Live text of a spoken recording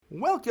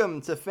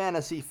Welcome to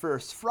Fantasy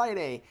First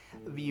Friday,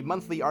 the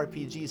monthly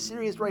RPG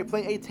series where I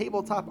play a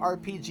tabletop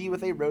RPG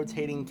with a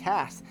rotating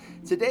cast.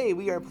 Today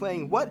we are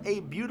playing What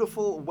a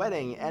Beautiful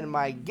Wedding, and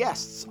my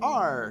guests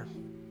are...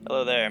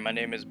 Hello there, my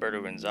name is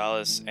Berto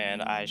Gonzalez,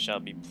 and I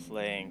shall be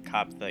playing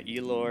Koptha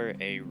Elor,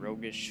 a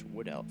roguish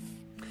wood elf.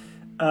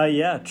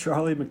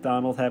 Charlie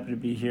McDonald, happy to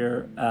be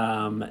here,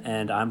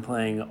 and I'm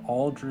playing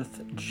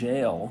Aldrith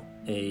Jail,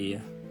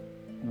 a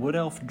wood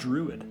elf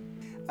druid.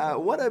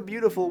 What a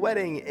Beautiful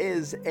Wedding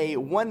is a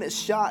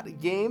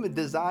one-shot game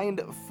designed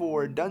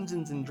for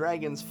Dungeons &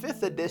 Dragons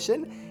 5th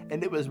edition,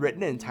 and it was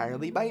written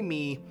entirely by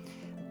me.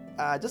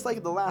 Just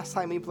like the last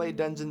time we played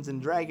Dungeons &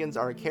 Dragons,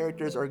 our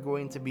characters are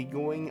going to be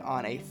going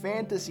on a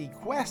fantasy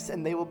quest,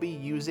 and they will be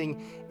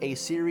using a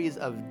series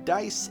of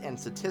dice and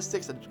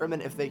statistics to determine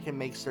if they can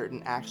make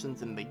certain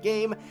actions in the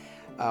game.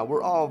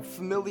 We're all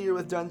familiar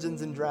with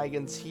Dungeons &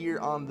 Dragons here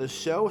on the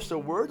show, so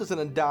we're just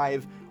going to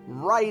dive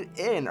right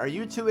in. Are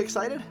you two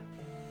excited?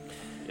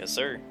 Yes,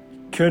 sir.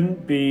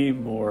 Couldn't be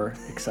more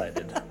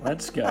excited.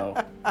 Let's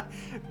go.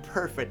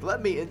 Perfect.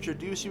 Let me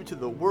introduce you to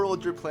the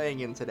world you're playing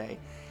in today.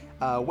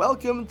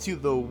 Welcome to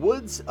the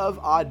Woods of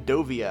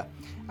Audovia.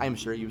 I'm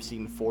sure you've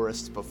seen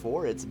forests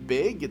before. It's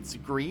big, it's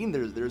green,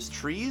 there's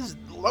trees,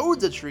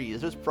 loads of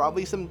trees. There's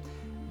probably some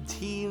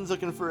teens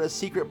looking for a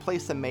secret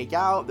place to make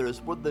out.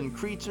 There's woodland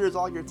creatures,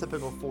 all your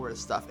typical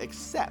forest stuff,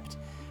 except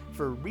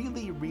for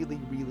really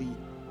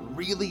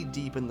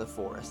deep in the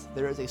forest,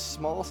 there is a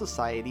small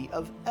society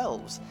of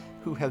elves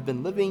who have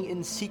been living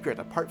in secret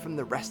apart from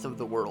the rest of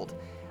the world.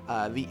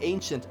 The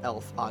ancient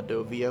elf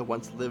Audovia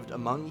once lived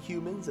among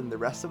humans and the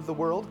rest of the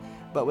world,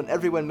 but when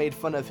everyone made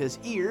fun of his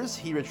ears,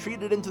 he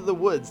retreated into the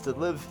woods to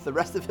live the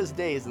rest of his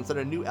days in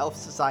a new elf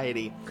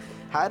society.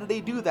 How did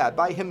he do that?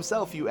 By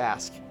himself, you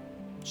ask?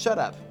 Shut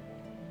up.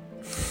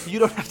 You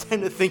don't have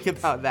time to think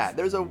about that.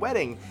 There's a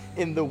wedding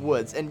in the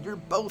woods, and you're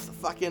both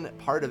fucking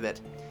part of it.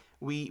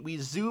 We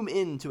zoom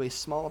into a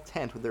small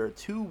tent where there are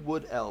two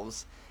wood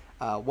elves.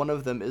 One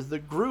of them is the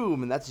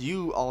groom, and that's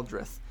you,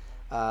 Aldrith.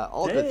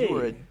 Aldrith, hey. You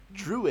are a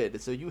druid,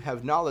 so you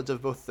have knowledge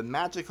of both the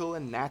magical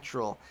and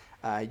natural.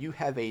 You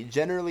have a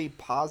generally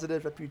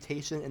positive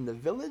reputation in the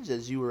village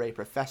as you were a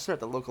professor at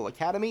the local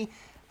academy,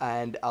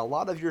 and a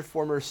lot of your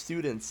former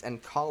students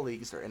and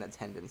colleagues are in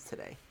attendance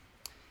today.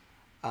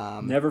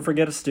 Never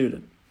forget a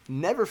student.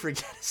 Never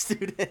forget a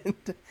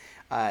student.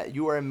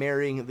 You are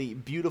marrying the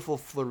beautiful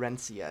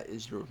Florencia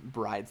is your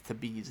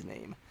bride-to-be's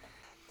name.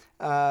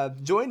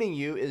 Joining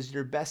you is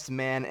your best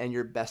man and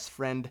your best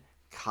friend,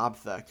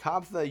 Koptha.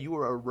 Koptha, you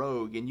are a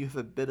rogue, and you have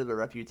a bit of a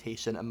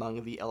reputation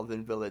among the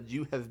Elven village.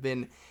 You have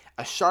been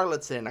a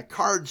charlatan, a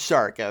card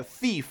shark, a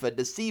thief, a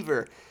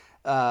deceiver,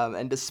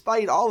 and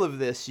despite all of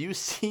this, you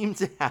seem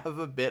to have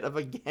a bit of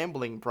a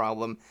gambling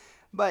problem.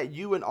 But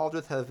you and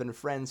Aldrith have been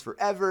friends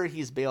forever.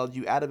 He's bailed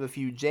you out of a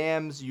few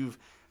jams. You've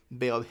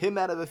bailed him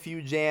out of a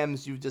few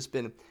jams. You've just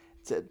been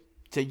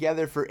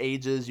together for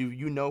ages.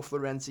 You know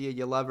Florencia.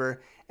 You love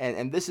her.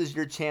 And this is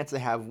your chance to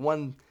have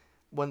one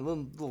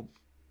little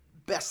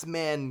best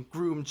man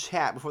groom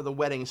chat before the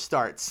wedding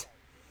starts.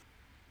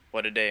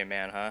 What a day,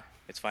 man, huh?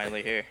 It's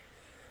finally here.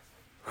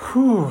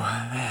 Whew.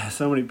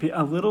 So many people.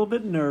 A little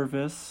bit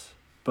nervous,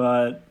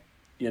 but,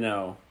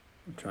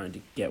 I'm trying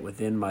to get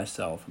within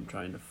myself. I'm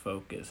trying to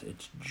focus.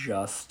 It's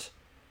just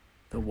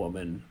the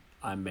woman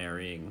I'm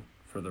marrying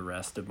for the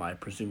rest of my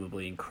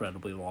presumably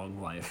incredibly long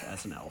life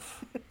as an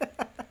elf.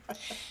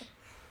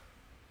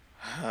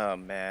 Oh,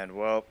 man.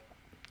 Well,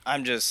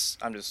 I'm just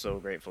so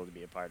grateful to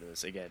be a part of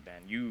this again,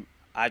 man.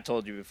 I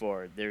told you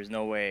before, there's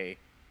no way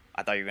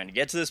I thought you were going to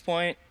get to this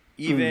point.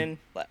 Even,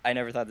 I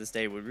never thought this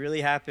day would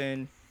really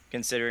happen,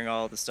 considering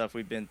all the stuff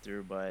we've been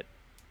through, but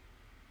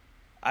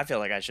I feel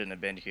like I shouldn't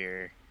have been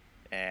here.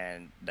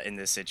 And in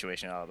this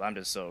situation, I'm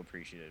just so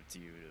appreciative to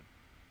you to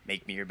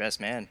make me your best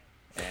man.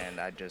 And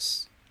I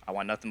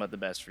want nothing but the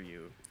best for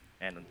you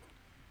and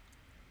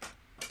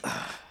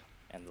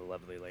the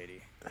lovely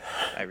lady.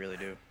 I really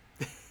do.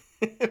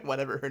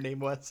 Whatever her name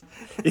was.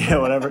 Yeah,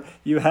 whatever.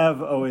 You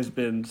have always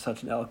been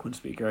such an eloquent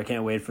speaker. I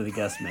can't wait for the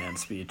guest man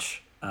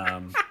speech.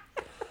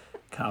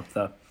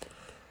 Koptha.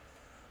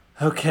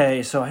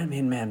 Okay, so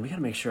we got to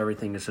make sure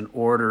everything is in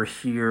order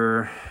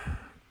here.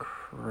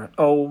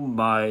 Oh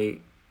my...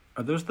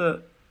 Are those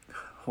the...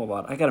 Hold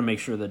on. I got to make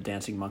sure the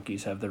dancing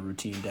monkeys have their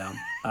routine down.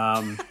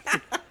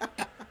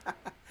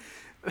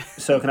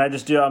 So can I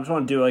just I just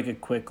want to do like a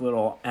quick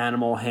little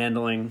animal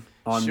handling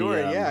on Sure,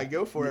 yeah,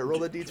 go for it.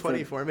 Roll a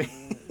d20 for me.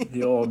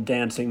 The old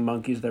dancing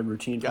monkeys, their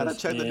routine. Gotta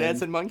check the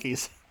dancing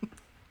monkeys.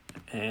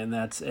 And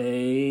that's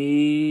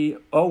a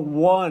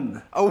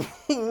 1. Oh,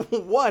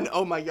 1.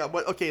 Oh my god.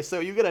 What? Okay,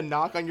 so you get a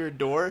knock on your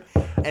door,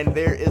 and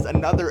there is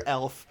another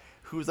elf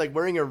who's like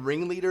wearing a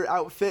ringleader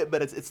outfit,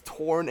 but it's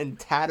torn and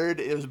tattered.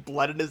 There's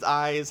blood in his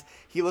eyes.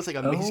 He looks like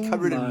he's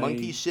covered in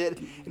monkey shit,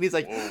 and he's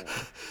like,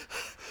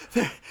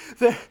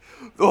 there.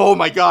 Oh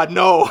my god,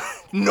 no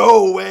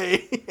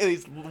way, and he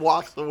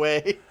walks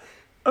away.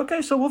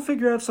 Okay, so we'll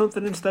figure out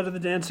something instead of the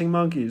dancing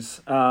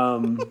monkeys.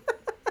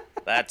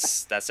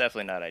 That's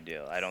definitely not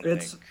ideal. I don't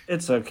think.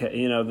 It's okay.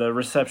 You know, the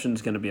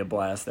reception's going to be a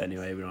blast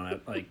anyway. We don't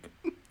have like,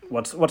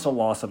 what's a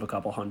loss of a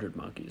couple hundred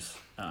monkeys?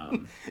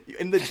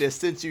 In the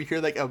distance, you hear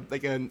like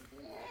an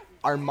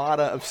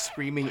armada of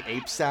screaming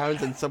ape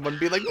sounds, and someone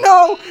be like,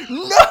 "No,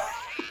 no!"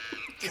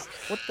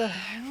 What the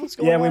hell's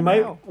going on?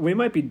 Yeah, we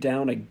might be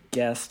down a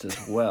guest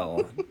as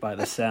well by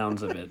the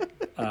sounds of it.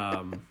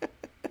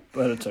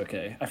 But it's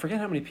okay. I forget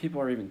how many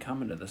people are even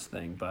coming to this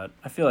thing, but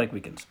I feel like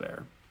we can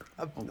spare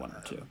one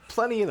or two.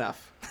 Plenty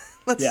enough.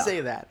 Let's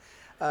say that.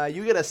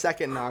 You get a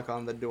second knock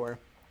on the door,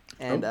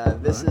 and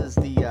this is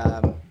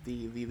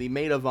the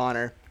maid of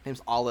honor. Her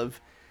name's Olive.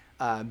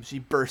 She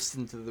bursts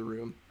into the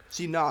room.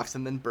 She knocks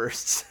and then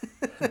bursts.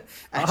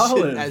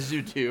 as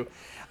you do.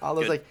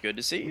 Olive's like, good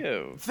to see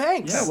you.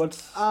 Thanks. Yeah,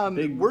 what's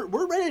big?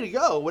 We're ready to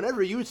go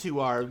whenever you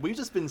two are. We've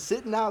just been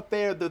sitting out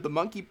there. The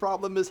monkey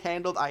problem is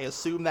handled. I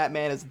assume that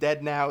man is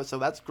dead now, so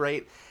that's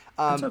great.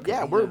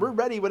 Okay, we're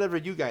ready whenever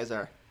you guys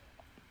are.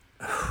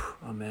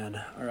 Oh man!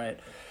 All right.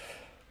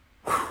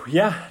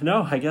 Yeah.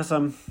 No. I guess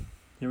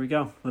Here we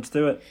go. Let's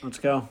do it. Let's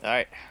go. All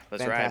right.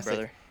 Let's ride, Fantastic.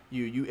 brother.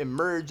 You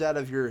emerge out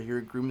of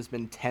your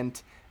groomsman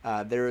tent.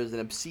 There is an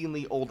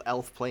obscenely old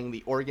elf playing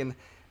the organ.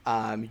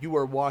 You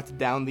are walked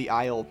down the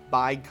aisle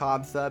by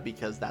Kobtha,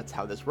 because that's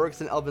how this works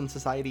in Elven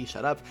society.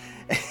 Shut up.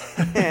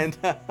 And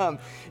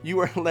you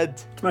are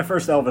led... It's my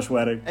first Elvish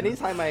wedding.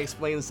 Anytime I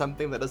explain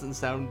something that doesn't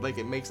sound like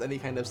it makes any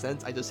kind of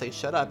sense, I just say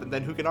shut up, and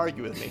then who can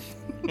argue with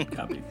me?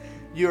 Copy.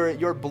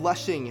 Your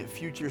blushing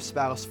future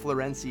spouse,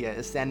 Florencia,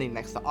 is standing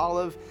next to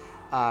Olive.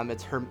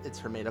 It's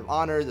her maid of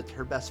honor. It's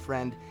her best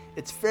friend.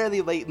 It's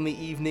fairly late in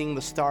the evening.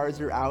 The stars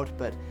are out,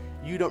 but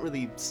you don't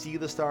really see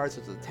the stars.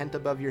 There's a tent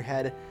above your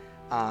head.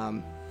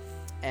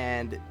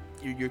 And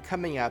you're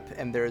coming up,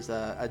 and there's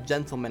a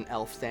gentleman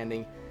elf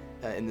standing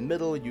in the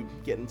middle. You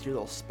get into your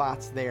little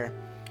spots there,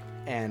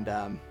 and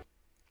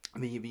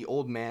the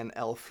old man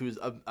elf who's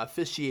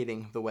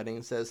officiating the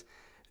wedding says,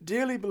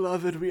 "Dearly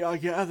beloved, we are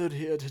gathered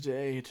here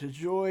today to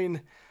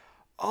join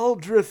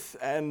Aldrich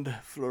and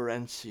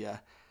Florencia.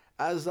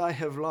 As I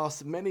have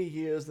lost many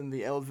years in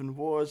the Elven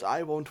Wars,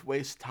 I won't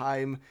waste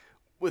time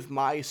with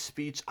my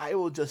speech. I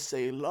will just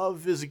say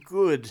love is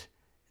good.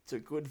 It's a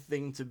good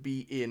thing to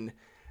be in.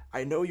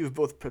 I know you've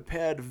both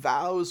prepared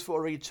vows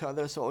for each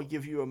other, so I'll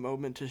give you a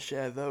moment to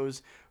share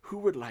those. Who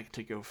would like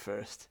to go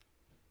first?"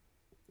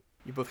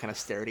 You both kind of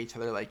stare at each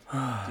other like,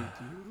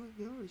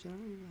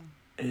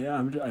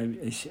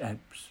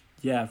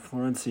 Yeah,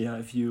 Florencia,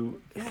 if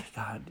you... Yeah.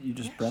 God, you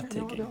just Yeah,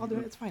 breathtaking. Sure, no, I'll do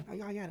it. It's fine. I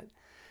got it.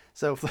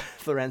 So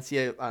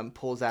Florencia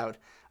pulls out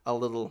a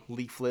little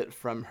leaflet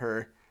from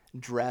her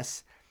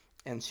dress,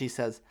 and she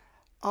says,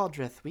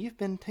 "Aldrich, we've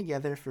been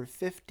together for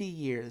 50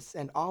 years,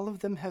 and all of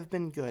them have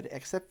been good,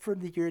 except for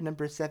the year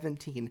number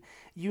 17.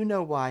 You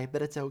know why,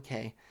 but it's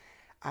okay.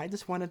 I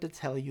just wanted to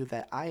tell you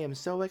that I am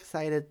so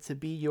excited to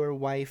be your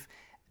wife,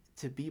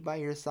 to be by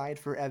your side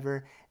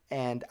forever,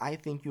 and I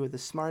think you are the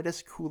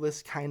smartest,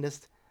 coolest,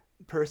 kindest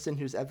person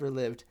who's ever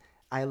lived.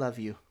 I love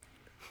you."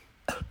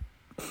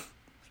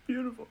 It's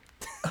beautiful.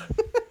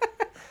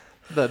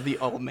 The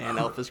old man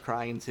elf is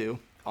crying too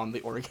on the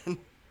organ.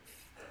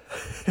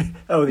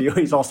 Oh,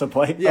 he's also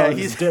playing. Yeah,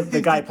 he's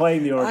the guy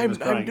playing the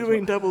organ. I'm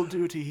doing double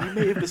duty. He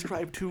may have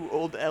described two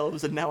old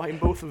elves, and now I'm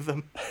both of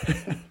them.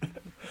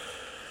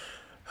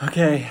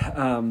 Okay.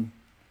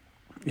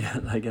 Yeah,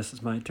 I guess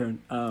it's my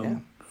turn.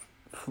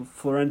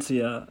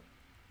 Florencia,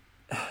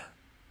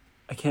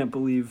 I can't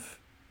believe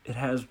it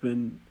has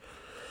been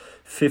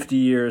 50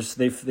 years.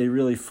 They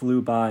really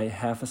flew by.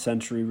 Half a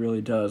century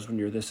really does when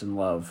you're this in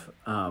love.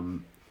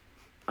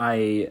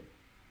 I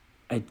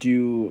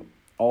do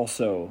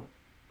also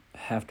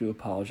have to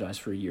apologize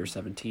for year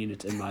 17.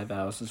 It's in my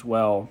vows as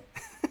well.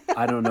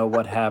 I don't know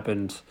what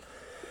happened.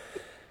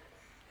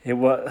 It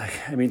was,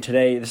 I mean,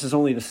 today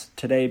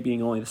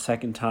being only the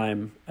second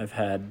time I've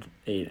had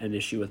an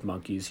issue with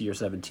monkeys, year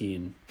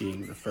 17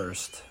 being the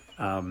first.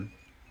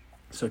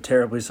 So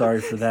terribly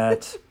sorry for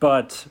that.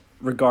 But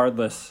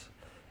regardless,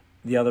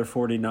 the other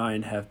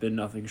 49 have been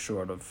nothing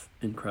short of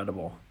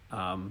incredible.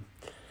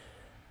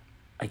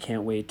 I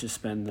can't wait to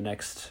spend the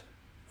next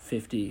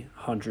 50,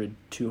 100,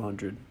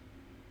 200,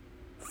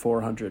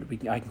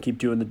 400. I can keep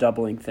doing the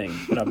doubling thing,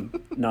 but I'm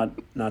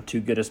not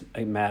too good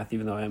at math,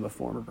 even though I am a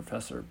former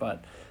professor.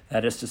 But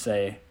that is to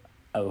say,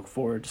 I look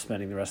forward to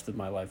spending the rest of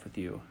my life with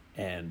you,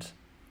 and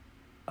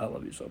I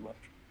love you so much.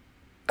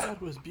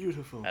 That was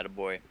beautiful.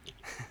 Attaboy.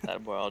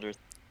 Attaboy, Aldrich.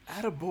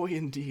 Attaboy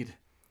indeed.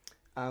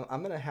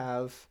 I'm going to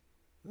have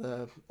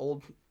the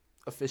old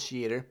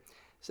officiator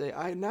say,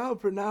 "I now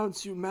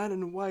pronounce you man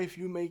and wife.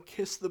 You may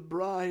kiss the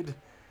bride."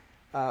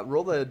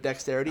 Roll the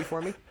dexterity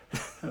for me.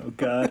 Oh,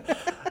 God.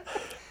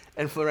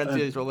 And Florencia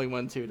is rolling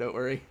one too, don't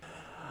worry.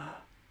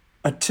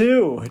 A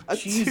 2. A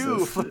Jesus. 2.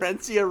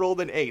 Florencia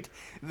rolled an 8.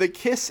 The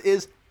kiss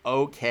is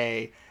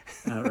okay.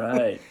 All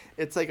right.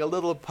 It's like a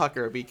little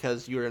pucker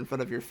because you're in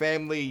front of your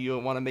family. You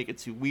don't want to make it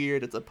too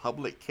weird. It's a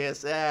public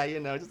kiss.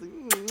 Just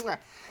like...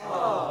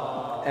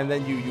 And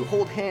then you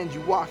hold hands.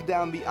 You walk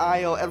down the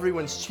aisle.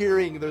 Everyone's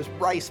cheering. There's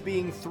rice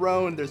being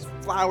thrown. There's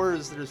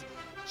flowers. There's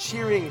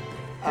cheering.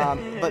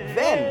 But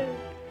then,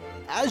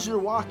 as you're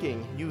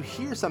walking, you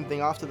hear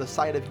something off to the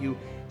side of you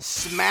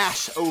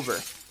smash over.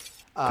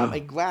 A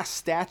glass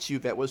statue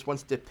that was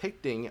once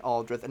depicting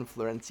Aldrich and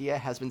Florencia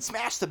has been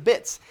smashed to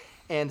bits,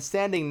 and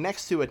standing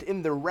next to it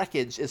in the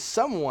wreckage is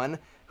someone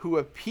who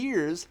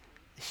appears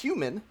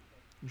human,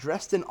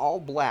 dressed in all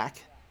black,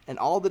 and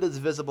all that is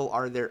visible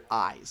are their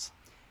eyes.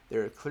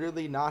 There are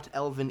clearly not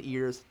elven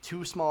ears,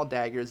 2 small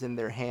daggers in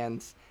their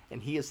hands,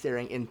 and he is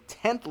staring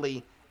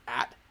intently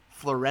at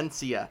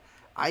Florencia.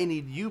 I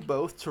need you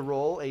both to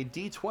roll a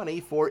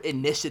d20 for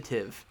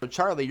initiative. So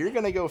Charlie, you're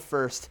going to go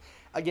first.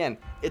 Again,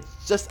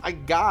 it's just a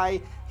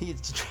guy.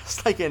 He's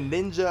dressed like a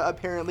ninja,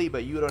 apparently,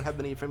 but you don't have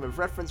any frame of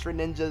reference for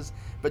ninjas.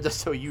 But just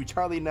so you,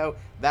 Charlie, know,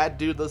 that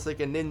dude looks like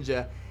a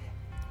ninja.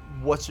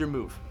 What's your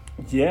move?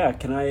 Yeah,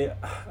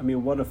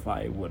 what if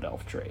I wood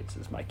elf traits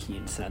is my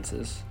keen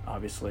senses,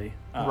 obviously.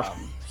 Right.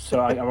 So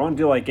I want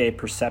to do like a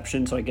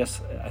perception. So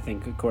I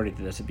think according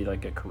to this, it'd be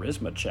like a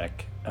charisma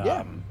check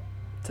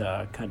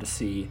to kind of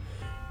see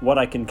what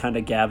I can kind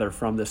of gather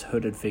from this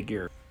hooded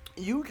figure.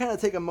 You kind of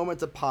take a moment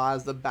to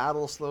pause. The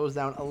battle slows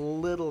down a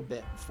little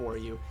bit for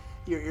you.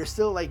 You're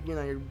still like,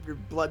 your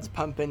blood's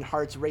pumping,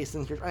 heart's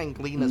racing. You're trying to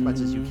glean as much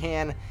as you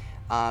can.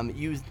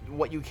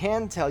 What you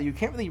can tell, you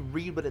can't really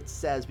read what it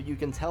says, but you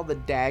can tell the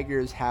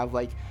daggers have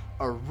like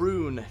a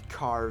rune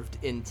carved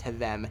into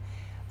them.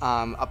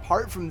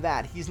 Apart from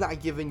that, he's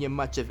not giving you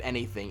much of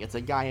anything. It's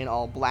a guy in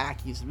all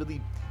black. He's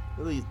really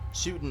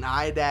shooting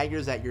eye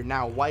daggers at your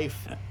now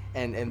wife,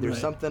 and there's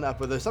something up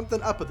with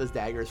his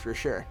daggers for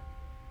sure.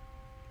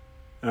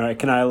 All right,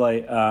 can I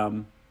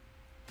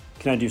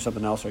do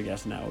something else, or I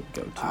guess now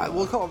go to...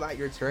 We'll call that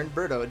your turn.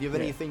 Berto, do you have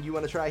anything you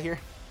want to try here?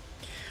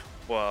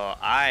 Well,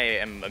 I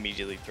am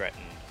immediately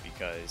threatened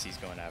because he's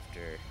going after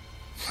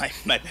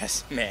my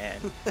best man,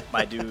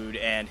 my dude,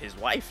 and his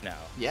wife now.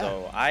 Yeah.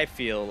 So I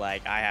feel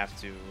like I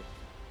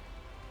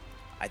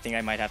think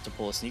I might have to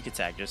pull a sneak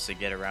attack just to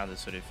get around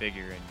this hooded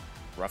figure and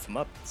rough him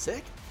up.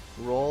 Sick.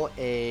 Roll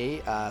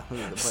a...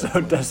 so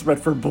desperate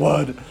for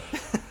blood.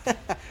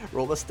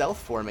 Roll a stealth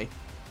for me.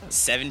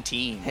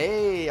 17.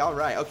 Hey, all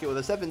right. Okay, with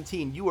a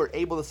 17, you were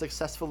able to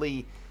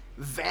successfully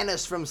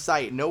vanish from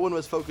sight. No one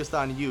was focused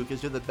on you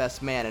because you're the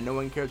best man, and no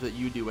one cares what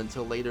you do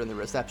until later in the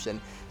reception.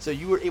 So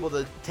you were able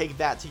to take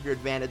that to your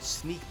advantage,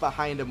 sneak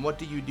behind him. What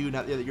do you do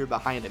now that you're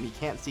behind him? He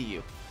can't see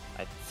you.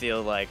 I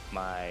feel like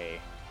my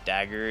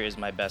dagger is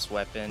my best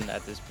weapon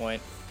at this point.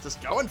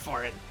 Just going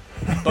for it.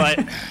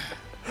 But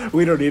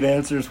we don't need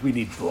answers. We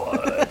need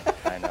blood.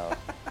 I know.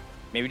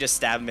 Maybe just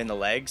stab him in the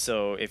leg,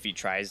 so if he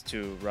tries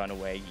to run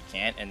away, he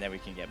can't, and then we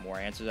can get more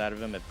answers out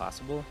of him if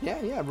possible.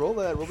 Yeah. Roll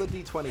the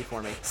d20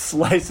 for me.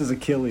 Slice his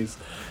Achilles.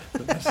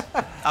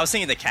 I was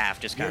thinking the calf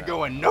just kind of... You're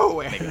going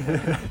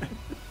nowhere.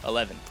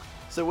 11.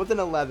 So with an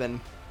 11,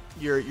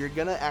 you're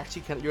gonna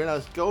actually you're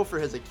gonna go for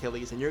his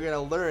Achilles, and you're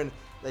gonna learn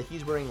that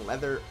he's wearing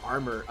leather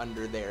armor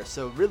under there.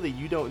 So really,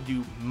 you don't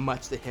do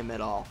much to him at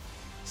all.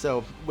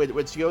 So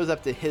which goes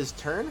up to his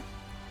turn.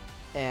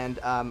 And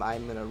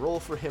I'm going to roll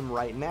for him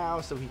right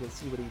now so he can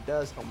see what he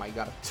does. Oh my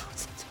god,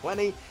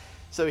 20.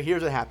 So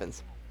here's what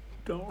happens.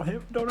 Don't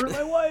hurt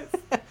my wife.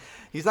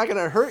 He's not going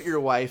to hurt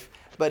your wife,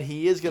 but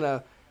he is going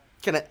to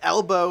kind of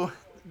elbow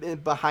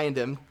behind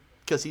him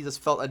because he just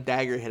felt a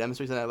dagger hit him.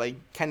 So he's going to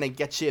kind of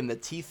get you in the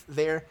teeth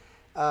there,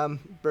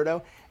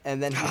 Berto.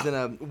 And then he's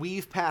going to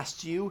weave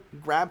past you,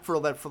 grab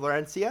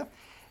Florencia,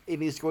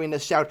 and he's going to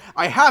shout,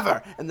 "I have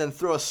her!" and then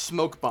throw a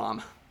smoke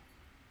bomb.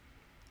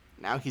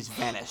 Now he's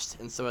vanished,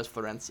 and so has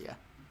Florencia.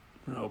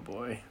 Oh,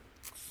 boy.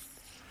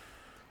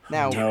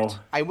 Now, No.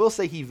 I will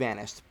say he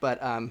vanished, but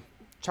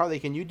Charlie,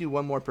 can you do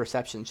one more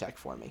perception check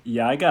for me?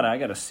 Yeah, I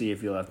gotta see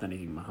if you left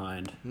anything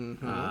behind.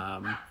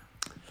 Mm-hmm.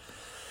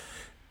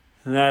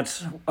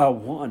 That's a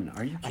 1.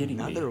 Are you kidding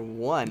me? Another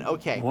 1.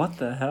 Okay. What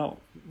the hell?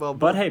 Well,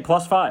 but hey,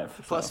 +5.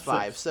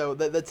 +5. So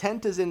the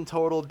tent is in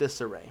total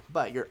disarray,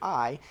 but your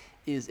eye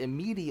is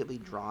immediately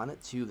drawn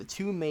to the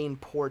 2 main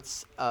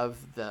ports of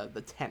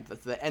the tent.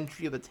 That's the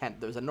entry of the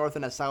tent. There's a north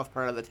and a south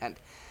part of the tent.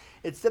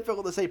 It's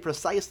difficult to say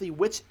precisely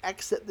which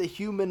exit the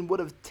human would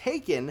have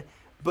taken,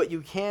 but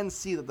you can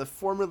see that the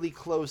formerly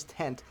closed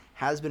tent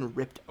has been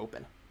ripped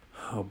open.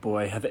 Oh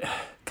boy,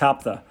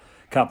 Kappa.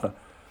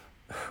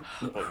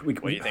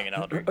 What are you thinking,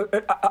 Aldrich?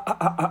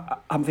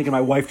 I'm thinking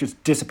my wife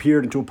just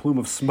disappeared into a plume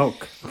of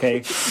smoke.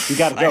 Okay, we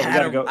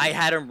gotta go. I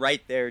had him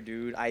right there,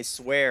 dude. I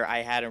swear,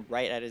 I had him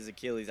right at his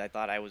Achilles. I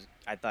thought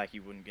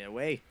he wouldn't get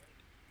away.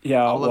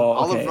 Yeah,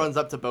 Olive runs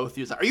up to both of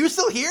you. Are you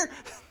still here?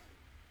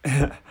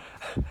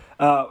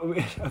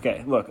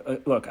 Okay,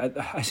 look.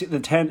 I see the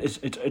tent.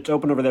 It's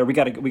open over there. We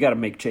gotta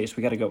make chase.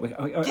 We gotta go. We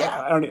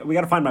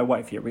gotta find my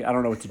wife here. I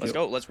don't know what to do. Let's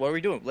go. What are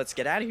we doing? Let's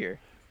get out of here.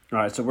 All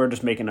right, so we're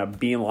just making a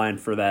beeline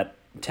for that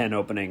tent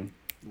opening.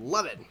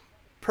 Love it.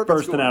 Perfect.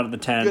 Bursting score. out of the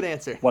tent. Good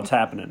answer. What's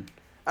happening?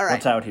 All right.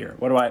 What's out here?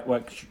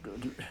 What?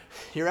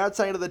 You're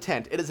outside of the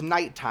tent. It is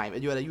nighttime,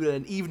 and you had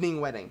an evening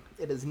wedding.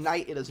 It is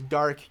night. It is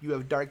dark. You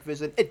have dark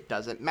vision. It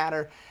doesn't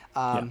matter.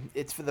 But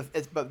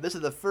this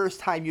is the first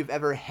time you've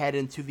ever head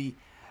into the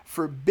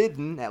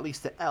forbidden, at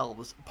least to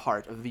elves,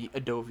 part of the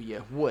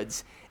Adovia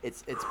woods.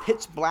 It's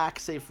pitch black,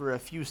 save for a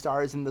few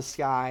stars in the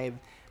sky.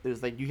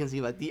 There's you can see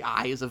the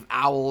eyes of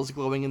owls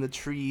glowing in the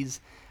trees.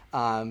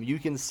 You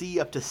can see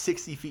up to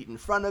 60 feet in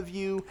front of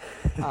you.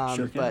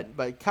 Sure can.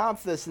 But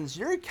Kaptha, since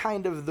you're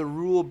kind of the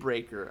rule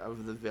breaker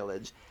of the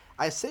village,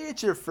 I say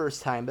it's your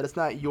first time, but it's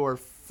not your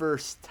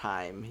first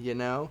time, you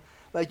know?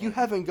 You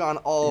haven't gone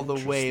all the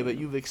way, but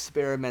you've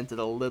experimented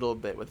a little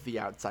bit with the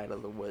outside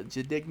of the woods.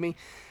 You dig me?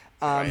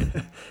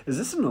 Is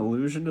this an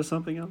allusion to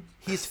something else?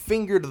 He's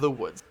fingered the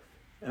woods.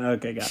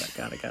 Okay, got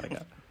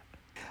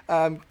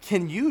it.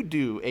 Can you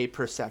do a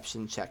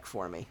perception check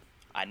for me?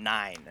 A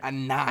 9. A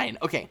 9.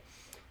 Okay.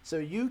 So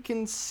you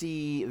can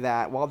see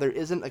that while there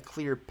isn't a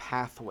clear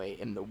pathway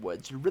in the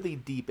woods, you're really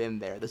deep in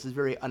there. This is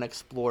very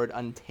unexplored,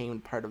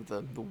 untamed part of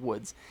the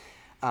woods.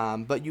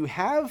 But you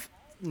have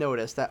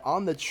noticed that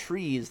on the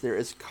trees there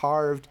is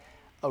carved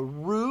a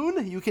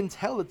rune. You can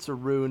tell it's a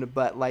rune,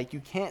 but you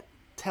can't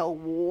tell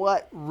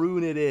what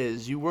rune it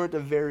is. You weren't a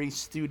very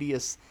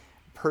studious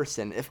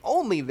person. If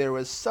only there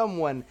was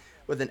someone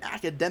with an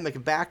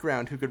academic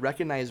background who could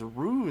recognize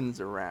runes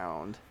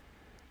around.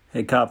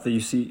 Hey, Kaptha, you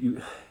see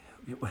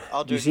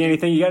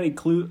anything? You got any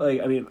clue?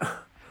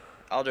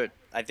 Aldred,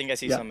 I think I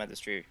see something at this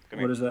tree. Come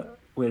here. What is that?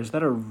 Wait, is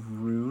that a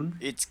rune?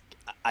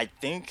 I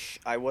think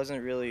I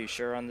wasn't really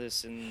sure on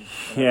this in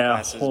Yeah,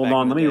 classes hold back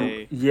on. in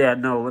the day.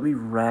 Let me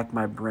rack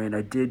my brain.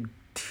 I did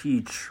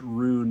teach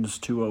Runes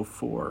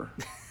 204.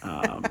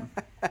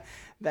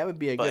 That would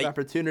be a good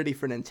opportunity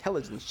for an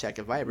intelligence check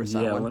if I ever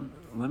saw one.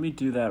 Let me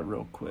do that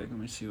real quick. Let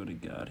me see what I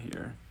got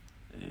here.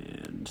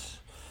 And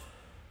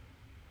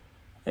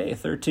hey,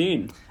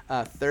 13.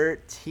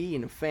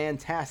 13,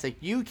 fantastic.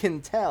 You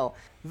can tell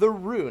the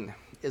rune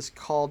is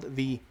called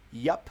the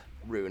Yup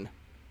rune.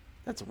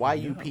 That's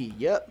Y-U-P.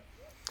 Yup.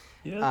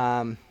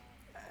 Yeah.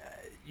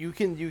 You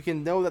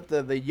can know that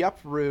the Yup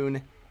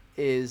rune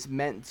is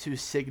meant to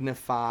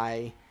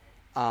signify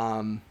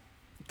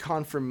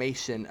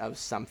confirmation of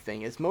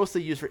something. It's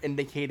mostly used for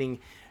indicating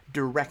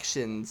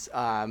directions.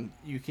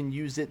 You can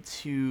use it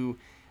to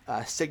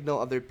signal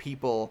other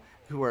people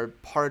who are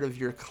part of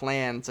your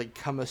clan to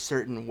come a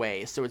certain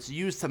way. So it's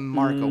used to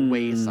mark a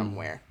way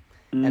somewhere.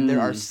 And there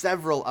are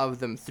several of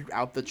them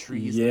throughout the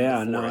trees.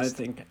 Yeah, in the no,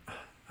 forest.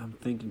 I'm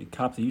thinking,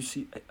 Kaptha, you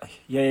see...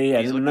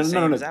 Yeah. These look the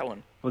same as that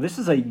one. Well, this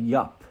is a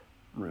Yup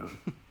rune.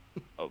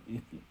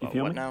 You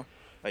feel what me? now?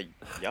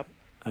 Yup.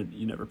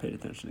 You never paid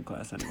attention in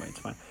class anyway. It's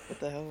fine. What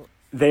the hell?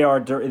 They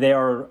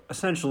are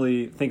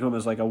essentially, think of them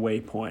as like a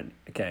waypoint.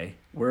 Okay,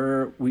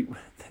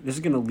 this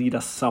is going to lead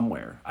us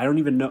somewhere. I don't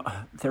even know.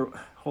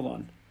 Hold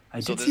on. I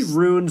did see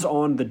runes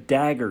on the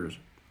daggers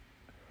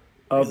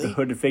of the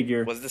hooded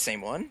figure. Was it the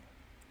same one?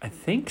 I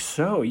think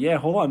so. Yeah,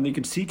 hold on. You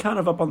can see kind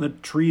of up on the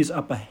trees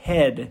up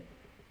ahead.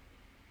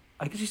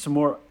 I can see some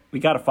more. We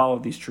got to follow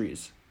these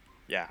trees.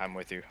 Yeah, I'm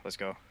with you. Let's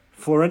go.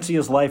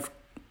 Florencia's life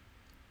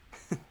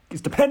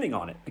is depending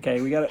on it.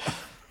 Okay, we got to.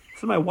 This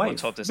is my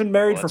wife. We've been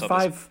married for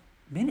 5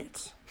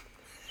 minutes.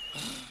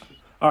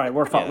 All right,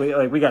 we're fine.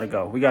 Yeah. We got to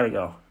go. We got to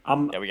go.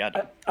 I'm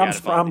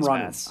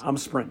running. I'm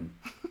sprinting.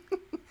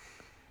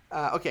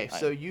 Okay,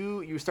 so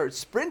you start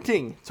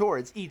sprinting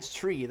towards each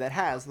tree that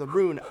has the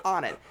rune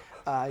on it.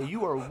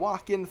 You are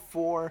walking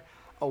for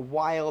a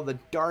while. The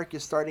dark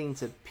is starting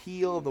to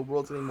peel. The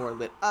world's getting more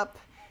lit up.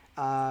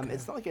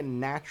 It's not like a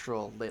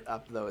natural lit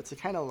up, though. It's a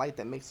kind of light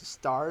that makes the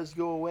stars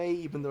go away,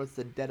 even though it's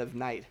the dead of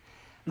night.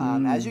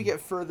 As you get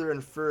further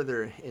and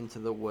further into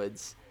the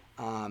woods,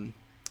 and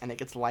it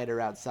gets lighter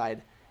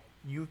outside,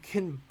 you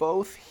can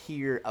both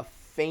hear a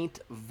faint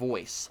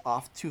voice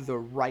off to the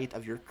right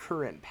of your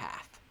current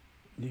path.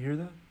 You hear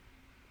that?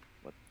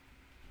 What?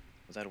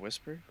 Was that a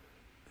whisper?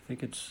 I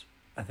think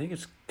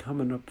it's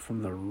coming up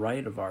from the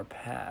right of our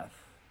path.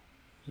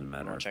 Doesn't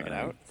matter. Check it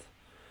out.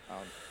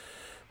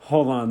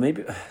 Hold on,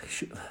 maybe.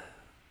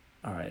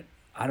 All right,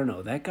 I don't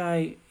know. That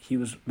guy,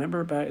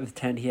 remember back at the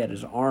tent, he had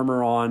his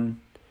armor on.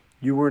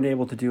 You weren't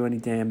able to do any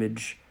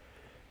damage.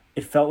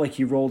 It felt like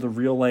he rolled a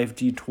real life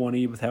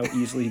D20 with how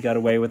easily he got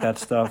away with that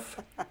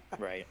stuff.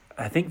 Right.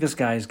 I think this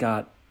guy's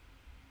got.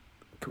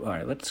 All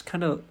right, let's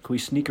can we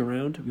sneak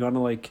around? We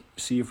want to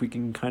see if we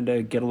can kind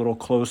of get a little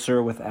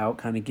closer without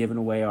kind of giving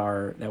away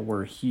that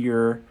we're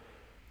here.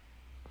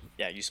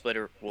 Yeah, you split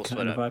it. We'll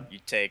split up. You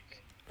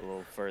take a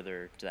little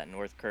further to that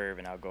north curve,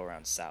 and I'll go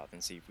around south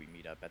and see if we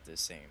meet up at the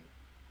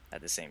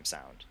same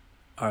sound.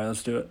 All right,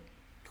 let's do it.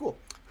 Cool.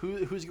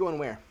 Who's going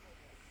where?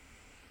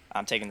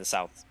 I'm taking the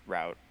south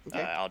route.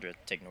 Okay. Aldred,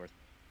 take north.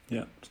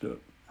 Yeah, let's do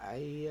it.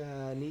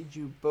 I need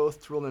you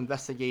both to roll an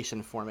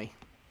investigation for me.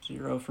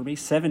 0 for me.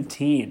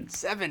 17.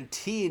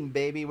 17,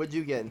 baby. What'd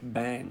you get?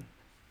 Bang.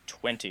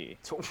 20.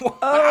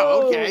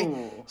 Wow,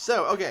 okay.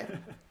 So, okay.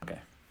 Okay.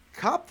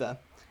 Kaptha,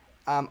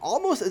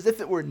 almost as if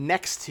it were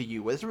next to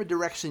you, whatever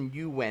direction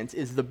you went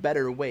is the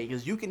better way,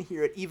 because you can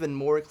hear it even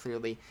more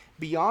clearly.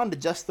 Beyond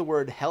just the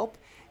word help,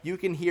 you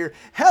can hear,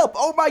 help!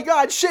 Oh my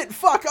god, shit,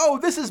 fuck! Oh,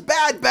 this is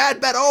bad!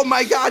 Oh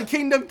my god,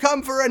 kingdom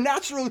come for a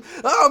natural...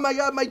 Oh my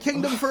god, my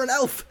kingdom for an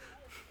elf!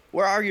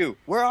 Where are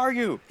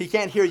you? He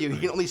can't hear you. He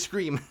can only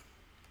scream.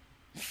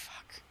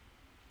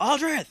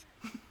 Aldrich!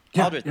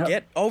 Yeah, Aldrich, yeah.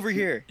 get over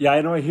here. Yeah,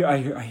 I know. I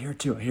hear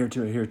too.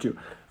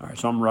 All right,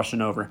 so I'm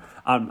rushing over.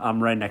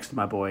 I'm right next to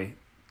my boy,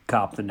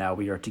 Copton. Now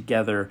we are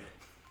together.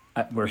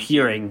 We're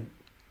hearing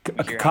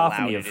a hear how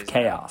cacophony loud of it is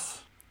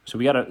chaos. So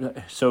we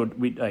gotta. So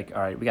we like.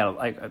 All right, we gotta.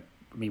 Like, I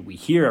mean, we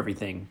hear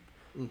everything.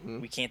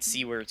 We can't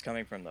see where it's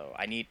coming from, though.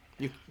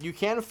 You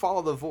can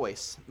follow the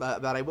voice,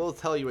 but I will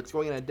tell you it's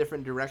going in a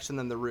different direction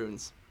than the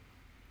runes.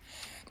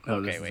 Oh,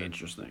 Okay, this is wait.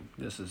 interesting.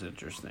 This is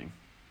interesting.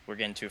 We're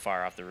getting too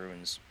far off the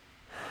runes.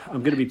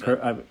 I'm gonna be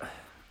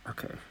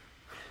okay.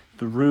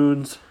 The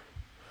runes.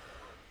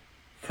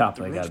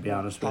 Copton, I gotta be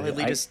honest with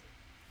Probably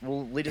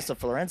you. lead us to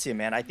Florencia,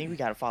 man. I think we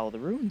gotta follow the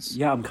runes.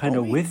 Yeah, I'm kind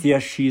of Don't we? with you.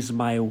 She's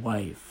my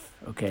wife.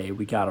 Okay,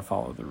 we gotta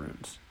follow the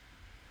runes.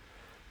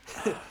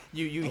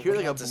 You hear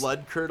like a have to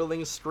blood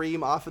curdling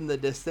scream off in the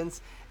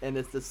distance, and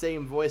it's the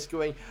same voice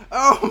going,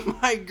 "Oh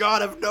my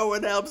God! If no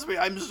one helps me,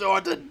 I'm sure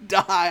to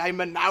die.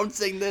 I'm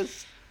announcing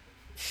this."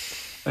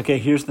 Okay,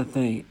 here's the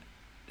thing.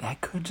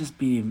 That could just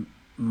be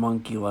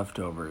monkey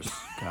leftovers,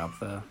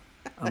 Kaptha.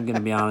 I'm gonna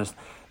be honest.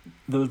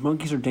 Those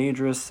monkeys are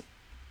dangerous,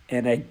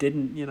 and I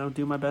didn't,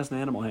 do my best in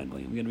animal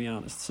handling. I'm gonna be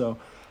honest. So,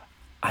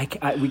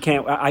 we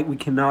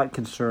cannot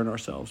concern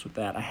ourselves with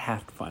that. I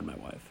have to find my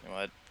wife. You know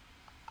what?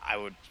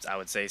 I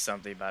would say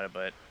something about it,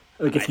 but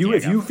Like if I think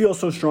I you got- feel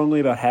so strongly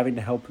about having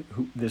to help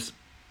this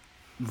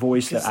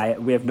voice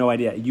that we have no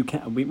idea. You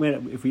can't.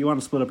 If we want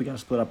to split up, we got to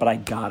split up. But I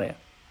gotta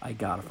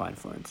find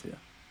Florencia.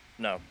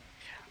 no,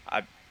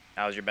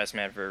 I was your best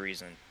man for a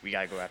reason. We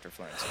gotta go after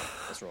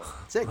Florencia. Let's roll.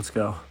 Sick. Let's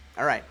go.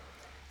 All right.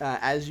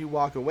 As you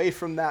walk away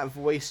from that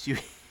voice, you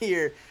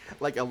hear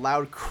like a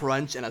loud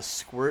crunch and a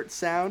squirt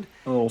sound.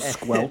 A little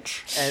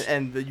squelch.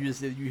 And you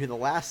hear the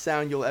last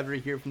sound you'll ever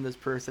hear from this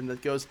person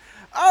that goes,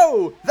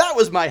 "Oh, that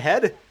was my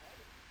head."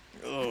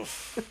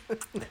 Oof.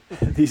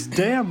 These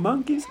damn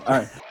monkeys.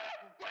 All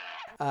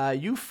right.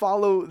 You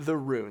follow the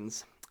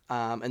runes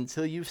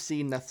until you've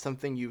seen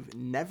something you've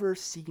never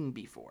seen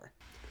before.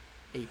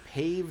 A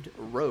paved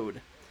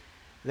road.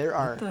 There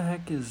What the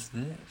heck is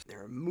this?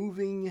 are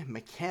moving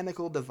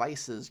mechanical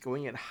devices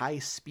going at high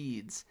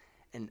speeds.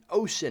 An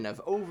ocean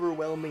of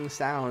overwhelming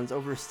sounds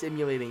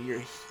overstimulating your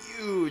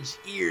huge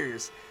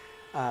ears.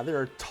 There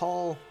are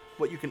tall,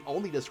 what you can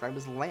only describe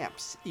as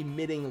lamps,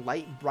 emitting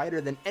light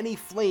brighter than any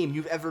flame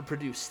you've ever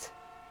produced.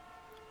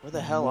 Where the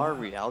hell are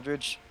we,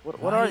 Aldridge? What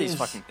Why are these is-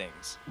 fucking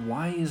things?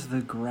 Why is the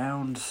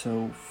ground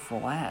so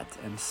flat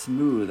and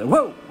smooth?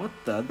 Whoa! What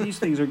the? These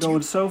things are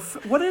going so.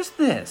 What is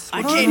this? I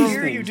What are can't these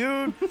hear you,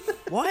 things? dude.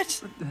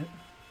 What?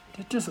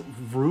 It just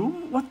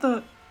room? What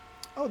the?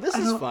 Oh, this I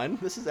is don't- fun.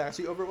 This is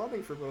actually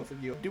overwhelming for both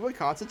of you. Do a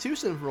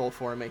Constitution roll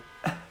for me.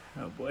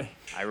 Oh boy.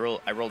 I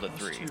rolled a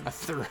 3. A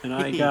 3. And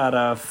I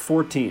got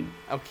 14.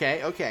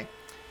 Okay.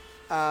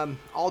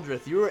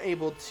 Aldrich, you were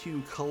able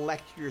to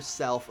collect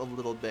yourself a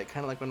little bit,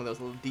 kind of like one of those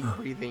little deep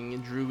breathing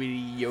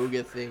druidy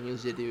yoga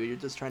things you do. You're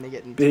just trying to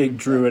get into Big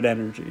druid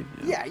energy.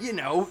 Yeah,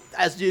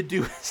 as you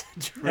do as a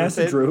druid. As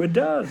a druid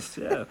does.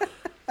 Yeah.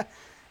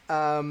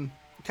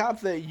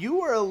 Kaptha,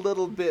 you are a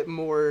little bit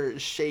more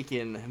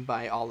shaken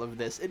by all of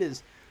this. It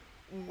is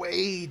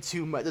way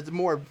too much. There's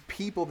more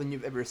people than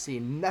you've ever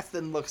seen.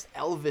 Nothing looks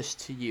elvish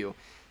to you.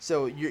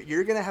 So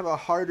you're going to have a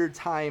harder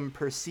time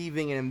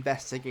perceiving and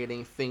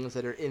investigating things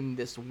that are in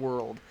this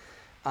world,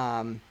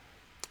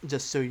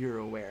 just so you're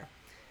aware.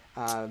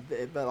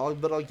 But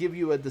I'll give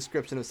you a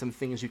description of some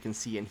things you can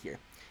see in here.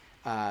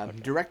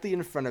 Directly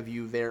in front of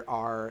you, there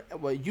are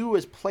what you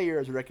as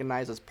players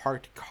recognize as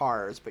parked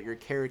cars, but your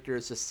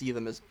characters just see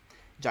them as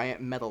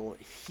giant metal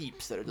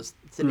heaps that are just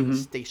sitting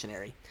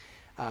stationary.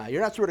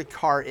 You're not sure what a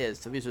car is,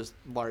 so these are just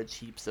large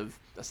heaps of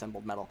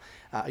assembled metal.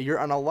 You're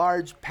on a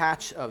large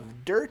patch of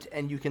dirt,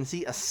 and you can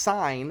see a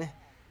sign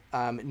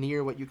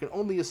near what you can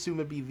only assume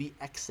would be the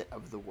exit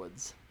of the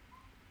woods.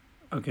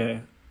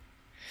 Okay.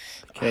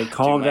 Okay,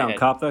 calm my down, head-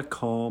 Kaptha.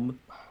 Calm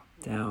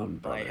down,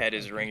 brother. My head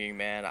is ringing,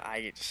 man.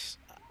 I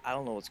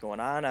don't know what's going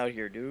on out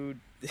here, dude.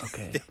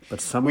 Okay, but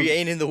some of We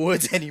ain't in the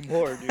woods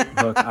anymore, dude.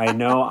 look, I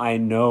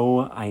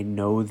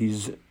know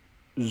these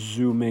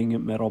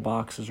zooming metal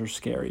boxes are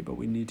scary, but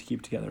we need to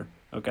keep together.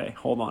 Okay,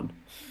 hold on.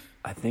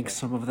 I think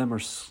some of them are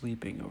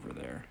sleeping over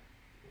there.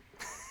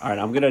 All right,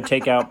 I'm gonna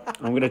take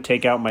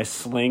out my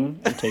sling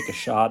and take a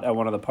shot at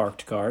one of the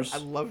parked cars. I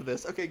love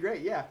this. Okay,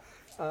 great, yeah.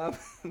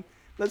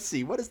 Let's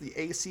see, what is the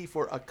AC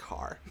for a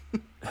car?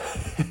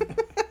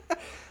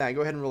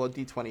 Go ahead and roll a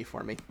d20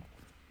 for me.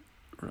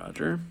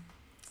 Roger.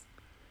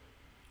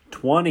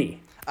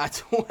 20.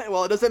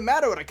 Well, it doesn't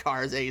matter what a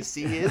car's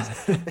AC is.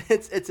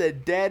 It's a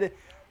dead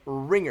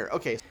ringer.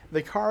 Okay,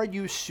 the car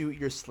you shoot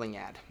your sling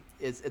at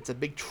it's a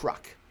big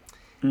truck,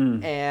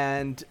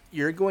 and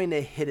you're going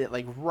to hit it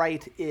like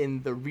right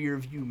in the rear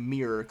view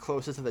mirror,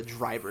 closest to the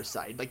driver's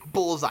side, like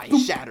bullseye,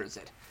 shatters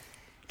it,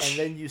 and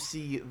then you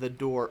see the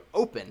door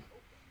open,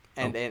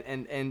 and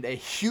a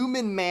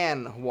human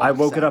man walks. I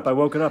woke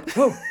it up.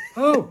 Whoa!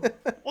 Oh!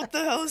 What the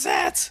hell is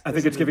that? I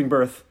think it's giving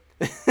birth.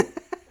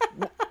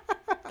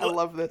 I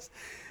love this.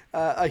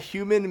 A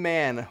human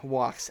man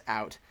walks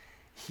out,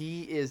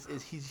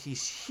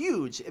 He's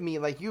huge. I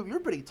mean, like you're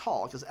pretty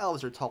tall because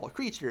elves are tall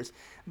creatures.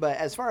 But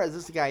as far as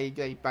this guy,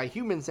 like, by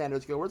human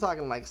standards go, we're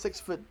talking like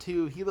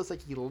 6'2". He looks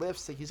like he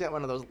lifts. Like he's got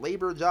one of those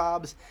labor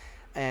jobs,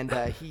 and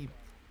he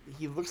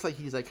looks like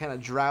he's like kind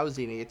of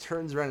drowsy. And he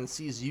turns around and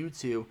sees you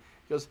two.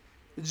 He goes,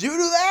 "Did you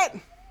do that?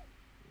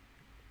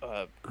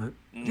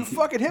 You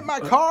fucking hit my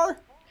car?"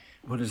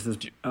 What is this?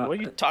 What are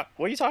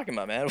you talking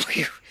about, man?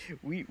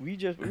 We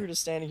were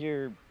just standing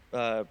here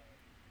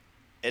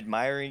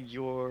admiring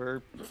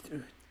your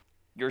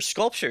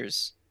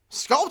sculptures.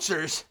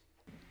 Sculptures?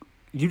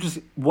 You just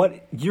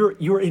what?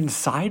 You're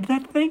inside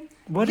that thing?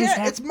 What is Yeah,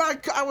 that? it's my.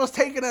 I was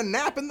taking a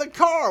nap in the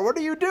car. What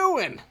are you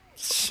doing?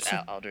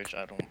 Aldrich,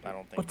 I don't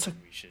think what's that a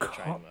we should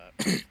try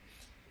to.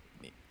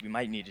 We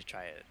might need to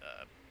try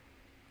to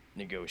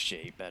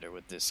negotiate better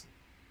with this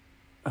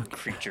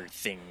creature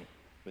thing.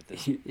 With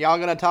this, Y'all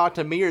gonna talk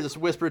to me or just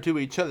whisper to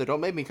each other?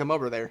 Don't make me come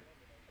over there.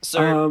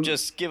 sir.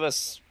 Just give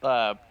us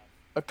a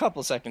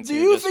couple seconds. Do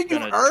you think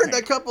you've earned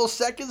a couple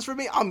seconds from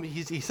me?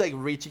 He's like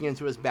reaching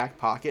into his back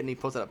pocket and he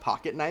pulls out a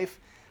pocket knife.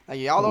 Like,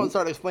 y'all don't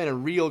start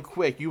explaining real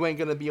quick. You ain't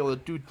gonna be able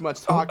to do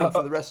much talking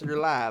for the rest of your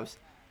lives.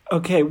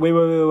 Okay, wait.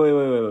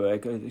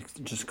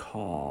 Just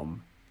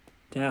calm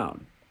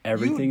down.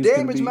 Everything's You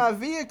gonna damaged be... my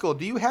vehicle.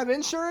 Do you have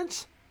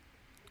insurance?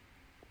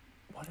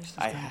 What is this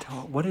guy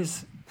talking? What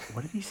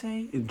did he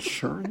say?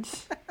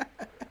 Insurance?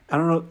 I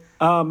don't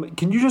know.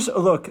 Can you just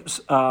look,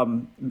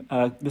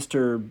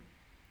 Mr.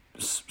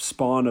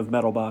 Spawn of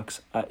Metal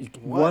Box?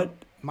 What?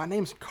 My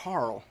name's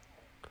Carl.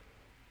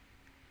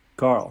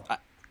 Carl.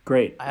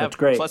 Great. I have That's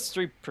great.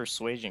 +3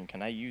 persuasion.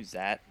 Can I use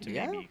that to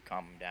maybe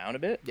calm him down a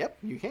bit? Yep,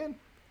 you can.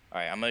 All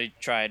right, I'm gonna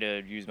try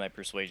to use my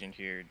persuasion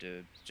here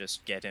to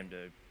just get him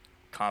to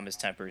calm his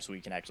temper so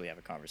we can actually have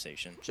a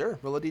conversation. Sure,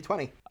 roll a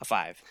d20. A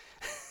 5.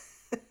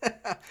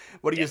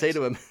 What do you say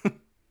to him?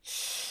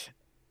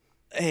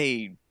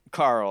 Hey,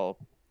 Carl.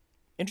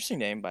 Interesting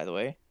name, by the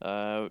way.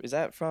 Is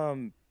that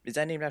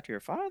named after your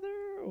father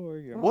or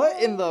your What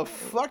mom? in the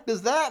fuck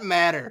does that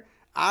matter?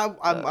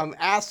 I'm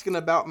asking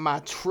about my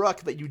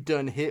truck that you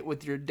done hit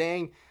with your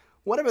dang,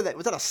 whatever that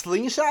was. That a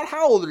slingshot?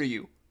 How old are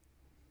you?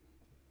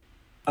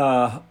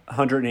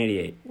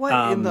 188.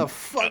 What in the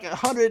fuck?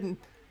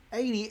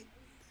 180?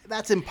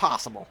 That's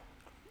impossible.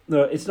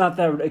 No, it's not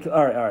that.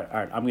 All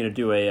right. I'm gonna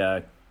do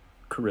a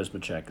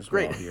charisma check as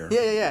Great. well here.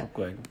 Yeah. Real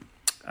quick.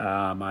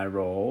 I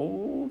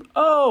rolled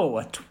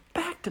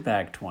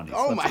back-to-back 20s.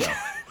 Oh Let's my. go.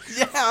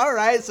 Yeah. All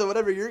right. So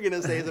whatever you're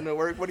gonna say is gonna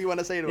work. What do you want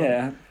to say to him?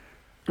 Yeah.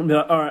 All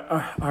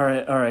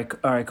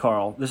right,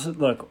 Carl.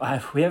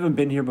 We haven't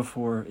been here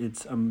before.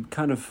 It's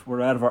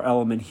we're out of our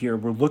element here.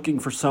 We're looking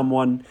for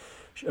someone,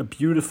 a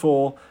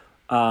beautiful,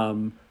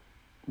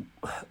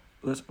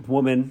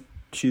 woman.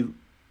 She,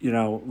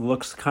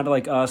 looks kind of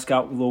like us.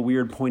 Got little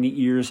weird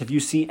pointy ears. Have you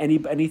seen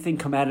anything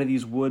come out of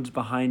these woods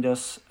behind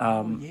us?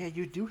 Yeah,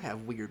 you do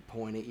have weird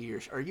pointy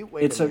ears. Are you?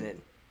 Wait a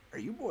minute. Are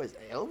you boys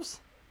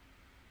elves?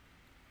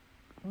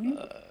 We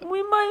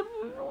might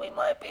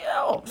be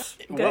elves.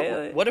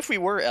 Okay. What if we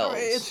were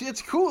elves?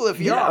 It's cool if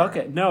you Yeah. are.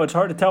 Okay. No, it's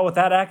hard to tell with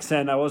that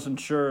accent. I wasn't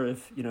sure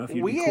if you'd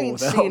We be cool ain't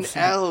with seen elves.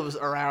 elves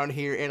around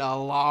here in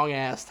a long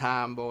ass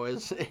time,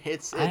 boys.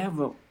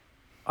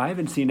 I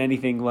haven't seen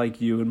anything like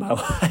you in my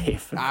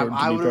life.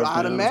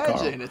 I'd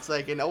imagine it's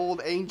like an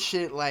old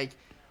ancient, like,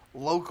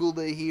 local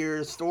to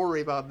here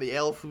story about the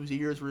elf whose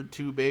ears were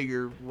too big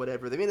or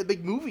whatever. They made a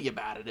big movie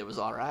about it. It was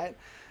all right.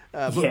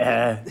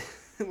 Yeah.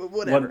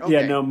 Whatever. Okay.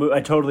 Yeah, no, I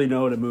totally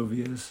know what a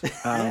movie is.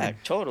 Yeah,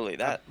 totally.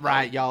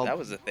 Right, y'all. That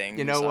was the thing.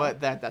 You know what?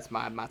 That's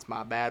my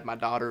bad. My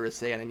daughter is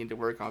saying I need to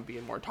work on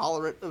being more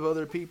tolerant of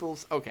other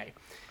people's. Okay.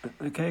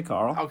 Okay,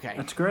 Carl. Okay.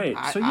 That's great.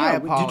 I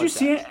Did you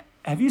see it?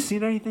 Have you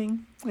seen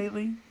anything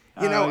lately?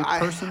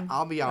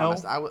 I'll be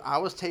honest. I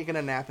was taking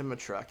a nap in my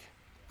truck.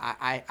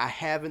 I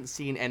haven't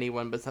seen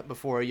anyone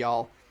before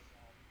y'all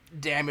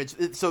damage.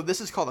 So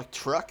this is called a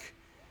truck.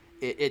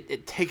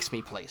 It takes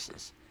me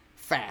places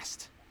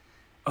fast.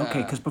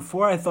 Okay, because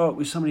before I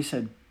thought somebody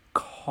said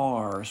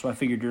car, so I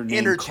figured your name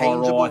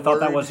Interchangeable Carl. I thought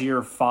that word. was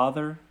your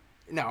father.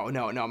 No.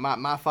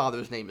 My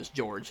father's name is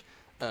George.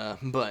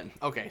 But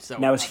okay, so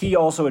Now is he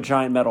also a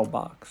giant metal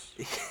box?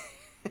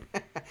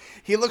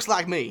 he looks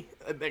like me,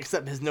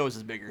 except his nose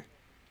is bigger.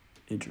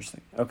 Interesting.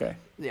 Okay.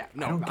 Yeah,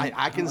 no,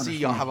 I can see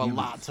y'all have a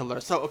lot to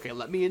learn. So, okay,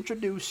 let me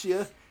introduce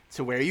you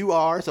to where you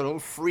are, so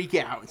don't freak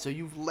out. So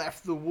you've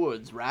left the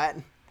woods, right?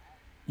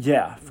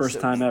 Yeah,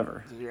 first time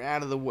ever. So you're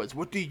out of the woods.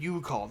 What do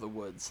you call the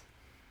woods?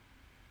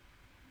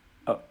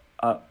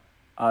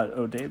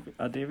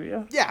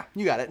 Odavia? Yeah,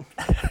 you got it.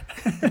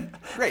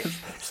 Great.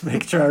 Just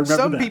make sure I remember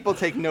Some that. people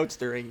take notes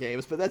during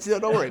games, but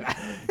don't worry about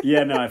it.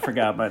 Yeah, no, I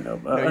forgot my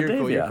note. No, you're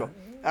cool, you're Odavia. cool.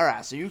 All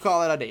right, so you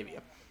call it Odavia.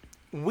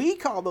 We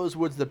call those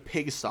woods the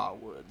Pigsaw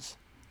Woods.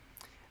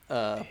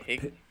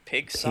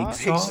 Pigsaw?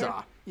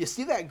 Pigsaw. You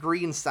see that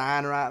green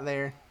sign right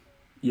there?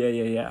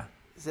 Yeah.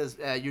 It says,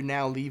 you're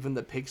now leaving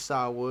the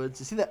Pigsaw Woods.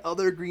 You see that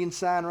other green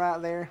sign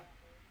right there?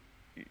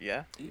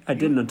 Yeah. I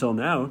didn't until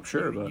now,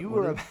 sure, but You what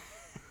were is-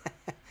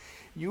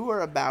 You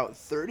are about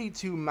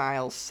 32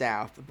 miles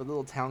south of a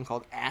little town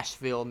called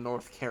Asheville,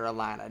 North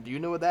Carolina. Do you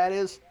know what that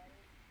is?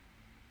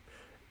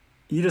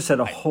 You just said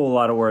a whole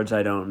lot of words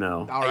I don't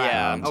know. All right.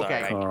 Yeah, I'm Okay.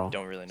 sorry. Carl. I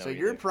don't really know. So either.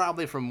 you're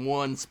probably from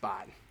one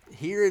spot.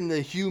 Here in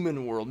the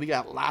human world, we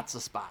got lots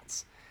of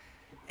spots.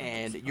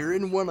 And you're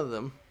in one of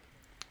them.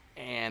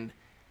 And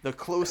the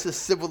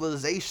closest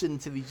civilization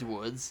to these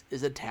woods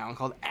is a town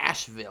called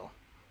Asheville.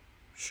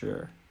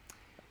 Sure.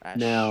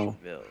 Asheville.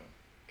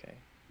 Okay.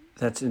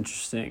 That's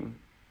interesting.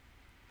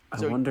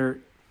 So- I wonder,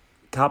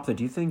 Copta,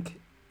 do you think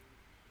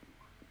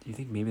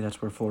maybe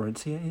that's where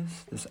Florencia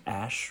is? This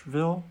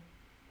Asheville?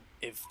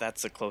 If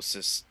that's the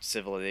closest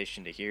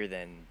civilization to here,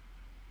 then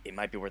it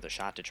might be worth a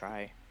shot to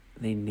try.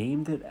 They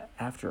named it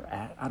after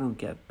I don't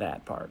get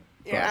that part.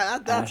 Yeah,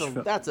 but that's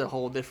that's a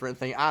whole different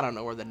thing. I don't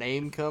know where the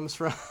name comes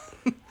from.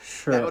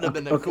 Sure. That would have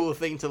been a Okay. cool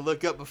thing to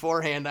look up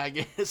beforehand, I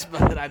guess,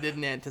 but I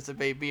didn't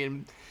anticipate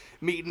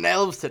meeting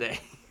elves today.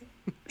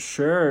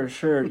 Sure.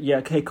 Yeah.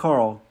 Okay,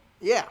 Carl.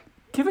 Yeah,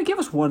 Give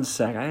us 1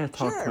 sec. I gotta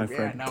talk sure. to my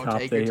friend no, Copta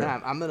take your here.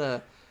 time. I'm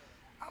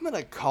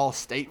gonna call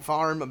State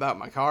Farm about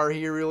my car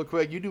here real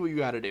quick. You do what you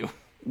got to do.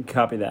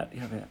 Copy that.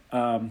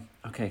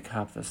 Okay,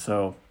 Copta.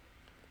 So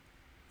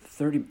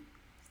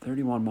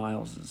 31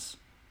 miles is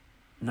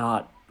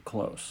not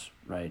close,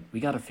 right? We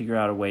got to figure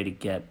out a way to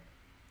get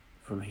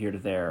from here to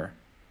there.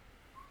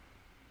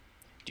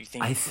 Do you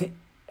think I think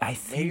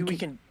maybe we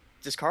can?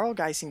 This Carl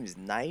guy seems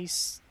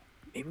nice.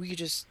 Maybe we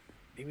just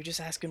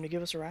ask him to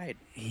give us a ride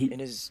in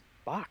his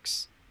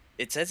box.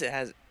 It says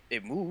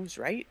it moves,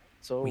 right?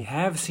 So We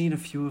have seen a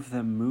few of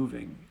them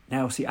moving.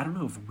 Now, see, I don't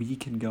know if we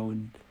can go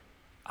and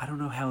I don't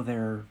know how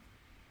they're,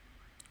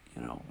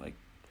 like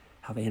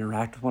how they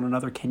interact with one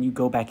another. Can you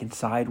go back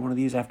inside one of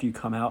these after you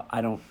come out?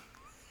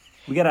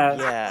 We gotta.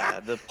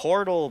 yeah, the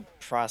portal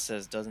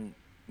process doesn't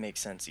make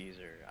sense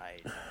either. I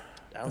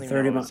don't The even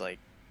 30 know. mi- It's like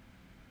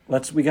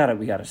We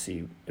gotta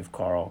see if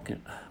Carl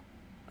can.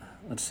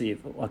 Let's see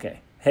if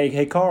okay.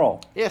 Hey,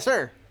 Carl. Yes,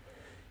 sir.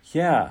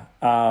 Yeah.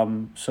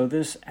 So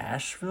this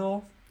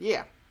Asheville,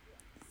 Yeah.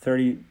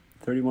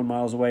 31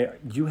 miles away.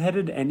 You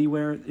headed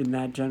anywhere in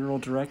that general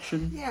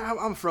direction? Yeah,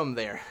 I'm from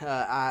there.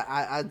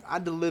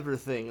 I deliver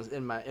things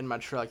in my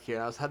truck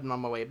here. I was heading on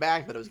my way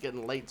back, but it was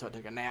getting late, so I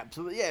took a nap.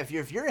 So yeah, if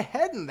you're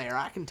heading there,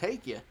 I can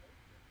take you.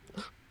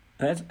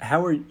 How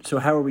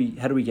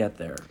do we get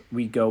there?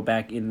 We go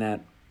back in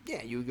that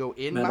Yeah, you go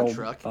in metal my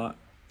truck, bo-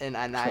 and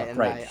right,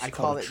 I it's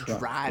call called a it truck, of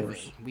driving.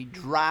 course. We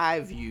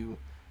drive you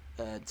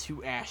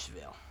to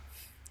Asheville.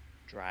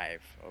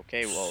 drive.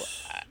 Okay, well,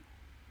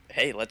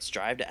 hey, let's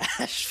drive to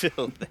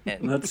Asheville then.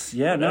 Let's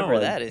Whatever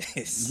that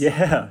is.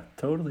 Yeah,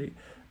 totally.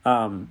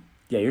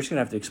 Yeah, you're just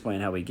gonna have to explain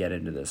how we get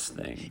into this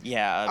thing.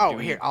 Yeah. Oh,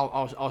 here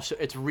I'll show.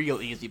 It's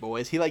real easy,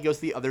 boys. He goes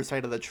to the other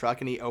side of the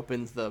truck and he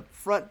opens the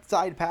front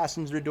side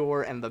passenger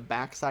door and the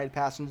back side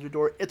passenger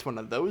door. It's one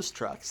of those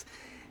trucks,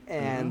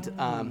 and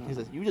he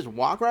says you just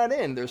walk right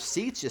in. There's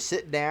seats. You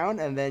sit down,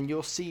 and then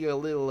you'll see a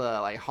little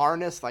like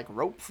harness, like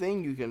rope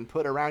thing you can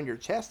put around your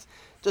chest,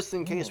 just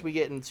in case we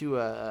get into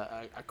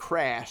a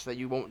crash that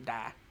you won't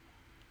die.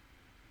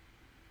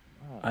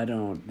 I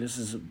don't. This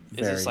is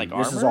this like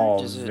This is armor?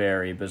 all Is it-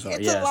 very bizarre.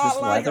 It's Yeah, a is this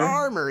lot like leather?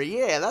 armor.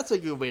 Yeah, that's a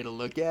good way to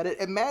look at it.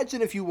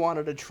 Imagine if you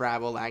wanted to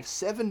travel like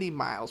 70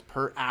 miles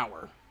per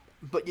hour,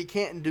 but you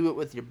can't do it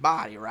with your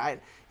body,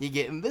 right? You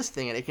get in this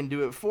thing and it can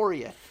do it for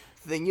you.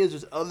 Thing is,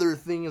 there's other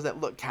things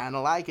that look kind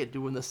of like it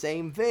doing the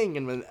same thing,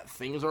 and when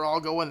things are all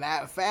going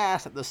that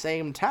fast at the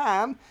same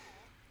time,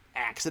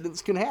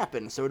 accidents can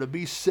happen. So to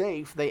be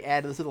safe, they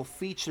add this little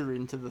feature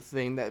into the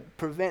thing that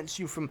prevents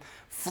you from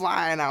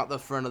flying out the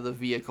front of the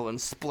vehicle and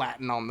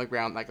splatting on the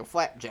ground like a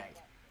flapjack.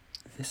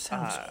 This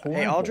sounds horrible.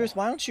 Hey, Aldrich,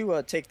 why don't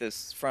you take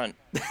this front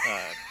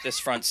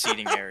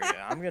seating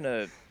area? I'm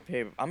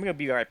gonna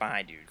be right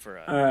behind you for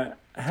a.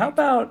 How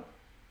about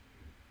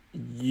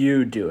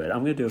you do it? I'm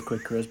gonna do a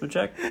quick charisma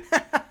check.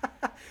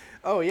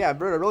 Oh yeah,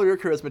 Berta, roll your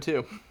charisma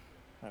too.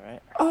 All right.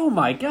 Oh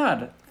my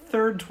god!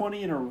 Third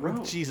 20 in a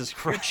row. Jesus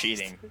You're Christ.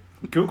 cheating.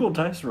 Google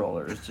Dice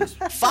Roller is just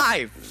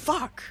 5.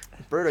 Fuck.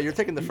 Berto, you're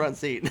taking the front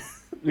seat.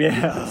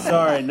 yeah.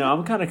 Sorry, no,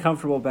 I'm kind of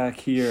comfortable back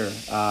here.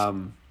 Just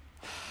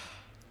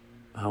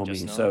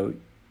Homie, know- so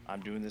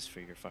I'm doing this for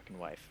your fucking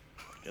wife.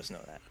 Just know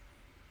that.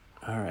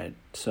 all right,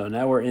 so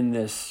now we're in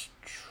this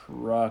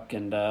truck,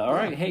 and all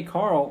right, hey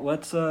Carl,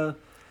 let's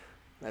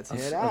Let's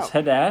head out.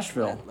 head to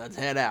Asheville. Let's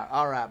head out.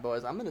 All right,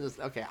 boys. I'm gonna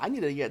I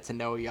need to get to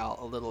know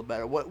y'all a little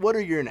better. What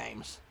are your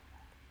names?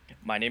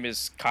 My name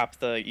is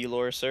Copta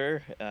Elor,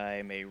 sir.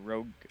 I'm a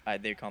rogue.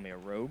 They call me a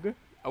rogue.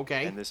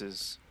 Okay. And this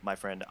is my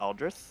friend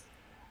Aldrith.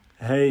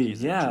 Hey,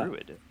 He's a yeah,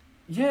 druid.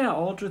 yeah,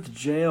 Aldrich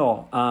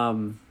Jail.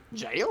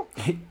 Jail?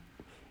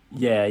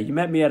 Yeah, you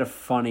met me at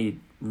a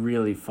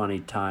really funny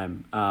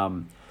time.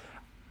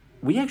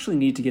 We actually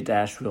need to get to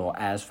Asheville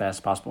as fast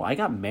as possible. I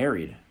got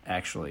married,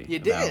 actually. You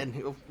did.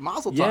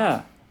 Mazel tov.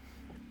 Yeah.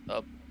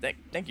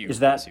 Thank you. Is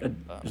that Bless you.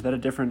 is that a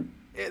different?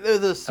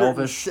 There's a certain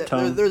Elvish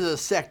tone? there's a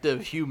sect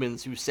of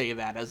humans who say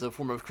that as a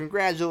form of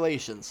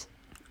congratulations.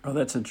 Oh,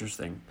 that's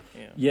interesting.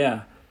 Yeah.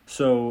 Yeah.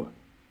 So,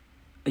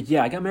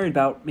 Yeah, I got married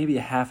about maybe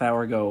a half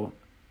hour ago.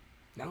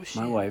 No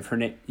shit. My wife, her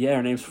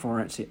name's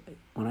Florence. See,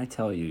 when I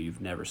tell you,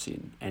 you've never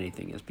seen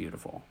anything as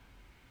beautiful.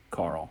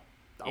 Carl.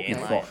 Okay.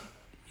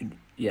 Lying.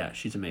 Yeah,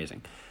 she's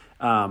amazing.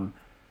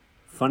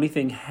 Funny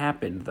thing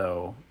happened,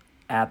 though,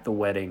 at the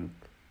wedding.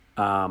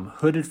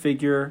 Hooded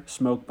figure,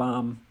 smoke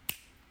bomb,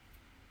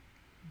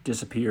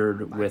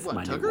 disappeared with what,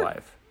 my took new her?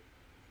 wife.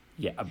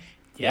 Yeah,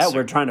 Yes,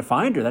 we're sir. trying to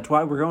find her. That's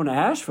why we're going to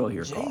Asheville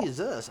here, Carl.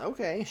 Jesus.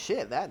 Okay.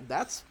 Shit.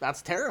 That's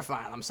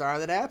terrifying. I'm sorry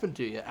that happened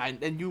to you.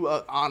 And you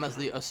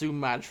honestly assume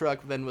my truck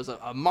then was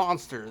a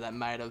monster that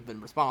might have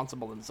been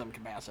responsible in some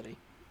capacity.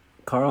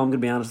 Carl, I'm going to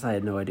be honest, I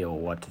had no idea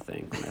what to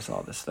think when I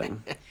saw this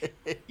thing.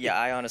 Yeah,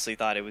 I honestly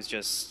thought it was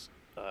just,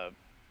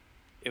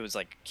 it was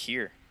like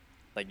here,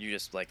 like you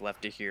just like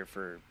left it here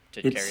to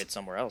It's- carry it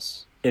somewhere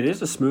else. It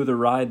is a smoother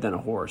ride than a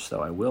horse,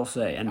 though, I will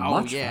say, and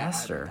much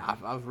faster.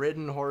 I've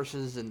ridden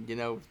horses,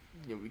 and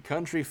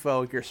country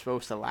folk, you're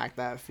supposed to lack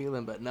that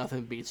feeling, but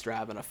nothing beats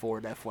driving a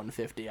Ford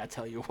F-150. I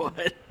tell you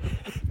what.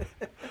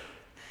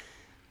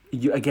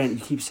 You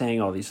keep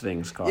saying all these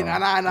things, Carl. And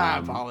I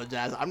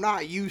apologize. I'm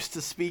not used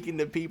to speaking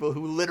to people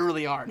who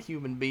literally aren't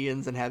human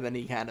beings and have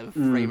any kind of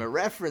frame of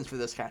reference for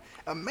this kind.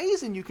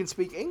 Amazing you can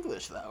speak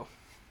English, though.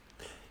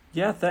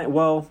 Yeah,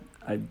 well,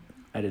 I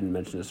didn't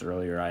mention this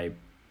earlier.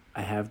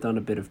 I have done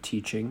a bit of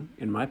teaching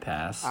in my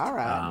past. All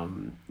right.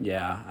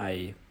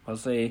 I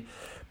was a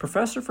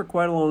professor for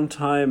quite a long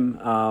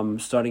time,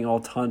 studying all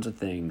tons of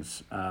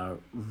things.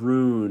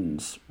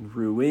 Runes,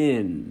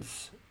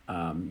 ruins,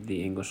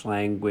 the English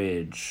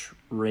language,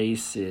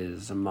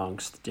 races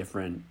amongst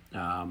different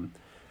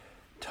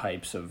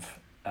types of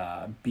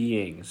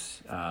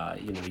beings.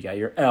 You got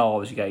your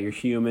elves, you got your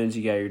humans,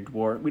 you got your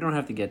dwarf. We don't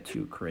have to get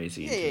too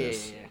crazy into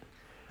this,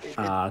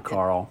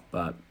 Carl,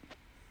 but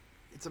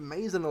It's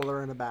amazing to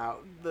learn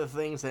about the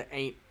things that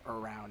ain't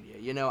around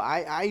you.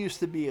 I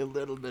used to be a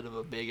little bit of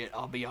a bigot,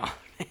 I'll be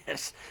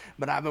honest,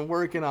 but I've been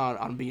working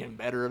on being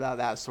better about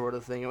that sort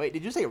of thing. Wait,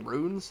 did you say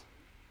runes?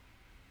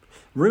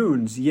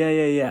 runes,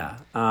 yeah.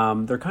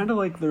 They're kind of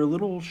like they're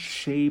little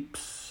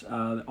shapes,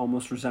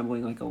 almost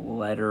resembling like a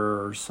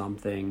letter or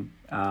something.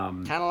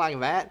 Kind of like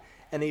that.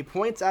 And he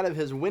points out of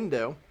his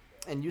window,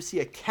 and you see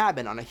a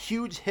cabin on a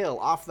huge hill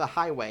off the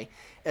highway.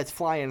 It's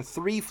flying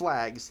 3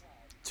 flags.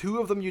 2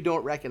 of them you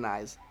don't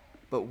recognize,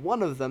 but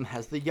one of them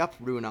has the Yup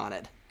rune on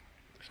it.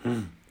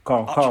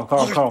 Carl.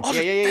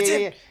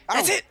 Yeah.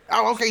 That's it.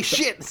 Oh, okay,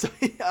 shit. So,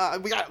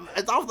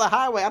 it's off the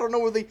highway. I don't know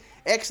where the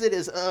exit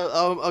is.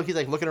 He's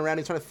like looking around.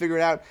 He's trying to figure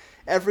it out.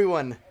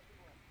 Everyone,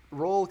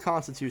 roll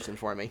Constitution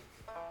for me.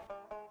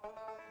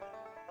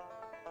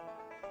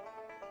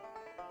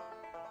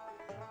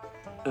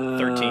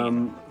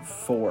 13.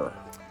 4.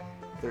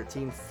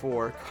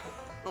 13-4.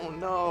 Oh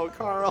no,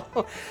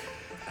 Carl.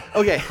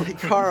 Okay,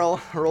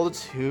 Carl rolled a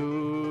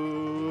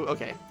 2.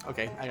 Okay,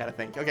 I gotta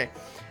think. Okay,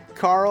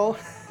 Carl,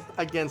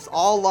 against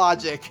all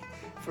logic,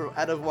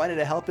 out of wanting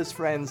to help his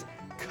friends,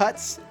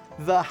 cuts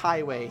the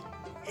highway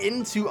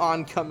into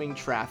oncoming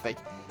traffic.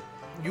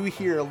 You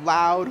hear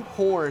loud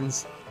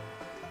horns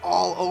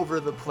all over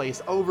the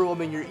place,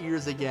 overwhelming your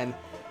ears again.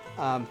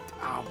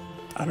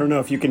 I don't know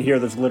if you can hear.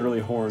 There's literally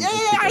horns. Yeah,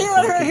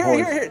 I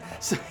hear it.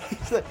 So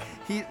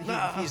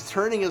he's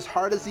turning as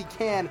hard as he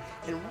can,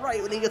 and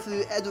right when he gets to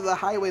the edge of the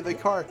highway, the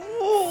car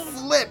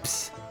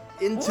flips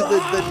into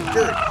the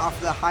dirt off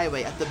the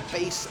highway at the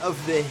base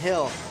of the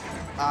hill.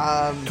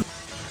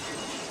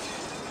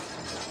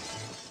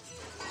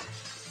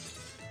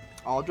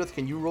 Aldrich,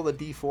 can you roll a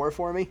d4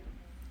 for me?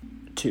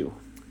 2.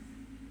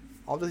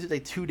 Aldrich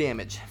did 2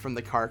 damage from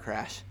the car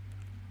crash.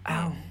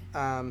 Ow.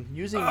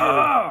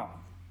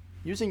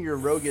 Using your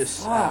roguish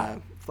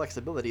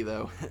flexibility,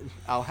 though,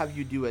 I'll have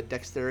you do a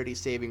dexterity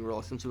saving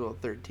roll since you rolled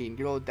 13. Can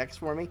you roll a dex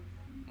for me?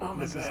 Oh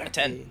my God. A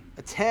 10.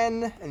 A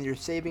 10, and your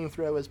saving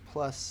throw is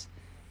 +2.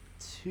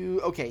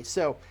 Okay,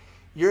 so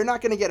you're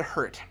not going to get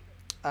hurt.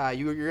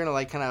 You're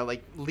going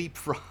to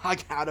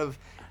leapfrog out of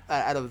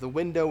the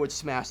window, which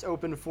smashed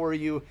open for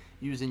you,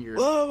 using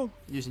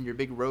your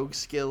big rogue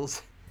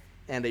skills,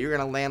 and you're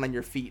going to land on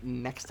your feet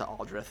next to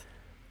Aldrich.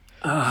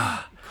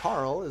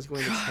 Carl is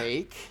going to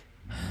take...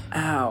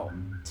 Ow.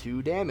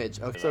 2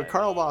 damage. Okay, so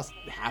Carl lost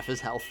half his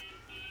health.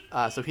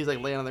 So he's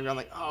laying on the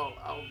ground oh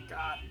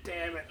god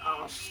damn it.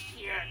 Oh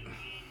shit.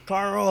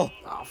 Carl.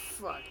 Oh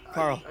fuck.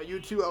 Carl. Are you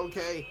two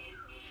okay?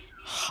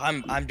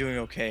 I'm doing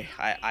okay.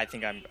 I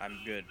think I'm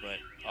good, but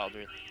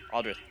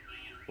Aldrich,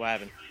 what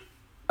happened?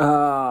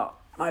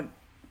 My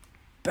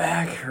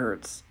back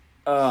hurts.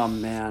 Oh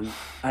man.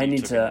 I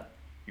need to.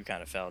 You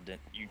kind of fell,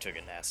 didn't you? Took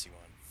a nasty one.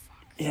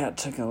 Yeah, it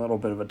took a little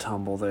bit of a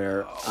tumble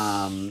there.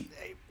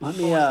 Let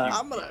me.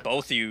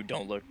 Both of you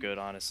don't look good,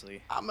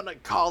 honestly. I'm gonna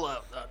call an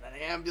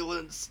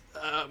ambulance.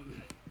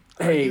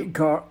 Hey,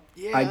 Carl.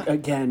 Yeah.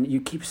 Again, you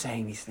keep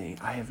saying these things.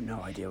 I have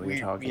no idea what you're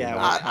talking yeah,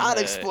 about. I'd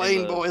kinda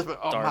explain, in the boys, but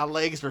my dark.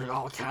 legs are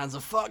all kinds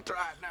of fucked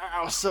right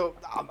now. So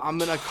I'm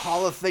gonna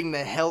call a thing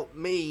to help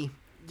me.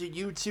 Do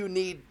you two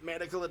need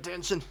medical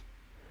attention?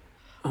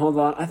 Hold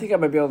on. I think I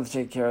might be able to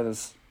take care of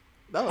this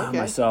Oh, okay.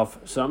 myself.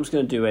 So I'm just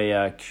going to do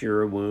a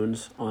cure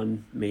wounds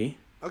on me.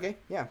 Okay,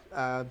 yeah.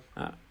 Uh,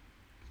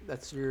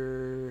 That's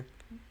your...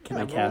 can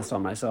Yeah, I cast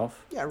on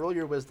myself? Yeah, roll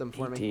your wisdom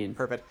for me. 18.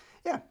 Perfect.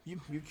 Yeah, you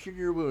cure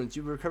your wounds.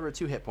 You recover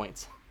 2 hit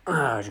points.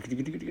 Oh,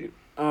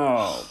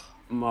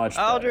 much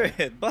better.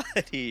 Aldred,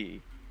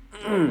 buddy.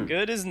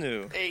 Good as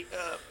new. Hey,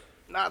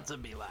 not to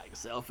be, like,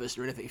 selfish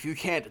or anything. If you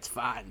can't, it's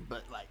fine.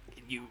 But, like,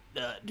 you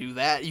do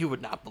that, you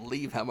would not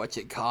believe how much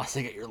it costs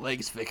to get your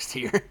legs fixed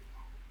here.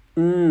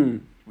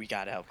 We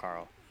gotta help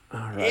Carl. All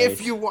right.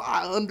 If you want,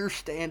 I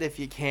understand if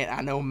you can't.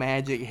 I know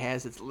magic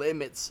has its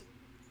limits.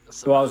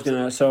 Well, I was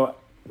gonna. So,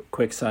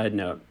 quick side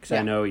note, because Yeah.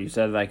 I know you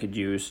said that I could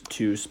use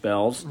 2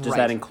 spells. Does Right.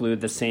 that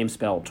include the same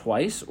spell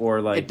twice, or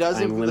like It does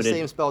I'm include limited? the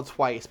same spell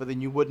twice, but then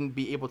you wouldn't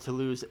be able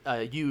to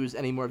use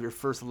any more of your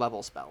first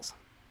level spells.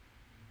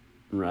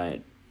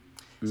 Right.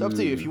 So up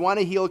to you. If you want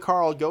to heal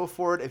Carl, go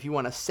for it. If you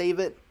want to save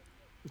it,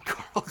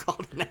 Carl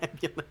called an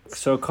ambulance.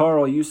 So,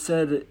 Carl, you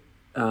said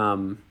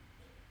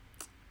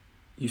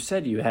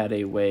you had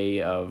a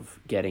way of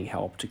getting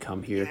help to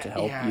come here to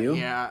help you.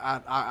 Yeah,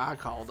 I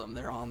called them.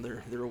 They're on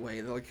their way.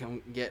 They'll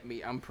come get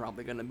me. I'm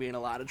probably going to be in a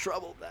lot of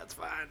trouble. That's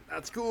fine.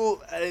 That's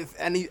cool.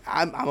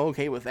 I'm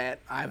okay with that.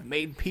 I've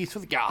made peace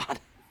with God.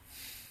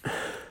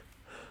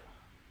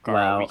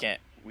 Carl, Wow.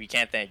 we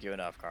can't thank you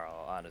enough,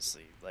 Carl.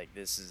 Honestly, like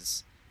this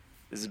is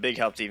a big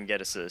help to even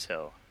get us to this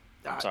hill.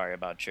 I'm sorry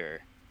about your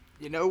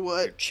You know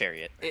what?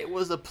 chariot. It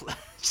was a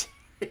pleasure.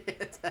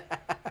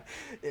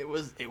 it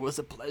was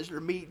a pleasure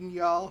meeting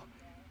y'all,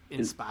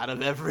 in spite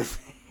of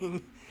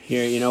everything.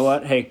 Here, you know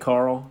what? Hey,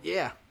 Carl,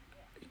 Yeah.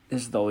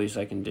 this is the least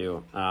I can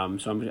do. So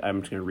I'm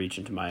just gonna reach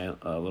into my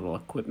little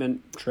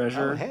equipment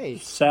treasure Oh, hey.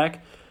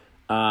 sack,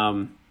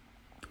 of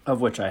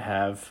which I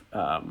have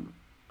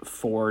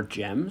 4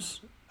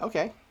 gems,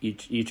 Okay.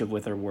 each of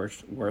which are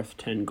worth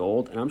 10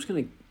 gold, and I'm just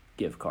gonna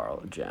give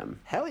Carl a gem.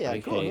 Hell yeah.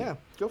 Like, Cool. hey, Yeah.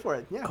 Go for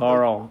it. Yeah.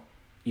 Carl,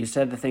 you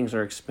said the things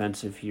are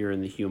expensive here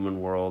in the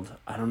human world.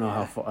 I don't know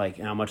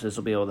how much this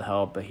will be able to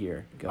help, but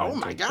here, go ahead Oh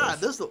and my take God.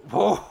 this.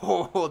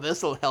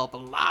 This'll help a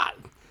lot.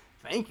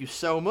 Thank you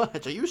so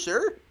much. Are you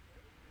sure?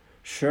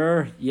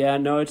 Sure. Yeah.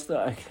 No, it's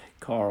the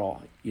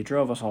Carl. You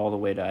drove us all the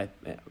way to.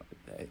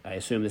 I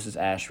assume this is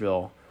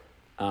Asheville.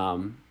 Yeah.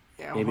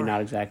 Maybe we're-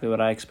 not exactly what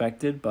I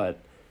expected, but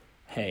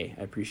hey,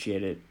 I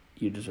appreciate it.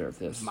 You deserve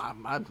this. My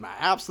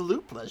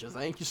absolute pleasure.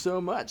 Thank you so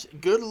much.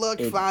 Good luck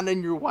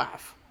finding your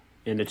wife.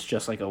 And it's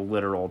just like a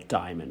literal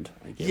diamond.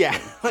 I get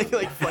Yeah, it.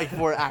 like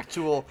for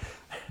actual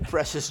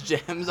precious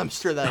gems. I'm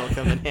sure that'll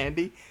come in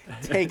handy.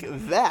 Take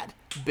that,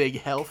 big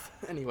health.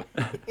 Anyway,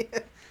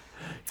 Exactly.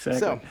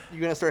 so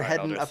you're gonna start All right,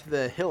 heading Elders. up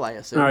the hill, I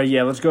assume. All right.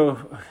 Yeah. Let's go.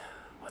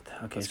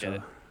 Okay. Let's get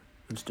it.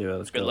 Let's do it.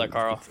 Let's Good go. luck, Let's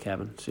Carl. get to the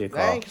cabin. See you,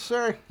 Carl. Thanks,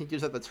 sir. He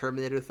gives up the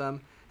Terminator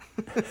thumb.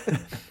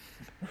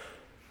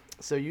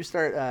 So you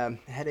start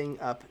heading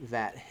up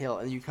that hill,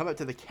 and you come up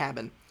to the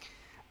cabin.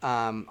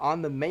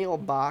 On the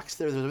mailbox,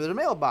 there's a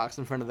mailbox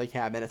in front of the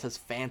cabin. It says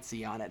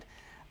 "Fancy" on it.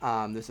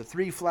 There's the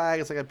 3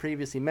 flags, like I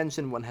previously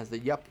mentioned. One has the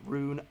Yup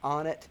rune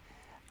on it.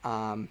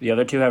 The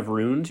other 2 have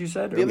runes. You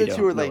said. The other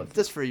 2 are like,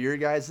 just for your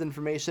guys'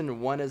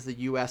 information, one is the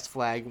U.S.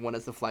 flag, one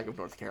is the flag of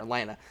North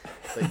Carolina.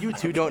 But you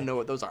 2 don't know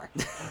what those are.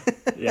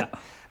 Yeah.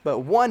 But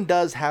one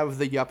does have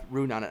the Yup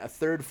rune on it. A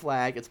 3rd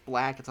flag, it's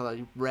black, it's got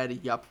a red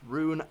Yup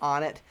rune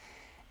on it.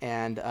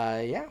 And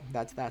yeah,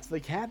 that's the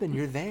cabin.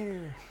 You're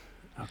there.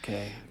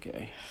 Okay.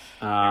 it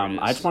I is.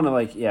 just want to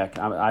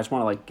I just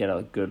want to get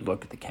a good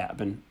look at the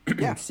cabin.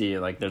 Yeah. See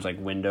there's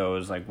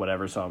windows,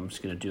 whatever. So I'm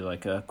just gonna do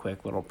a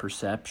quick little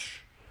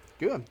perception.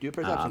 Good. Do a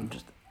perception.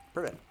 Just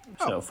Perfect.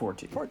 so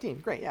 14. 14.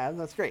 Great. Yeah,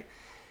 that's great.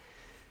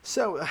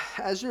 So,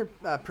 as you're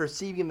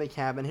perceiving the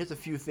cabin, here's a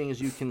few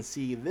things you can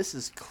see. This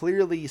is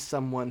clearly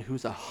someone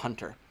who's a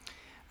hunter.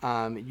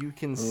 You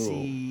can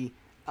see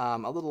a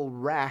little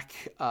rack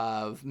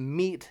of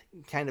meat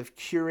kind of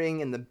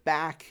curing in the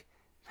back.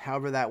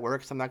 However that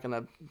works, I'm not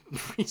going to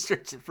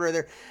research it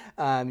further.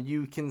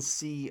 You can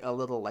see a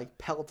little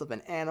pelt of an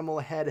animal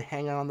head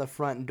hanging on the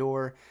front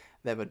door.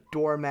 They have a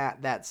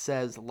doormat that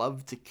says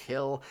 "Love to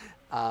Kill."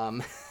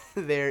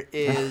 There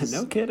is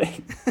No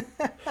kidding.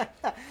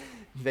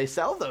 they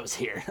sell those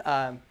here.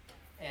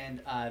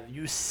 And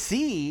you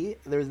see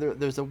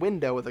there's a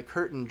window with a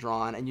curtain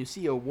drawn, and you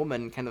see a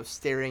woman kind of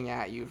staring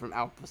at you from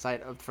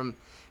from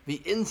the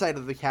inside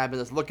of the cabin,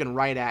 that's looking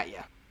right at you.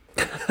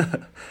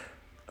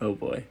 Oh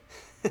boy.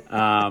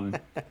 And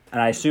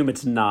I assume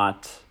it's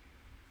not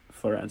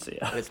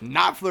Florencia. It's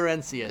not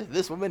Florencia.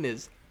 This woman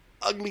is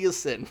ugly as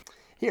sin.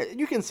 Here,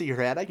 you can see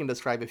her head. I can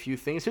describe a few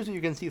things. Here's what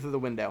you can see through the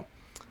window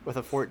with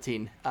a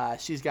 14.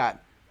 She's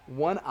got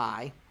one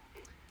eye.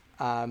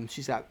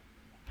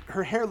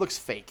 Her hair looks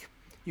fake.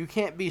 You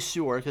can't be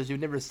sure because you've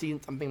never seen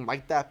something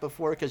like that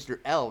before because you're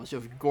elves. You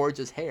have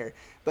gorgeous hair.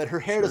 But her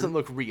hair doesn't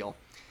look real.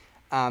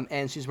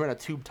 And she's wearing a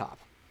tube top.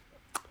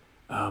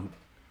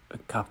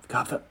 Cop.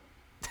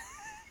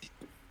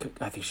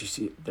 I think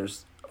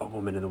there's a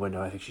woman in the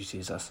window. I think she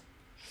sees us.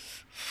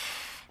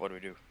 What do we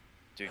do?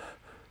 Dude,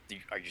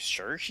 are you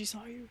sure she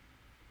saw you?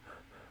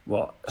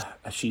 Well,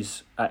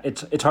 she's.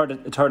 It's hard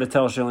to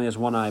tell. She only has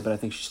one eye, but I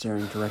think she's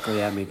staring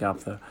directly at me,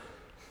 Goptha.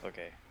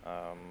 Okay.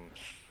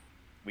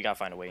 we gotta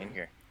find a way in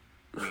here.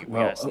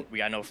 Well, We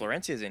gotta know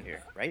Florencia's in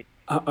here, right?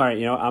 all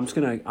right, I'm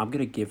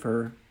gonna give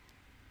her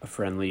a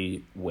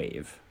friendly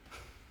wave.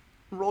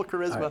 Roll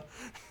charisma.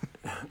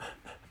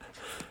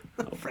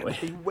 Oh boy.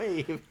 Friendly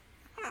wave.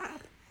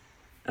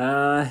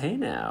 Hey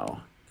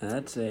now,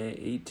 that's a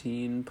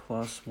 18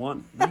 plus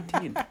 1,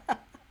 19.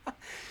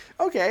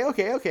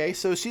 Okay.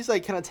 So she's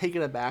like kind of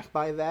taken aback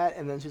by that,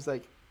 and then she's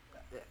like,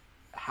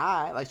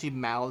 "Hi!" Like she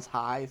mouths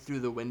hi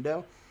through the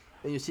window.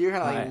 Then you see her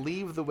kind of like Hi.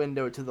 leave the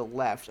window to the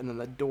left, and then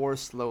the door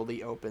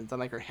slowly opens, and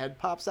like her head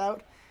pops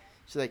out.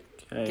 She's like,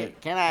 Okay.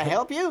 Can I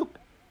help you?"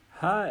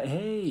 Hi,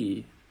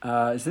 hey,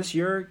 is this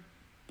your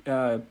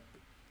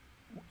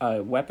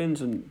weapons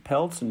and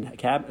pelts and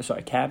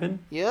cabin?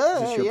 Yeah,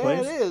 Is this your yeah,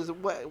 place? it is.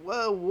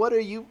 What are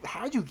you?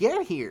 How'd you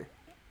get here?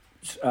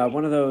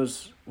 One of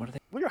those. What are they?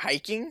 We were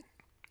hiking.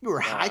 You were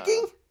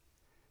hiking?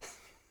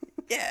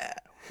 Yeah.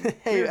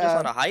 Hey, We were just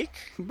on a hike.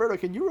 Berto,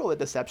 can you roll a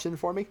deception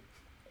for me?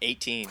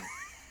 18.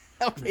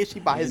 Okay, she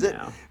buys Hey it.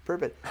 now.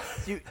 Perfect.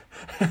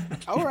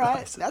 All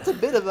right, that's a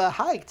bit of a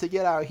hike to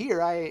get out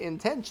here. I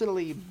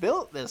intentionally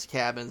built this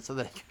cabin so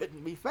that it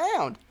couldn't be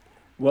found.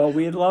 Well,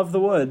 we love the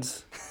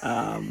woods.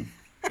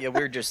 Yeah,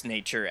 we're just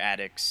nature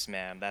addicts,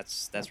 man.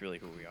 That's really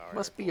who we are.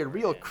 Must be a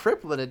real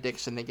crippling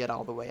addiction to get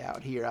all the way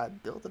out here. I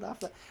built it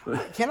off the.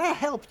 Can I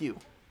help you?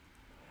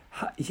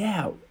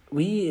 Yeah,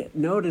 we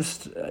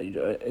noticed.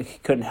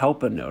 Couldn't help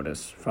but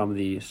notice from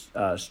the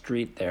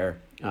street there.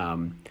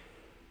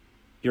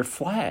 Your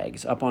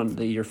flags up on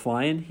the. You're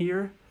flying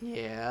here.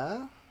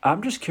 Yeah.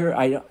 I'm just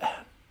curious.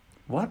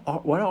 What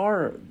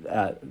are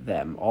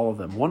them? All of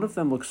them. One of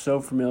them looks so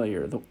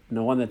familiar. The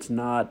one that's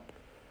not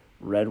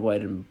red,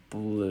 white, and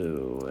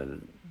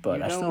blue. But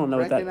You I still don't know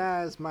what that.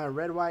 recognize my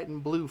red, white,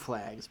 and blue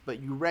flags,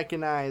 but you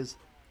recognize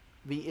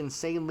the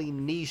insanely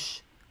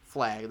niche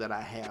flag that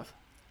I have.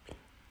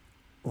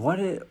 What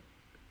is?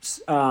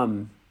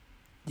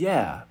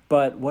 Yeah,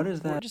 but what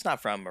is We're that? just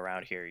not from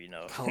around here, you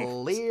know.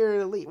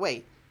 Clearly.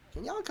 Wait,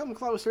 can y'all come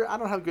closer? I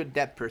don't have good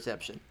depth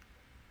perception.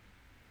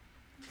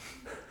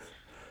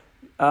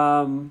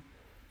 Um.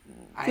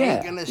 I Yeah,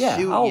 ain't gonna yeah,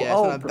 shoot you. I'll I just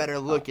want a appro- better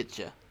look at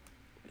you.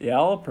 Yeah,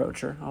 I'll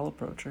approach her.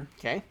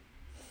 Okay.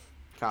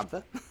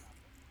 Kamtha.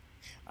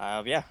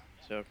 Yeah.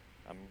 So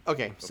I'm.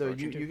 Okay, so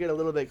approaching you get a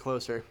little bit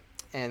closer,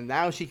 and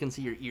now she can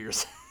see your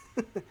ears.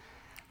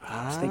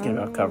 I was thinking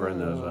about covering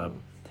those up.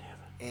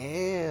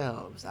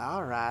 Elves.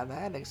 All right,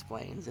 that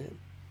explains it.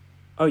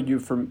 Oh, you're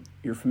Are familiar,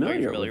 you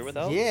familiar with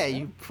elves? Yeah,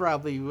 you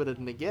probably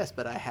wouldn't have guessed,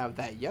 but I have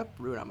that yup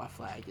rune on my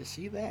flag. You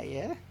see that,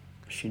 yeah?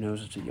 She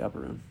knows it's a yup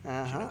rune.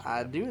 Uh-huh.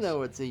 I do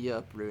know it's a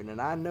yup rune, and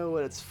I know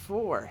what it's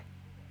for.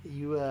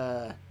 You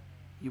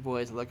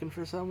boys looking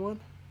for someone?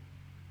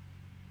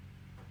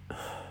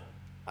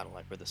 I don't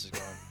like where this is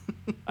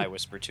going. I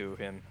whisper to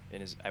him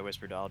I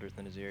whisper to Aldrich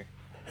in his ear.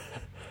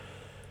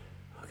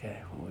 Okay,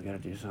 well, we gotta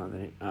do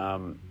something.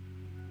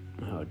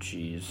 Oh,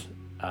 jeez.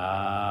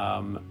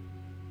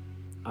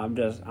 I'm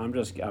just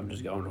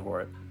going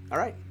for it. All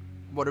right.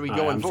 What are we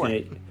going for?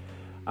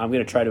 I'm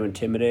gonna try to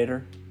intimidate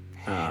her.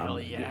 Hell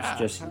yeah.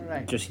 Just All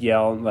right. just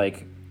yell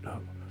like,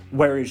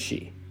 where is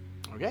she?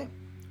 Okay.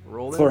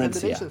 Roll the Florencia.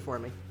 intimidation for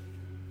me.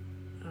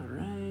 All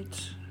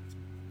right.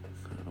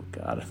 Oh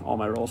God, all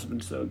my rolls have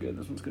been so good.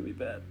 This one's gonna be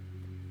bad.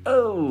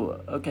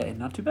 Oh, okay,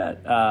 not too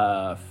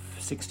bad.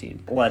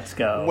 16. Let's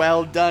go.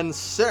 Well done,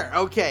 sir.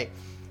 Okay.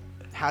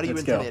 How do you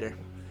Let's go. intimidate her?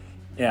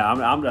 Yeah,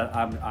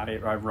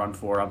 I run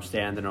for her. I'm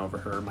standing over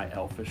her, my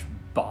elfish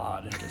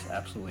bod, just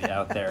absolutely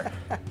out there.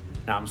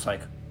 Now I'm just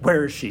like,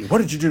 where is she? What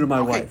did you do to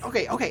my wife?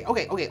 Okay.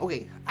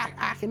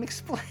 I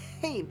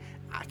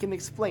can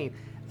explain.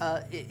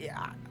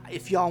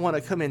 If y'all want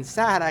to come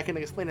inside, I can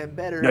explain it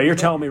better. No, you're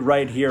telling me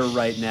right here,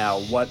 right now.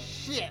 What?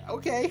 Shit.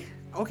 Okay.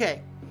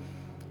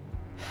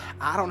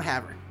 I don't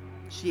have her.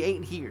 She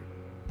ain't here.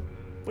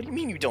 What do you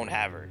mean you don't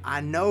have her?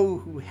 I know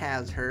who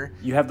has her.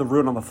 You have the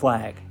rune on the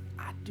flag.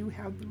 I do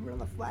have the rune on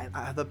the flag.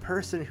 The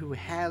person who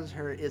has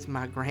her is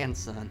my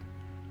grandson.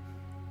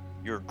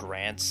 Your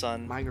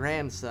grandson? My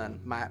grandson.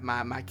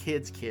 My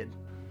kid's kid.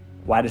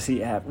 Why does he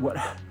have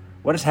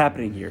what is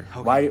happening here?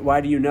 Okay.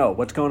 Why do you know?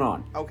 What's going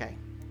on? Okay.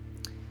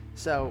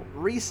 So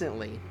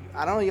recently,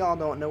 I know y'all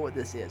don't know what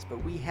this is,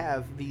 but we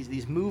have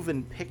these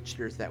moving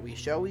pictures that we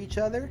show each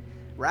other,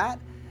 right?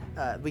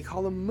 We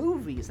call them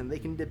movies, and they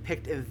can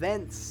depict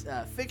events,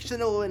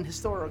 fictional and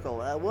historical.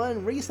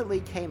 One recently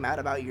came out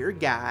about your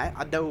guy,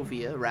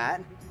 Adovia,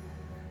 right?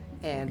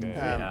 And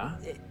Yeah.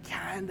 it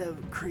kind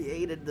of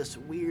created this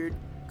weird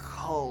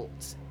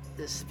cult,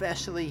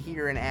 especially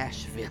here in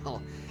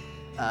Asheville.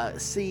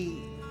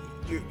 See,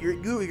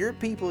 your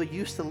people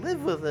used to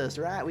live with us,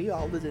 right? We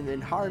all lived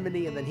in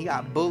harmony, and then he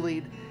got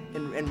bullied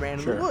and ran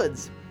in Sure. the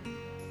woods.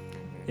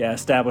 Yeah,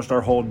 established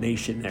our whole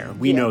nation there.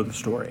 We Yeah. know the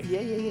story.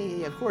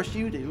 Yeah. Of course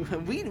you do.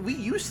 We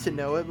used to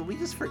know it, but we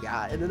just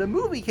forgot. And then a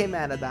movie came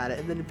out about it,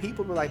 and then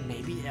people were like,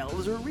 maybe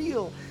elves are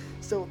real.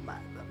 So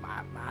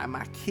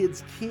my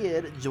kid's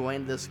kid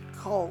joined this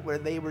cult where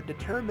they were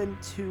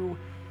determined to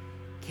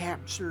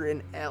capture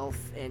an elf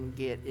and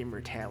get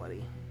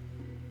immortality.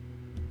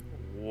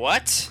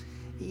 What?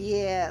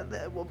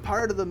 Yeah, well,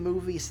 part of the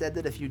movie said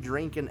that if you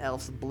drink an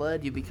elf's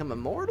blood, you become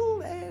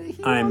immortal, and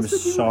he I'm wants to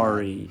do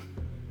sorry.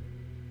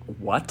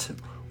 What?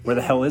 Where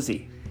the hell is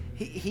he?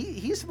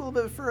 He's a little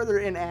bit further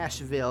in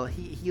Asheville.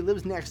 He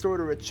lives next door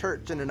to a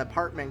church and an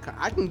apartment.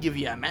 I can give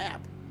you a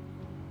map.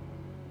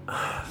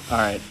 All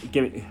right,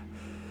 give me.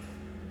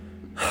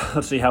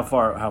 Let's see how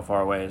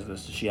far away is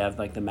this? Does she have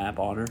like the map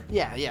on her?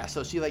 Yeah.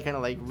 So she like kind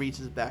of like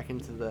reaches back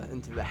into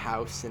the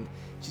house, and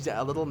she's got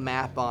a little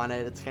map on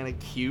it. It's kind of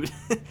cute.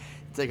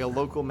 It's like a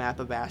local map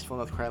of Asheville,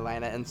 North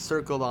Carolina, and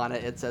circled on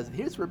it, it says,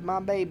 "Here's where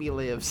my baby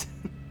lives."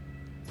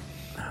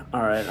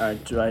 All right.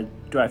 Do I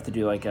have to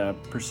do like a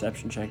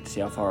perception check to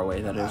see how far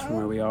away that is from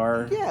where we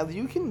are? Yeah,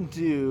 you can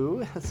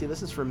do. Let's see.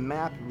 This is for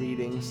map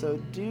reading. So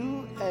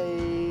do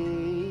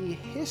a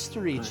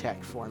history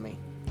check for me.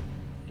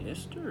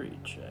 History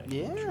check.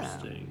 Yeah.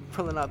 Interesting.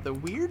 Pulling out the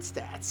weird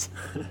stats.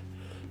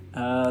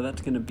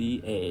 That's gonna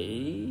be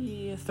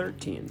a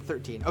 13.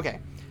 13. Okay.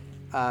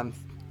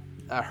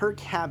 Her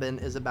cabin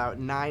is about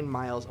 9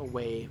 miles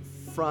away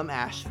from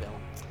Asheville.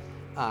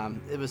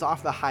 It was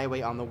off the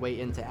highway on the way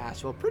into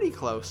Asheville, pretty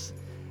close.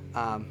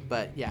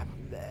 But yeah,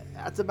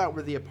 that's about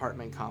where the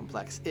apartment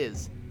complex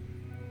is.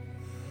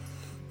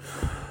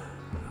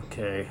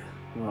 Okay.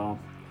 Well,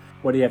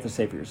 what do you have to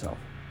say for yourself?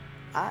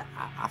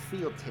 I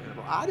feel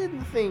terrible. I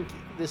didn't think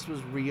this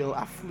was real.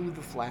 I flew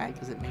the flag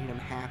because it made him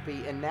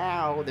happy, and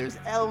now there's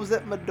elves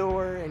at my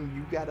door, and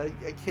you got a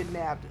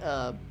kidnapped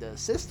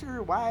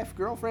sister, wife,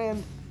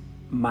 girlfriend.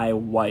 My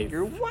wife.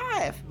 Your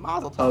wife,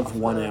 Mazel Tov. Of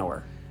 1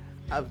 hour.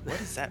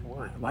 What is that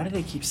word? Why do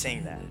they keep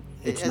saying that?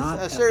 It's A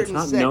not. certain It's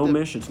not sect of-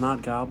 gnomish. It's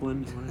not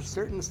goblin. A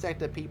certain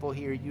sect of people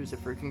here use it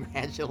for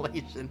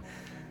congratulation.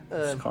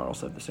 Carl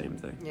said the same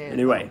thing. Yeah.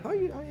 Anyway.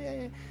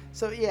 Yeah.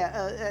 So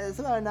yeah, it's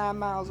about 9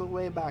 miles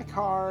away by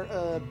car.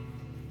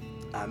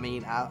 I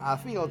mean, I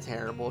feel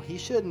terrible. He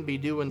shouldn't be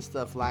doing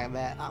stuff like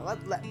that.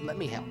 Let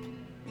me help.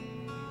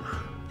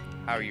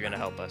 How are you gonna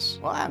help us?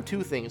 Well, I have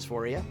two things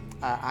for you.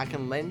 I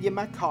can lend you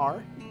my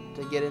car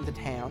to get into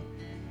town,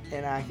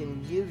 and I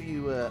can give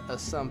you a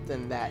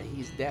something that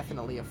he's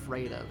definitely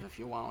afraid of if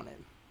you want it.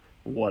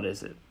 What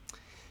is it?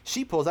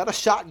 She pulls out a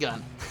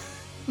shotgun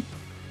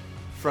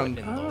from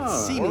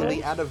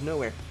seemingly out of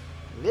nowhere.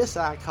 This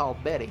I call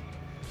Betty.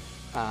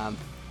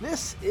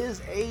 This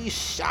is a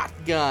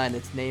shotgun.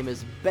 Its name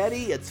is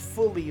Betty. It's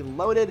fully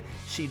loaded.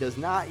 She does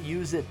not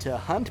use it to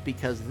hunt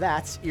because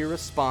that's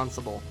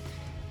irresponsible.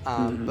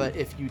 But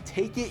if you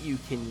take it, you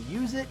can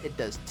use it. It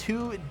does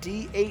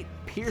 2d8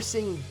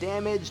 piercing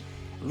damage,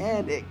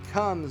 and it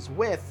comes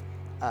with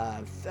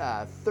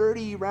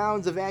 30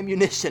 rounds of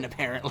ammunition,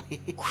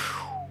 apparently.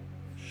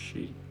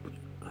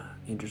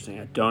 Interesting.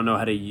 I don't know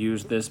how to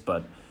use this,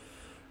 but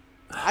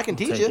I can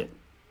teach take you. it.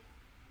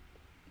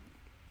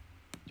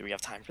 Do we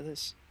have time for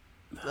this?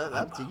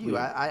 Up to you.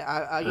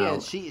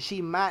 Again,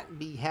 she might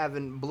be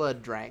having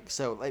blood drank,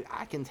 so like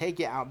I can take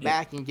you out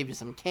back and give you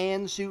some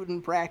can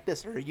shooting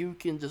practice, or you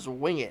can just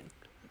wing it.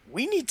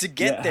 We need to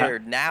get there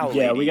now.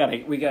 Yeah,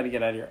 lady. we gotta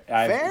get out of here.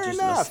 Fair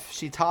enough.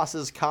 She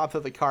tosses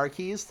Coppa the car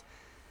keys,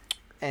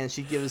 and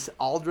she gives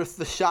Aldrich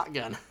the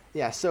shotgun.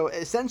 Yeah, so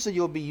essentially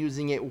you'll be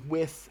using it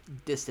with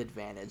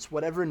disadvantage.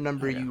 Whatever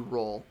number you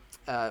roll,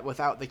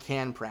 without the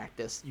can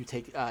practice, you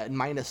take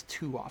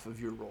 -2 off of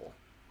your roll.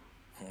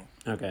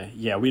 Okay.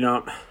 Yeah, we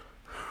don't.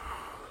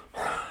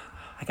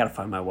 I gotta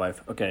find my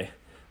wife. Okay,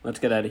 let's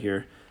get out of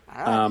here.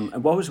 All right.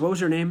 What was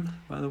your name,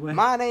 by the way?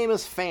 My name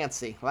is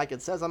Fancy, like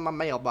it says on my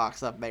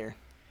mailbox up there.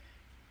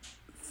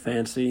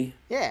 Fancy.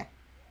 Yeah.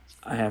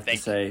 I have to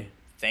say,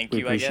 Thank we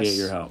you, I appreciate guess.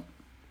 your help,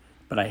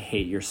 but I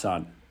hate your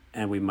son,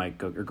 and we might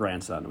go your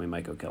grandson, and we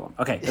might go kill him.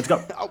 Okay, let's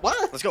go. Oh,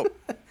 what? Let's go.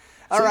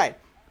 All right.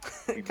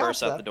 We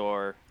burst out the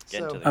door.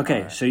 Get into the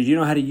Okay, car. so you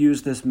know how to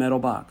use this metal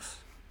box.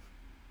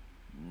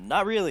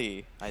 Not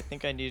really. I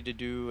think I need to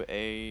do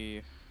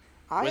a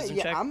wisdom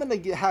check. I'm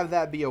going to have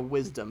that be a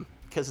wisdom,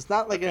 because it's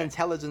not like an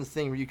intelligence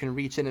thing where you can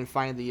reach in and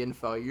find the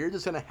info. You're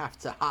just going to have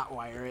to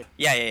hotwire it.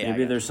 Yeah.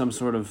 Maybe there's some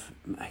sort of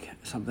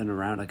something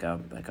around like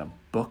a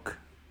book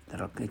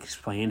that'll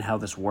explain how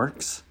this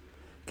works.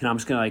 I'm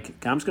just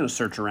gonna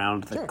search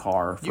around the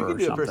car for You can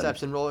do something. a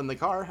perception roll in the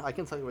car. I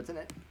can tell you what's in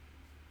it.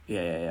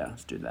 Yeah.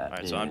 Let's do that. All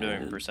right, so I'm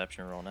doing a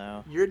perception roll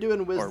now. You're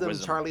doing wisdom.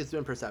 wisdom. Charlie's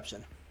doing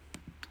perception.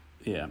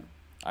 Yeah.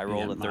 I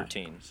rolled a And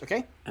 13.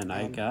 Okay? And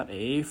I got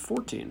a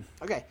 14.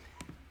 Okay.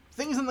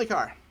 Things in the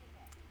car.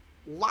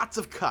 Lots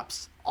of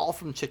cups, all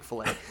from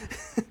Chick-fil-A.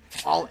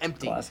 All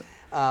empty. Classic.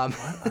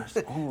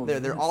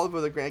 They're all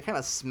over the ground. It kind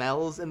of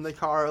smells in the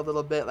car a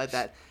little bit, like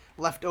that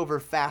leftover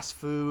fast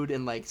food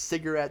and like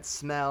cigarette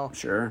smell.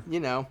 Sure.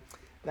 You know,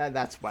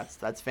 that's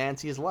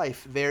Fancy's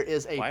life.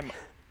 There's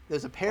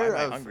a pair Why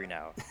am of I hungry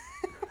now?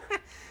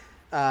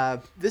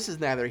 this is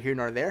neither here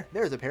nor there.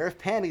 There's a pair of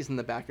panties in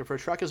the back of her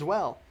truck as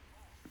well.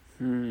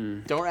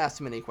 Don't ask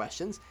too many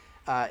questions.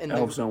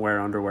 Elves don't wear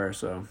underwear,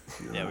 so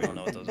Yeah, we don't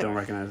know what those don't are.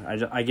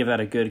 recognize. I give that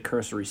a good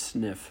cursory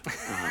sniff.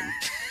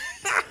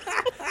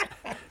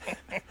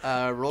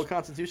 Roll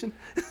Constitution.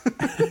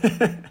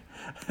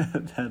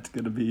 That's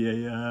gonna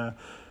be a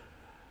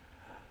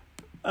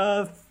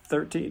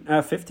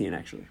 15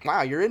 actually.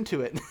 Wow, you're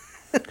into it.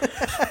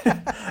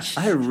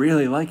 I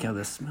really like how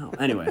this smells.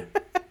 Anyway,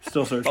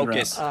 still searching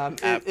Focus.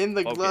 around. In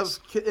the Focus.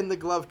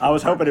 glove. I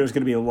was hoping it was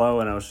going to be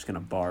low, and I was just going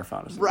to barf,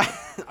 honestly. Right.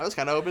 I was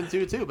kind of hoping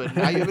to too, but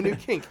now you have a new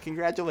kink.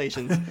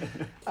 Congratulations.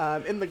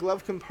 In the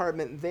glove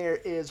compartment, there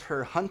is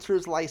her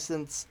hunter's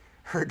license,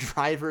 her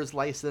driver's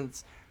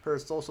license, her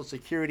social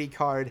security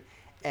card,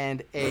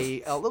 and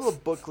a little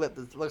booklet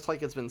that looks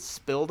like it's been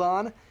spilled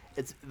on.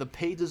 The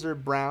pages are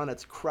brown.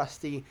 It's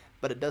crusty,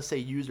 but it does say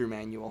user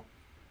manual.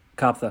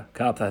 Kaptha,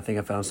 I think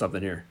I found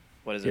something here.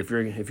 What is it? If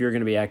you're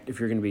going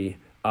to be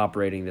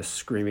operating this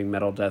screaming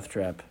metal death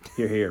trap,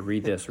 here,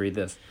 read this.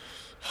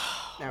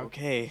 Now,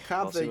 Okay,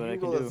 I'll see Kaptha, what I you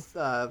can roll do.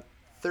 a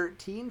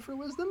 13 for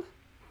wisdom.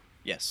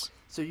 Yes.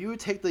 So you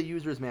take the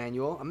user's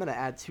manual. I'm going to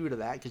add 2 to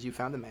that because you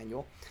found the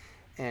manual,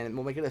 and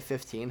we'll make it a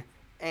 15.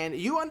 And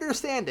you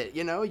understand it.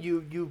 You know,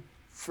 you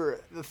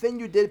for the thing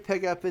you did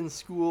pick up in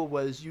school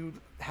was you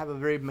have a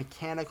very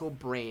mechanical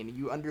brain.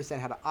 You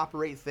understand how to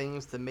operate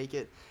things to make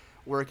it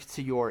work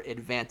to your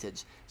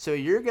advantage. So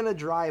you're going to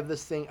drive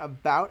this thing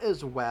about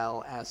as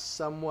well as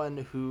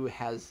someone who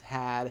has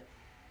had,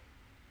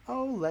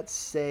 let's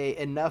say,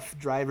 enough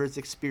driver's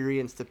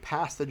experience to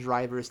pass the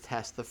driver's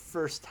test the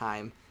first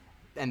time,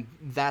 and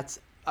that's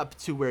up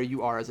to where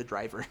you are as a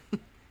driver.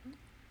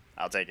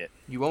 I'll take it.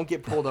 You won't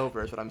get pulled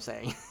over is what I'm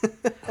saying.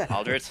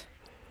 Aldrich, I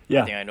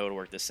Yeah, think I know how to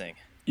work this thing.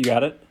 you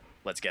got it?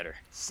 Let's get her.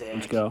 Sick.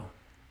 Let's go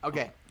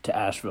Okay, to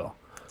Asheville.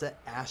 to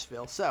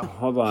Asheville. So,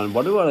 Hold on.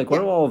 What do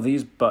all of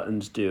these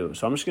buttons do?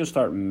 So I'm just going to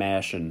start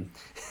mashing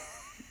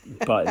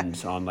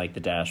buttons on, like, the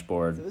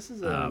dashboard. this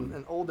is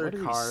an older what do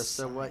we car,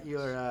 so what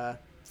you're...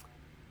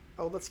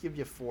 let's give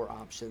you 4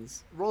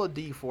 options. Roll a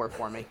D4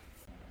 for me.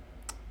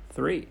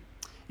 3.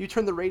 You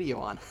turn the radio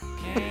on.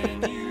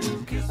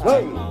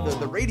 Whoa!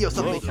 The radio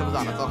suddenly comes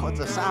on.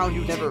 It's a sound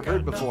you've never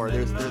heard before.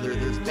 There's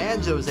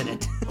banjos in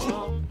it.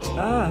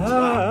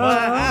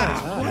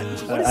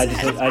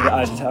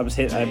 I was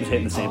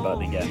hitting the same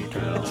button again.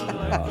 Turn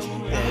it off.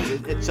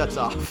 And it shuts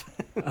off.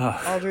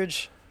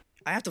 Aldridge,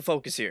 I have to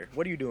focus here.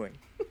 What are you doing?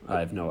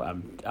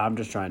 I'm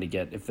just trying to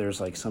get, if there's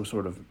like some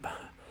sort of,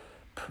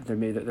 there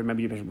may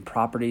be some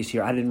properties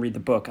here. I didn't read the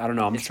book. I don't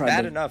know. I'm just It's trying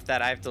bad to. enough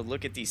that I have to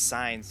look at these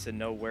signs to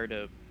know where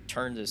to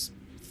turn this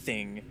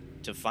thing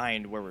to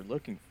find where we're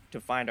looking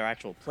to find our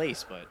actual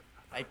place, but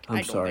I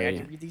don't sorry. think I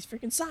can read these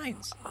freaking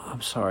signs.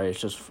 I'm sorry.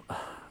 It's just,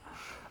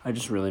 I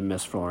just really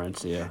miss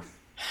Florencia.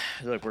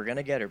 Look, we're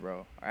gonna get her, bro.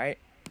 All right,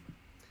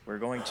 we're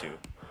going to.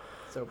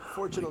 So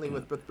fortunately,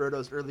 with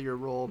Berto's earlier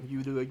role,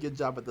 you do a good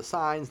job with the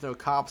signs. No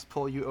cops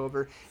pull you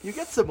over. You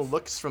get some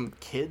looks from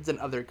kids and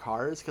other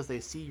cars because they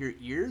see your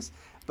ears.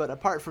 But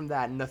apart from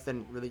that,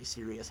 nothing really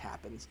serious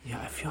happens. Yeah,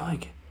 I feel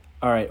like.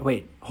 All right,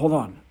 wait, hold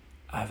on.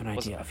 I have an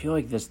What's idea. up? I feel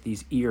like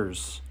these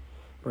ears.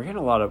 We're getting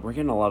a lot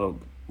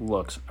of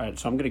looks. All right,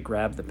 so I'm gonna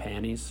grab the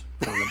panties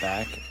from the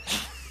back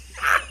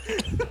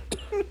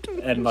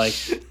and like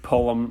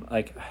pull them.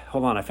 Like,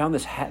 hold on, I found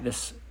this hat.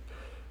 This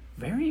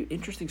very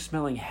interesting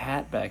smelling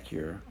hat back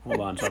here. Hold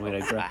on, so I'm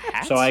gonna grab.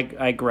 hat? So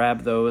I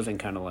grab those and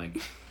kind of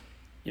like,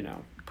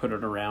 put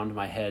it around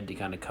my head to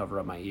kind of cover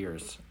up my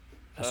ears.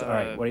 So,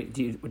 all right,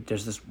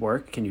 does this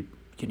work? Can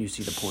you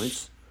see the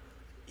points?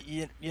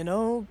 You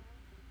know,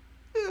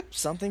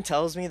 something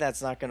tells me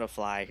that's not gonna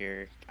fly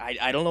here.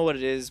 I don't know what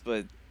it is,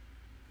 but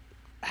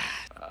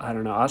I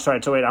don't know. I'm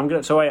sorry. So wait,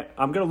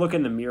 I'm gonna look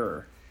in the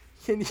mirror.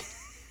 Can you,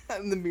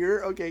 in the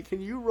mirror? Okay, can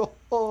you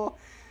roll?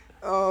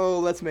 Oh,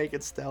 let's make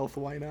it stealth.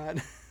 Why not?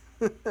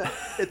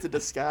 It's a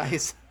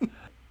disguise.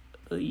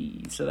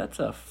 So that's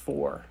a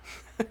 4.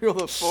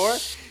 Roll a 4.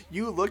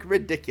 You look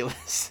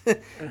ridiculous.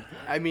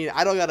 I mean,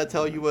 I don't gotta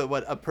tell you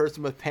what a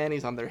person with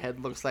panties on their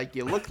head looks like.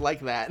 You look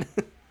like that.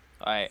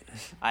 all right.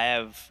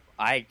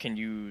 I can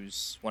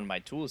use one of my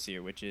tools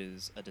here, which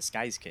is a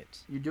disguise kit.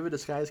 You do a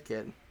disguise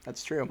kit.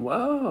 That's true.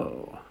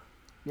 Whoa!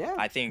 Yeah.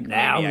 I think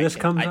Now maybe this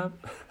comes up.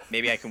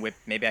 Maybe I can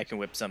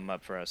whip something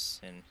up for us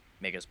and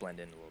make us blend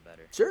in a little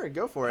better. Sure,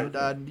 go for it.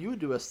 You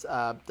do a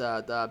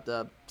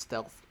the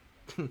stealth.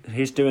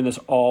 He's doing this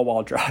all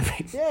while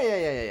driving.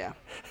 Yeah.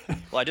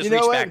 Well, I just You know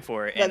reached what? back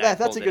for it, and I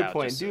That's a pulled it good out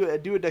point.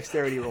 just Do a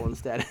dexterity roll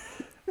instead.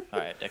 All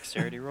right,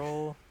 dexterity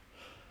roll.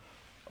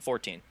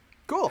 14.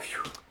 Cool.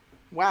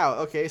 Wow.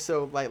 Okay,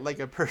 so like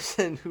a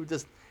person who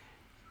just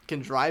can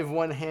drive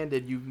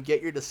one-handed, you can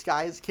get your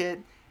disguise kit,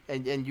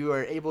 and you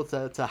are able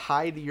to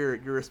hide your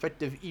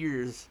respective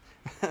ears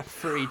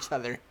for each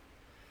other.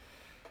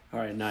 All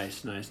right,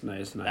 nice.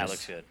 That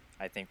looks good.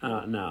 I think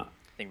No. I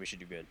think we should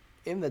do good.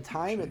 In the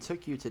time it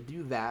took you to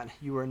do that,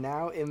 you are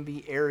now in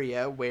the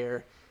area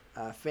where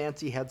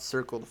Fancy had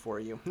circled for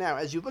you. Now,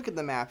 as you look at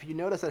the map, you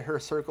notice that her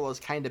circle is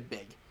kind of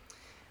big.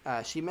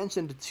 She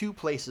mentioned 2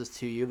 places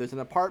to you. There's an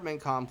apartment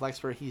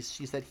complex where she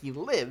said he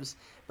lives,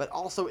 but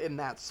also in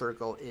that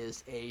circle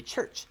is a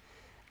church.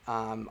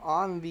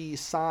 On the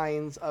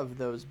signs of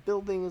those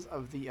buildings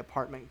of the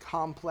apartment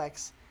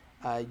complex,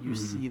 you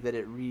see that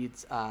it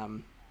reads...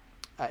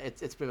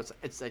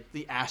 It's like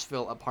the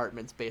Asheville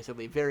Apartments,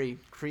 basically, very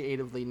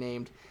creatively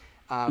named.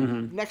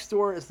 Next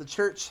door is the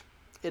church.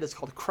 It is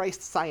called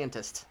Christ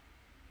Scientist.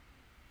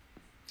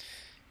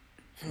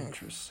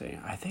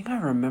 Interesting. I think I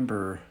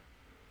remember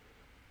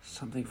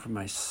something from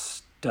my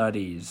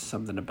studies,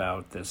 something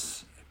about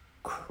this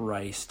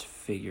Christ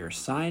figure.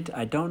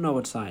 I don't know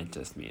what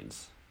scientist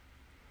means.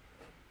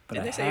 But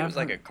Didn't they say it was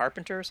like a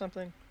carpenter or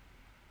something?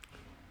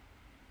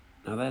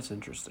 Now that's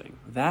interesting.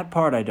 That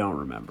part I don't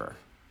remember.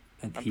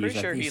 And I'm pretty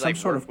sure he's he some like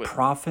sort worked of with,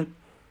 prophet.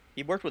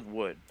 He worked with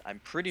wood. I'm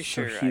pretty So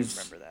sure I he's-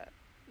 remember that.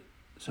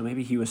 So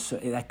maybe he was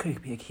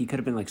he could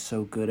have been like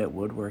so good at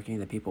woodworking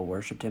that people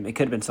worshipped him. It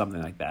could have been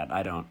something like that.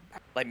 I don't.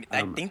 Like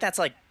I think that's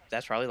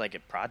probably like a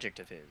project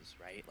of his,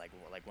 right? Like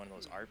one of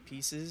those art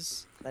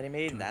pieces that he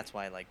made, and that's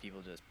why like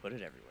people just put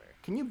it everywhere.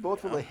 Can you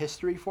both roll a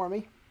history for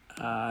me?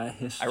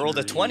 History. I rolled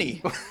a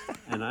 20.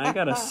 And I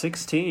got a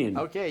 16.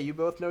 Okay, you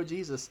both know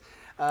Jesus.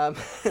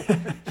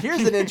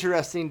 Here's an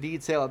interesting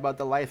detail about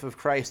the life of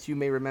Christ you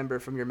may remember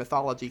from your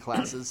mythology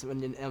classes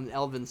in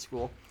Elven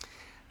school.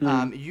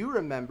 You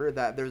remember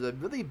that there's a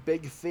really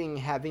big thing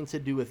having to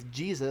do with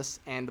Jesus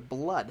and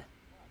blood.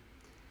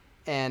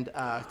 And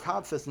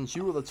Kapsa, since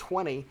you were the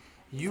 20,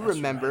 you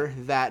remember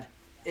that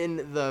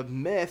in the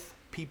myth,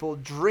 people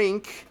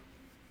drink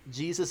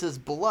Jesus'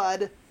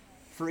 blood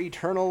for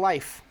eternal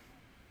life.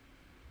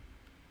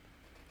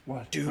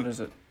 What? Dude. What is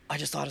it? I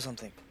just thought of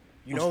something.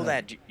 You What's know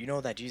that? that you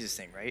know that Jesus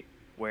thing, right?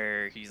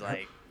 Where he's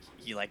like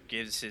he like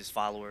gives his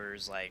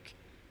followers like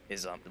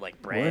his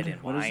like bread What?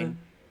 and What is wine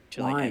it?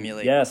 to like Wine.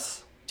 emulate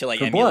Yes. to like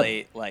For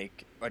emulate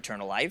like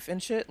eternal life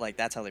and shit. Like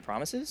that's how they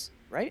promises,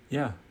 right?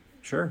 Yeah.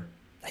 Sure.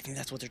 I think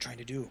that's what they're trying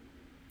to do.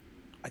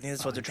 I think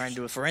that's what they're trying to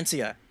do with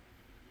Florencia.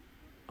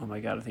 Oh my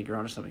god! I think you're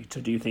onto something.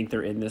 So, do you think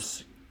they're in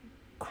this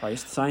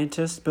Christ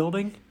Scientist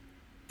building?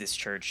 This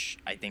church,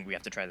 I think we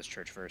have to try this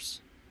church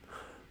first.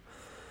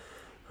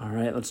 All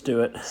right, let's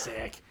do it.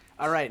 Sick.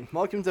 All right,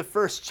 welcome to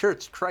First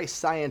Church Christ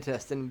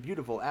Scientist in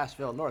beautiful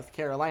Asheville, North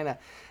Carolina.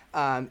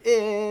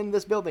 In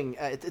this building,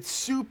 it's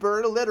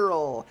super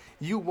literal.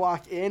 You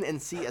walk in and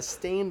see a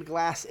stained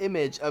glass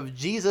image of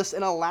Jesus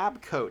in a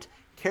lab coat,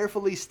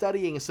 carefully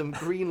studying some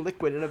green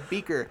liquid in a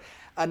beaker.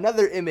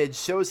 Another image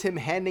shows him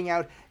handing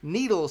out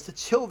needles to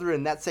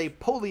children that say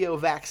polio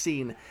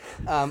vaccine.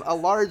 A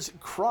large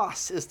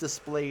cross is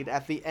displayed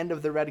at the end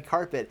of the red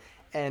carpet.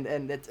 And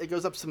it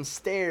goes up some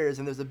stairs,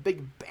 and there's a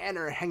big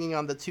banner hanging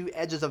on the two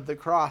edges of the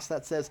cross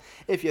that says,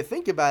 if you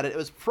think about it, it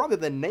was probably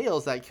the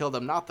nails that killed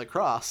him, not the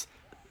cross.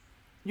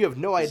 You have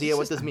no idea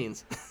what this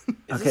means.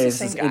 Is Okay, this this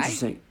the is same guy?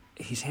 interesting.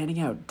 He's handing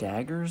out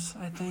daggers,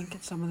 I think,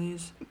 at some of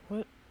these.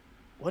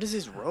 What is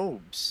his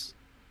robes?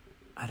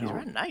 I These are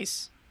don't.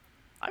 nice.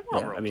 I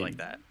want Yeah, I robes mean- like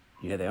that.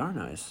 Yeah, they are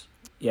nice.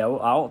 Yeah,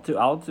 well,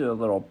 I'll do a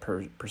little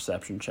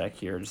perception check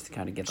here just to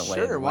kind of get the lay of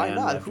the Sure, why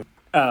land. not?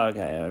 Oh,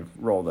 okay, I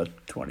rolled a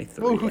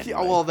 23. Oh, anyway.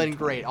 well, then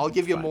great. I'll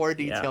give you Fine. more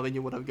detail Yeah. than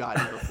you would have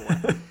gotten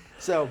before.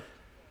 So,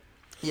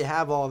 you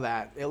have all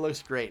that. It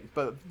looks great.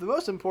 But the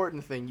most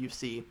important thing you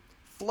see,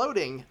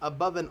 floating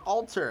above an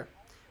altar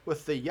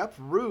with the Yup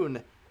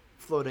rune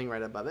floating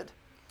right above it,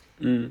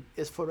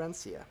 is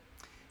Florencia.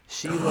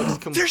 She looks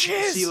There she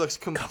is! She looks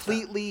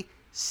completely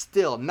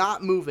still,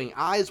 not moving,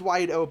 eyes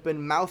wide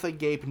open, mouth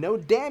agape. No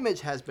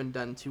damage has been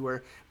done to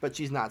her, but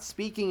she's not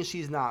speaking,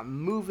 she's not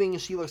moving.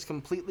 She looks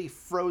completely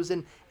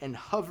frozen and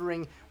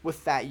hovering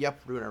with that Yup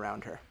rune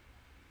around her.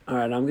 All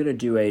right, I'm gonna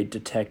do a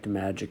detect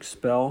magic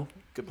spell.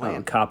 Good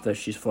plan. Cop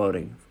she's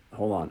floating.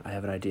 Hold on, I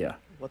have an idea.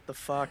 What the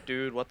fuck,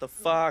 dude? What the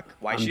fuck?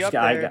 Why is she up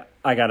I there?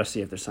 gotta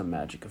see if there's some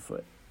magic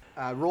afoot.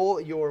 Roll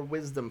your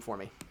wisdom for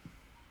me.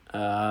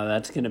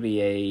 That's gonna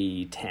be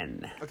a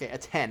 10. Okay, a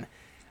 10.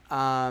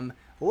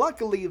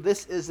 Luckily,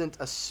 this isn't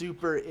a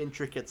super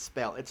intricate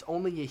spell. It's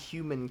only a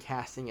human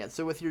casting it.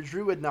 So with your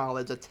druid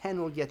knowledge, a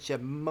 10 will get you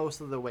most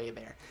of the way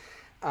there.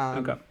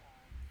 Okay.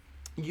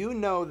 You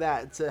know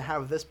that to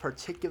have this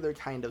particular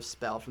kind of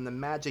spell, from the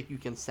magic you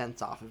can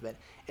sense off of it,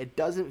 it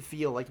doesn't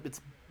feel like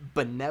it's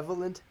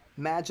benevolent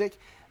magic.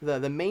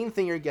 The main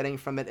thing you're getting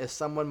from it is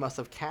someone must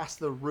have cast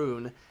the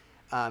rune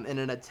in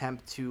an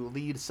attempt to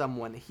lead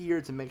someone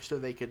here to make sure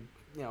they could,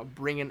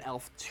 bring an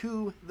elf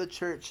to the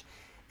church.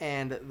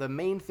 And the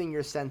main thing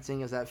you're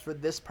sensing is that for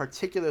this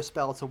particular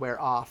spell to wear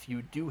off,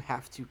 you do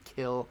have to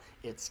kill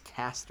its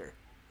caster.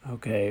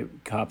 Okay,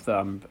 Cop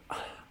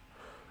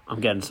I'm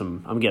getting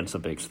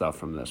some big stuff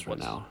from this right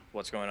now.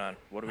 What's going on?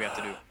 What do we have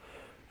to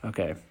do?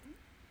 Okay.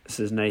 This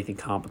isn't anything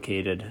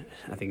complicated.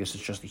 I think this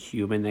is just a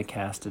human that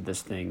casted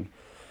this thing.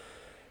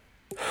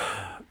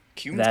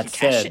 Humans That can cast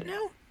said- shit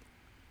now?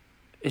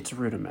 It's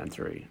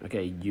rudimentary.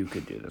 Okay, you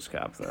could do this,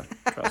 Cop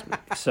Trust me.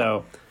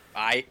 So,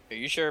 Are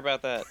you sure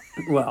about that?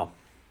 well,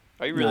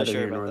 Are you really neither sure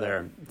here about nor that?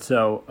 there.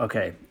 So,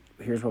 okay,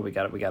 here's what we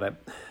got.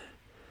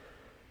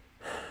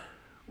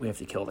 We have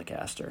to kill the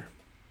caster.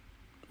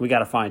 We got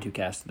to find who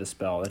casted the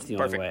spell. That's the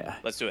Perfect. only way.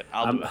 Let's do it.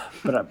 I'll do it.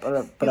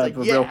 But like,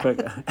 real "Yeah." quick,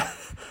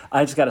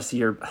 I just got to see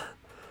your.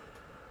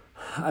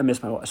 I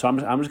miss my. So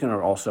I'm just gonna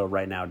also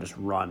right now just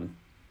run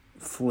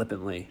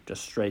flippantly,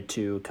 just straight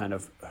to kind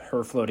of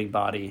her floating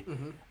body,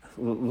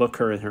 look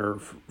her in her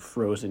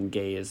frozen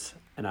gaze,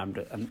 and I'm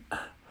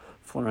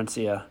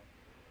Florencia.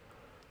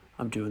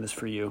 I'm doing this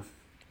for you.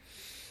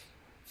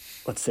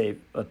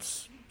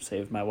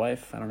 save my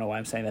wife. I don't know why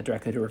I'm saying that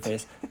directly to her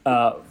face.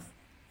 Yeah,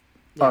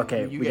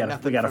 Okay, you we get gotta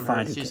nothing from her.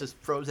 find She's just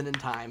frozen in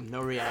time,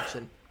 no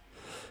reaction.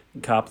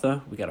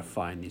 Kaptha. We gotta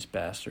find these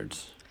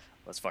bastards.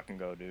 Let's fucking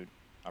go, dude.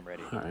 I'm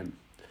ready.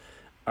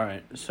 All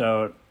right.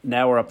 So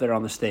now we're up there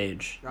on the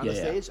stage. You're on the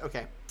stage?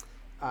 Okay.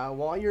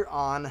 While you're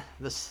on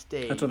the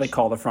stage... That's what they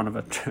call the front of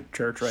a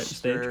church, right?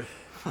 Sure.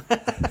 Stage.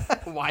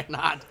 Why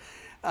not?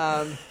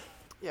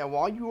 Yeah,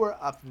 while you are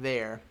up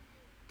there,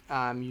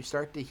 you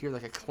start to hear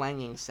like a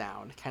clanging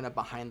sound kind of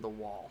behind the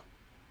wall.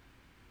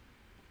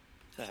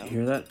 The hell? You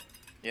hear that?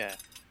 Yeah.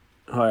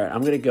 All right, I'm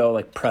going to go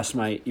like press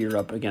my ear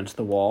up against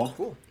the wall.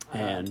 Cool.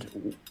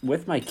 And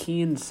with my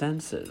keen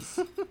senses,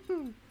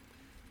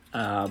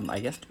 I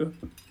guess do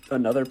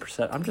another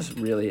perception. I'm just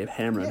really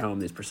hammering home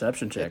these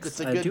perception checks. It's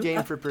a good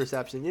game for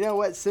perception. You know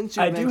what? Since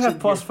you I do have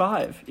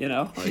 +5, you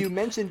know? You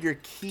mentioned your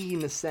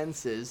keen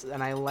senses,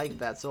 and I like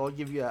that, so I'll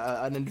give you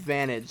an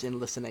advantage in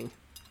listening.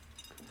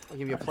 I'll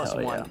give you a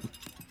 +1. Yeah.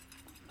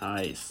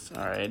 Nice.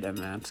 All right, and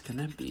that's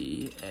going to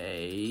be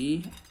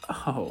a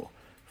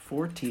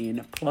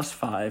 14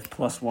 +5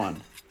 +1.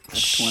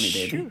 That's 20,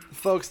 baby.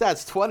 Folks,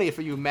 that's 20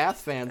 for you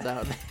math fans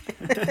out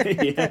there.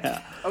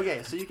 Yeah.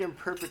 Okay, so you can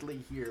perfectly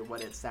hear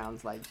what it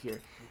sounds like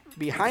here.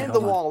 Behind the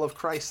wall of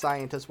Christ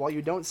Scientist, while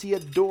you don't see a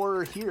door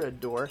or hear a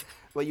door,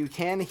 what you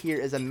can hear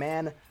is a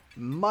man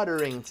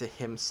muttering to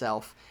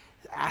himself,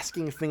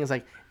 asking things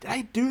like, did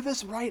I do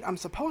this right? I'm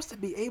supposed to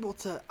be able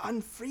to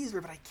unfreeze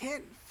her, but I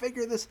can't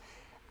figure this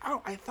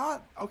out. I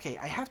thought, okay,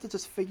 I have to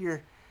just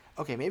figure,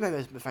 okay, maybe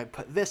if I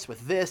put this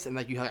with this, and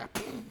like you have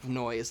a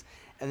noise,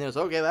 and there's,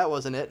 okay, that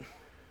wasn't it.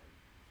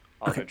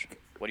 Aldrich,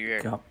 what do you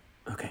hear?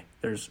 Okay,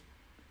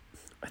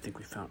 I think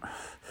we found.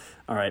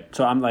 All right,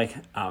 so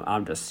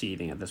I'm just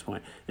seething at this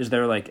point. Is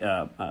there like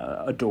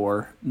a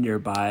door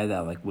nearby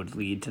that like would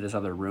lead to this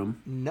other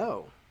room?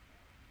 No.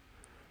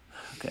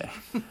 Okay.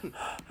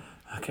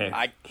 Okay.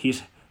 I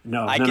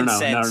no.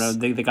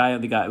 The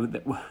guy.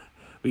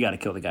 We got to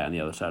kill the guy on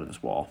the other side of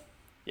this wall.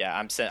 Yeah,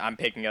 I'm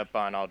picking up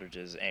on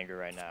Aldrich's anger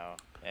right now,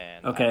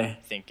 and okay.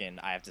 I'm thinking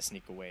I have to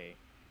sneak away.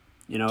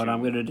 You know what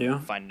I'm gonna do?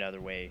 Find another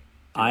way.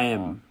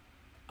 I'm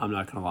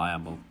not gonna lie.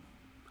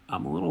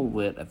 I'm a little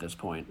lit at this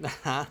point.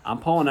 I'm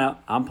pulling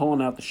out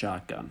the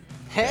shotgun.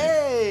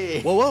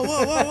 Hey!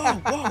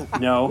 Whoa!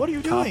 No, what are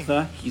you doing?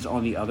 Kaptha, he's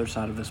on the other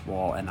side of this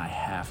wall, and I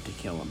have to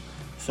kill him.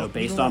 So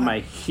based on my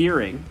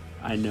hearing,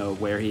 I know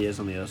where he is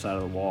on the other side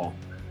of the wall.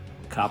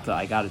 Kaptha,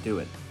 I got to do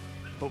it.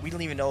 But we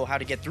don't even know how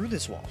to get through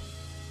this wall.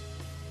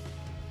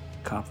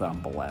 Kaptha,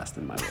 I'm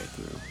blasting my way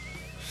through.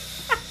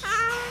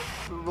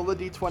 Roll a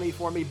d20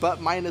 for me, but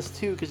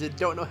 -2 because you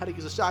don't know how to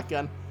use a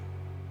shotgun.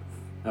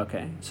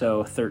 Okay,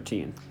 so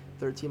 13.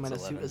 13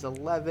 minus 2 is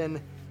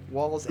 11.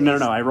 Walls. No,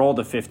 I rolled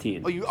a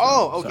 15. Okay.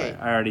 Sorry,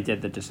 I already did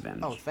the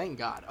disadvantage. Oh, thank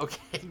God.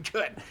 Okay,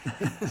 good.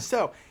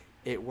 So,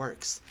 it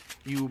works.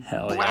 You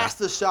Hell blast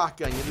the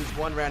shotgun. You lose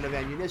 1 round of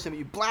ammunition, but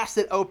you blast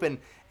it open,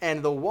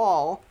 and the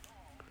wall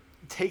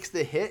takes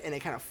the hit, and it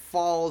kind of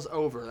falls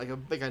over.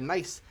 Like a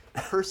nice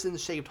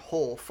person-shaped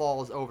hole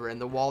falls over, and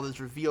the wall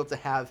is revealed to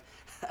have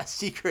a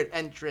secret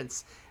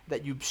entrance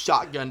that you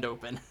shotgunned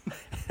open.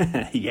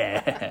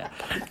 Yeah.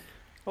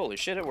 Holy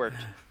shit, it worked.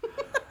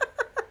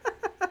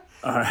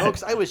 All right.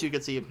 Folks, I wish you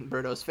could see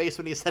Berto's face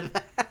when he said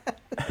that.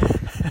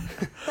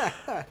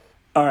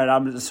 All right,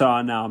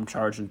 now I'm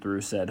charging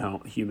through said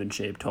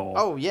human-shaped hole.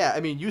 Oh yeah, I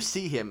mean you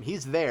see him.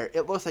 He's there.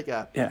 It looks like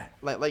a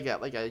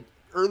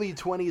early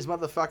 20s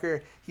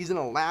motherfucker. He's in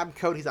a lab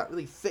coat. He's got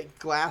really thick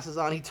glasses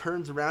on. He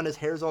turns around. His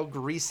hair's all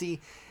greasy,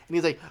 and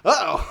he's like,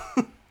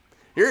 "Uh-oh,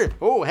 here.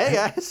 Oh, hey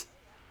guys."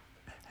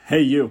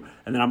 Hey you.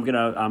 And then I'm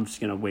just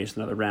gonna waste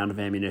another round of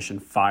ammunition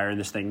firing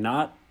this thing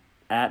not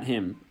at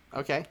him.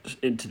 Okay. Just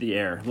into the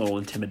air. A little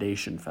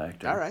intimidation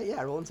factor. All right.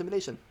 Yeah. Roll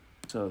intimidation.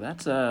 So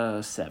that's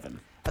a 7.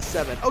 A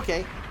 7.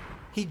 Okay.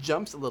 He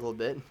jumps a little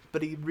bit,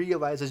 but he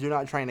realizes you're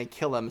not trying to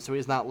kill him, so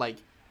he's not like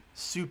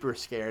super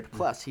scared.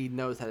 Plus, he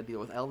knows how to deal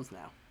with elves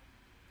now.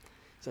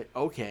 It's like,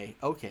 okay.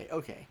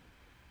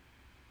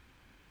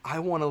 I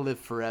want to live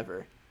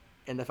forever,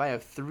 and if I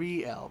have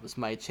 3 elves,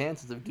 my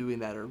chances of doing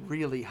that are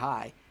really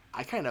high.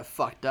 I kind of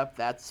fucked up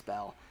that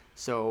spell,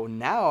 so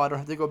now I don't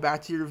have to go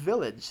back to your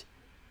village.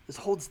 Just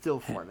hold still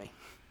for me.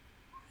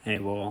 Hey,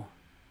 well,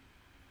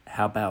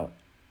 how about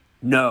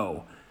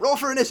no? Roll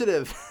for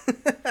initiative.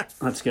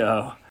 Let's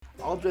go.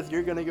 Aldrich,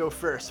 you're gonna go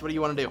first. What do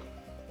you want to do?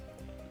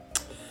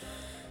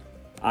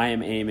 I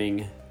am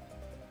aiming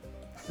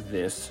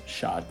this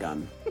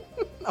shotgun.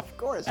 Of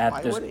course. At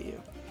Why this- wouldn't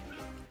you?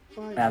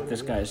 At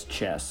this guy's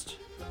chest.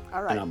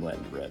 All right. And I'm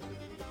letting it rip.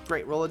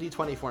 Great. Roll a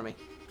d20 for me.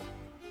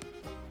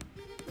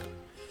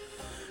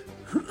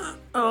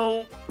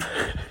 Oh.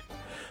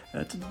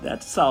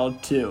 That's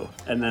solid 2.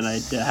 And then I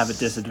have a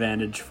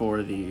disadvantage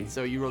for the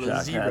So you rolled a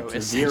shot. 0. That's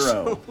a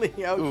 0.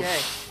 essentially. Okay.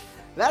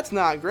 That's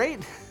not great.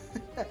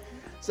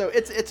 So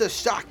it's a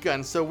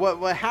shotgun. So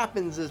what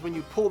happens is when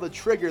you pull the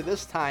trigger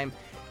this time,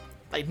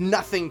 like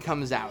nothing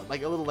comes out.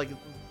 Like a little like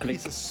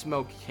piece of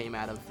smoke came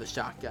out of the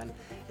shotgun,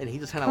 and he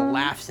just kind of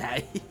laughs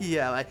at you.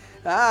 Yeah, like,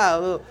 a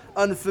little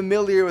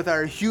unfamiliar with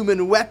our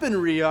human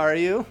weaponry, are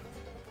you?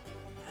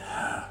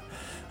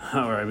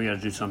 All right, we gotta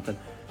do something.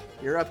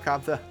 You're up,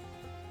 Kaptha.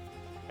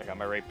 I got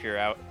my rapier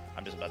out.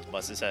 I'm just about to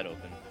bust his head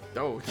open.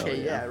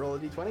 Okay, yeah. roll a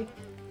d20.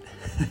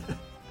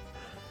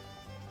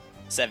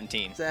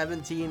 17.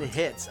 17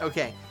 hits.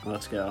 Okay,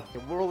 Let's go.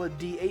 roll a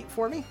d8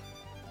 for me.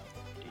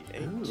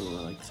 D8. Ooh,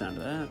 I like the sound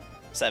of that.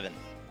 7.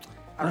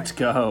 All Let's right.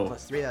 go.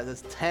 Plus 3,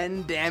 that's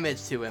 10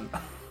 damage to him.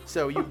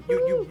 So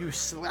you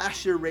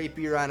slash your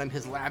rapier on him.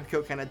 His lab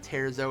coat kind of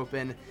tears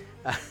open.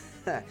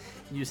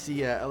 You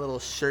see a little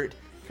shirt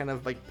kind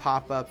of like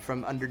pop up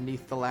from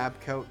underneath the lab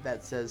coat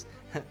that says,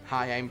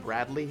 "Hi, I'm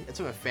Bradley." It's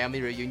from a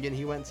family reunion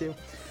he went to.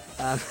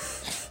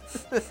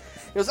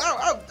 He goes,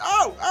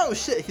 oh,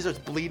 shit. He starts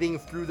bleeding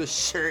through the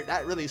shirt.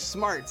 That really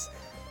smarts.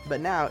 But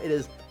now it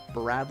is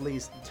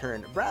Bradley's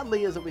turn.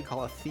 Bradley is what we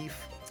call a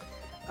thief.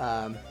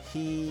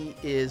 He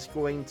is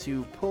going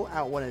to pull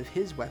out one of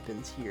his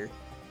weapons here,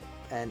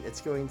 and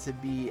it's going to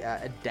be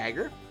a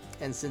dagger.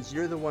 And since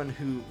you're the one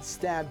who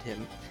stabbed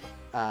him,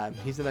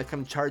 he's going to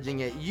come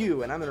charging at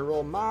you, and I'm going to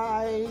roll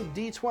my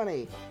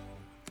d20.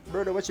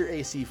 Berto, what's your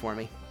AC for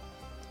me?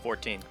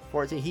 14.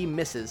 14. He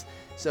misses.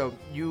 So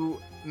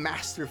you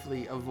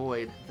masterfully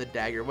avoid the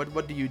dagger.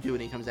 What do you do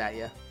when he comes at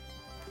you?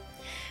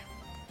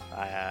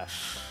 I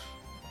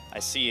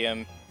see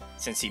him.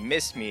 Since he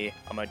missed me,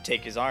 I'm gonna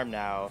take his arm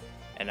now,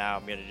 and now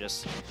I'm gonna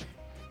just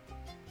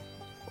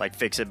like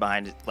fix it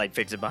behind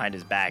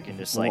his back and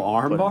just like Little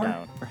arm put bar? him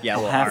down. Yeah, a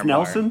little Half arm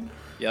Nelson? bar.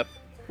 Yep.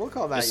 We'll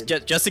call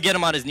that. Just to get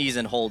him on his knees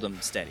and hold him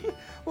steady.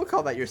 We'll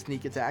call that your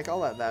sneak attack. I'll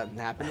let that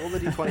happen. Roll the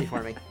d20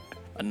 for me.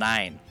 A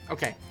 9.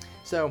 Okay,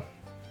 so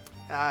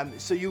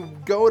you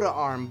go to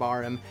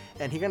armbar him,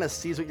 and he kind of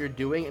sees what you're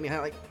doing, and he kind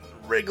of like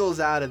wriggles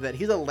out of it.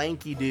 He's a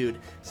lanky dude,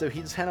 so he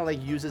just kind of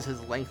like uses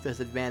his length as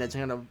advantage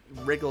and kind of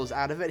wriggles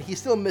out of it. He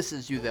still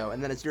misses you though,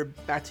 and then it's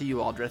back to you,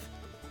 Aldrith.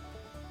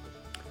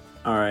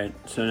 All right,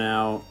 so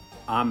now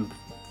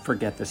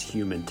forget this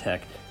human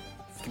tech.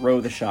 Throw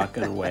the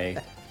shotgun away.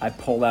 I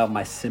pull out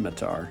my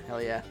scimitar.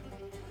 Hell yeah.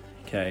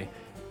 Okay.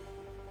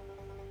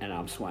 And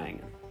I'm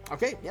swanging.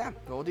 Okay, yeah.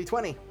 Roll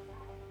d20.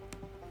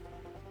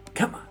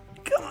 Come on.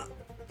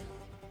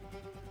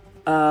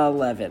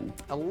 11.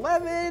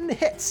 11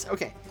 hits.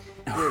 Okay,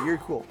 you're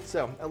cool.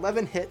 So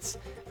 11 hits.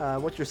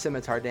 What's your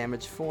scimitar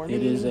damage for me?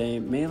 It is a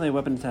melee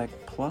weapon attack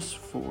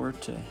 +4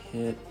 to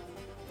hit.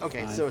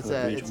 Okay, 5 so it's foot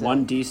a reach.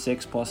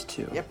 1d6 plus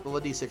 2. Yep, roll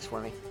a d6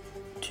 for me.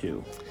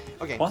 2.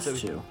 Okay, Plus so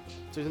 2. So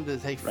he's going to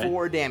take Right.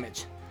 4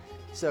 damage.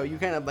 So you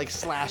kind of like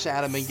slash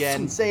at him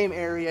again, same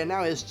area.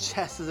 Now his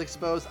chest is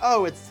exposed.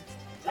 Oh, it's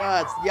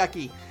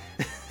yucky.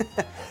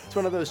 It's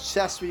one of those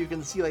chests where you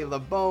can see like the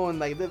bone.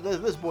 Like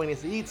this boy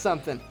needs to eat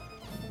something.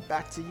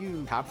 Back to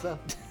you, Kaptha.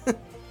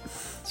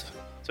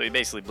 So he's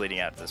basically bleeding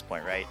out at this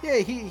point, right? Yeah,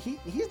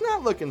 he's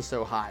not looking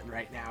so hot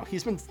right now.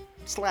 He's been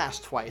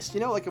slashed twice. You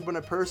know, like when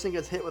a person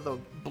gets hit with a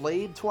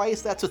blade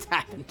twice, that's what's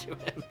happened to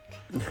him.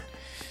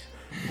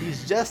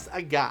 He's just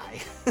a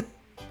guy.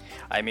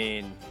 I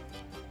mean,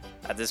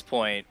 at this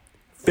point,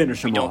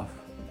 Finish him don't- off.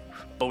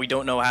 but we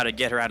don't know how to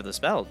get her out of the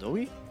spell, do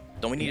we?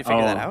 Don't we need to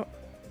figure that out?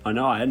 Oh,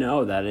 no, I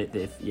know that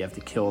if you have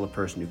to kill the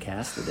person who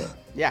casted it.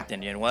 Yeah.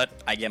 Then you know what?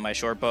 I get my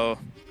short bow.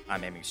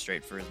 I'm aiming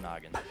straight for his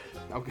noggin.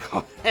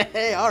 Oh,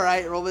 hey, all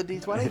right. Roll the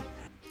d20.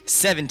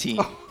 17.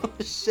 Oh,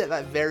 shit,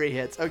 that very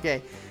hits.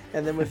 Okay.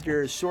 And then with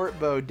your short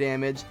bow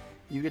damage,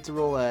 you get to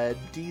roll a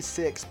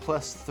d6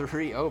 plus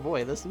 3. Oh,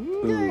 boy. This.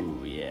 Okay.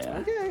 Ooh, yeah.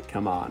 Okay.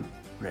 Come on.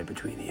 Right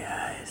between the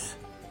eyes.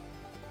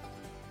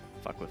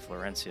 Fuck with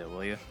Florencia,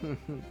 will you?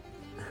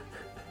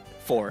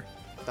 4.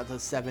 That's a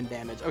 7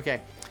 damage.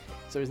 Okay.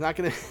 So he's not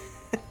going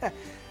to.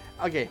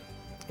 Okay.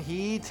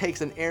 He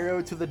takes an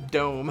arrow to the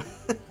dome.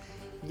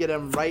 Get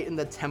him right in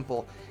the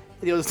temple.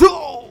 And he goes,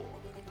 oh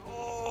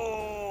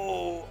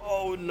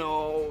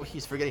no.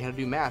 He's forgetting how to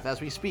do math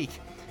as we speak.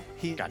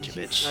 Gotcha,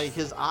 bitch. Like,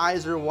 his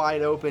eyes are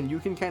wide open. You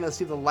can kind of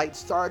see the light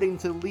starting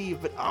to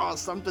leave, but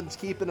something's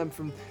keeping him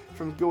from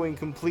going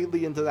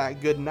completely into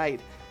that good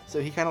night.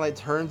 So he kind of like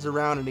turns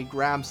around and he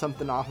grabs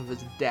something off of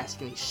his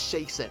desk and he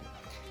shakes it.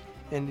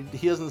 And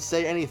he doesn't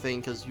say anything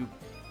because you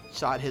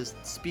shot his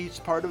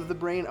speech part of the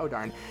brain. Oh,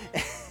 darn.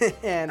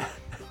 And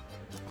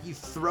he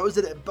throws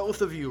it at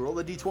both of you. Roll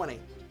a d20.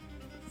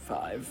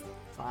 5.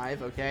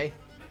 5, okay.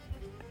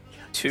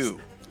 2.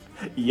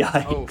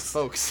 Yikes. Oh,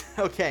 folks.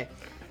 Okay.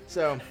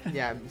 So,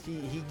 yeah,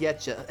 he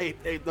gets you.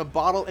 The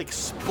bottle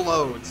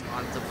explodes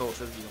onto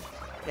both of you.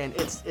 And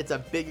it's a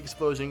big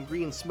explosion.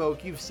 Green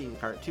smoke. You've seen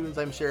cartoons,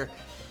 I'm sure.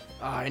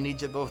 I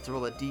need you both to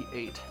roll a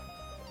d8.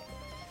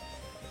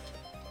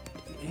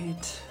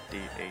 8.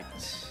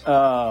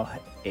 D8.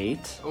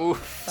 8.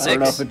 Oof. I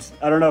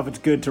don't know if it's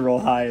good to roll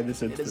high in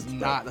this It instance. is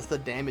not. That's the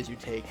damage you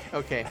take.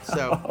 Okay,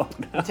 so Oh,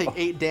 no. you take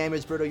 8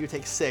 damage, Berto. You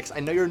take 6. I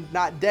know you're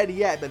not dead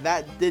yet, but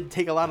that did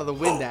take a lot of the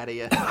wind out of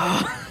you.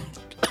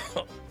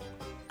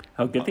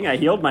 Oh, good thing I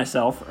healed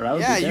myself, or I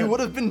would Yeah, be dead. you would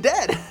have been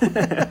dead.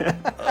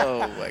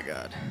 Oh my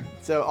god.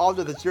 So,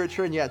 Aldrich, it's your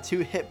turn. You got 2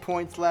 hit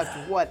points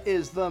left. What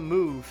is the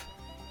move?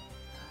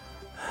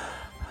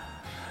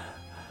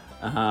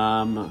 Do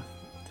I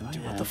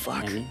Dude, what have the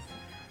fuck? Do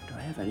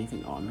I have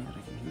anything on me that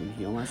I can even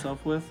heal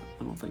myself with?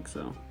 I don't think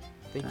so.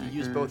 I think you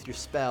used Dagger. both your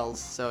spells,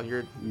 so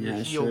your Yeah,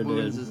 I heal sure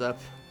wounds did. is up.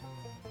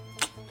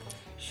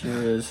 Sure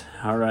is.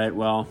 All right,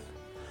 well.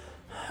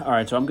 All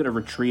right, so I'm going to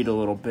retreat a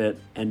little bit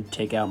and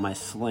take out my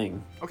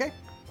sling. Okay.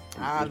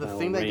 Use The my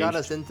thing that got ranged.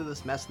 us into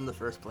this mess in the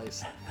first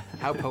place.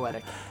 How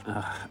poetic.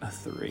 A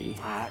 3.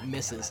 It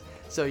misses.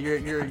 So you're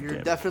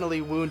damn.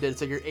 definitely wounded.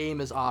 So your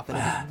aim is off, and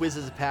it just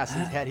whizzes past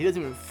his head. He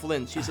doesn't even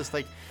flinch. He's just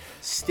like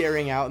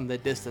staring out in the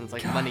distance,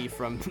 like Lenny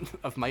from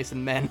Of Mice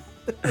and Men.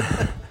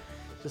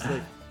 Just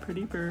like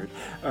Pretty bird.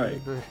 All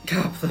right, bird.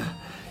 Copla,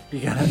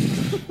 you gotta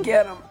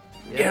get him.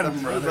 Get him,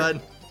 Hey, brother.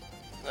 bud.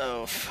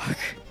 Oh fuck.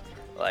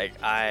 Like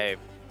I'm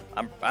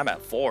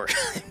at 4.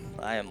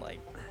 I am like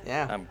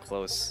Yeah. I'm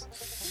close.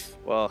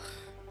 Well,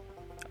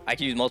 I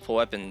can use multiple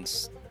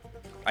weapons.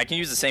 I can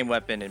use the same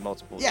weapon in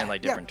multiple Yeah, in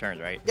like yeah. different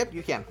turns, right? Yep,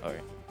 you can. Okay.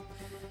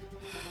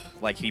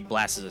 Like he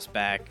blasts us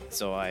back,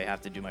 so I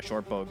have to do my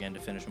short bow again to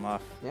finish him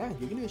off. Yeah,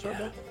 you can do a short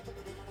bow.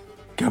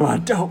 Come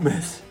on, don't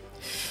miss.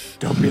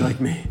 Don't be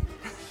like me.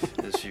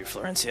 This is you,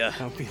 Florencia.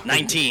 Don't be like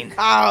 19.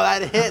 Oh,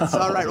 that hits.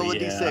 All right, Oh, roll a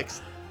yeah. d6.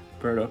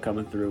 Birdo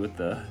coming through with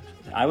the.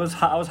 I was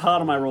hot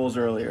on my rolls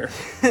earlier.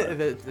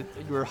 You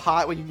were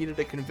hot when you needed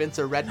to convince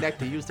a redneck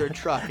to use their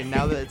truck, and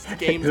now that it's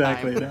game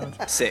Exactly. time. Now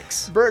it's-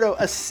 6. Birdo,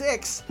 a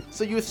 6.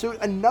 So you shoot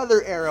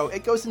another arrow.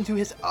 It goes into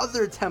his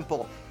other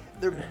temple.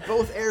 They're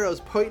both arrows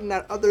pointing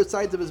at other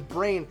sides of his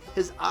brain.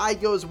 His eye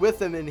goes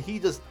with him, and he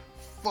just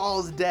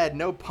falls dead.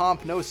 No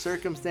pomp, no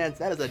circumstance.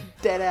 That is a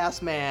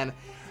dead-ass man.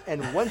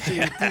 And once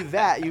you do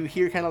that, you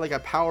hear kind of like a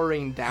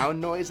powering down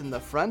noise in the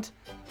front.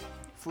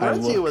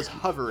 Florencia look. was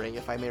hovering,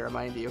 if I may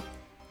remind you.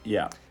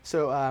 Yeah.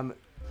 So,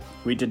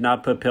 We did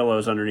not put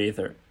pillows underneath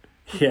her.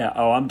 Yeah.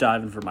 Oh, I'm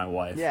diving for my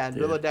wife. yeah,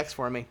 dude. roll a dex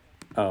for me.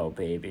 Oh,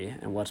 baby.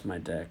 And what's my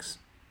dex?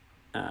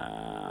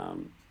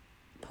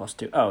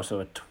 +2. Oh, so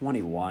a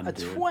 21. A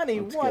dude. Let's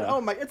 21. go.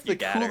 Oh my, it's the You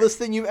got her. coolest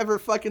thing you've ever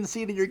fucking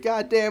seen in your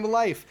goddamn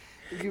life.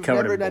 You've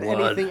Covered never in done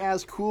blood. anything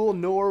as cool,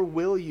 nor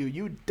will you.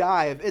 You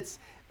dive.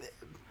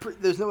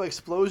 There's no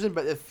explosion,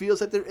 but it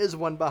feels like there is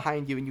one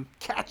behind you, and you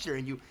catch her,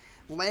 and you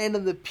land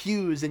in the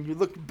pews, and you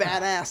look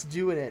badass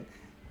doing it.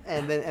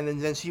 And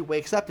then she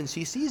wakes up and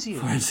she sees you.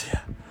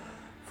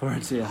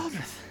 Florencia.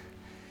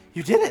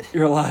 You did it.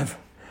 You're alive.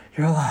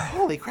 You're alive.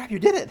 Holy crap, you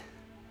did it.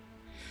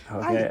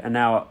 Okay, and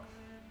now,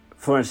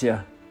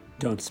 Florencia,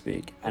 don't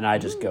speak. And I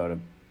just go to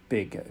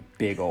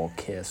big old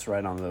kiss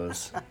right on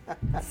those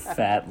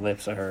fat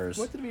lips of hers.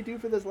 What did we do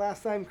for this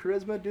last time?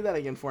 Charisma? Do that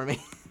again for me.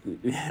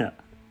 Yeah.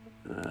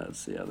 Let's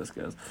see how this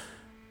goes.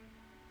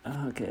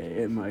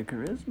 Okay, in my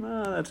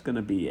charisma, that's going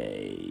to be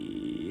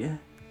a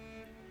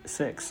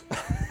 6.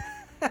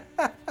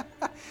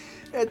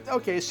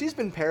 Okay, she's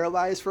been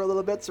paralyzed for a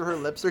little bit, so her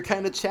lips are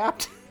kind of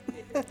chapped.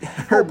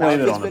 Her Blame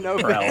mouth it has on the been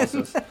open.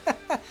 paralysis.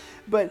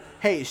 But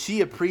hey,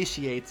 she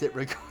appreciates it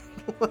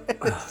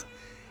regardless.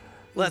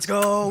 Let's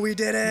go. We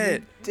did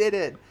it. Did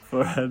it.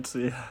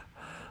 Florencia,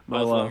 my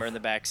Both of love. them are in the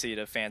back seat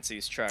of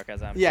Fancy's truck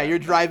as I'm. Yeah, you're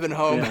driving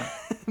home Yeah.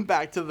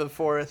 back to the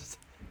forest.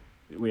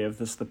 We have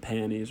this. The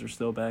panties are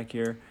still back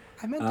here.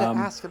 I meant to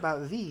ask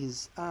about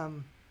these.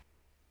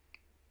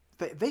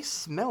 They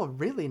smell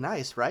really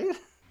nice, right?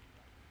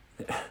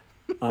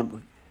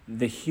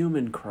 The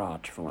human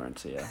crotch,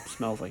 Florencia,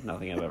 smells like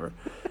nothing I've ever.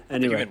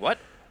 Anyway, Human what?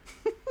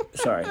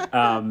 sorry.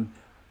 Oh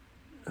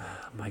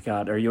my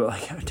God, are you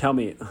like? Tell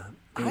me,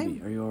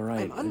 baby, are you all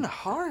right? I'm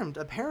unharmed.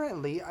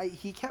 Apparently,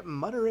 he kept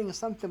muttering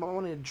something about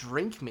wanting to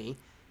drink me,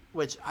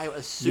 which I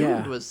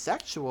assumed Yeah. was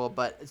sexual,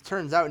 but it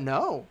turns out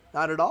no,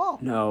 not at all.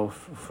 No,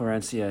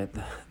 Florencia,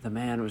 the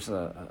man was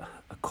a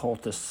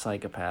cultist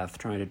psychopath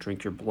trying to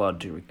drink your blood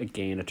to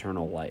gain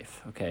eternal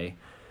life. Okay.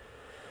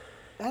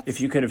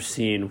 If you could have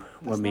seen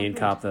what me and not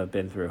Kappa have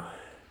been through.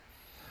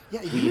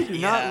 Yeah, you do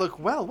not Yeah. look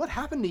well. What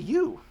happened to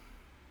you?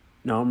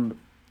 No, I'm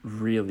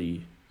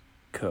really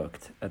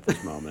cooked at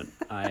this moment.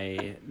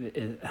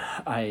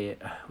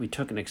 We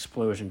took an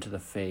explosion to the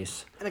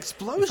face. An If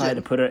I had to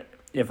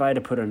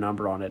explosion. put a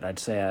number on it, I'd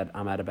say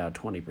I'm at about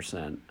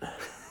 20%.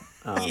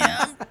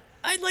 Yeah,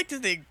 I'd like to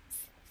think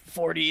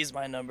 40 is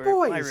my number.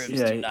 Boys, My ribs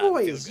Yeah, do not feel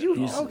Boys, good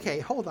you at all. okay?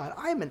 Hold on,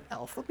 I'm an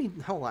elf.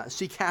 Hold on.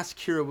 She casts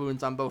cure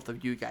wounds on both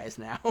of you guys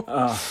now.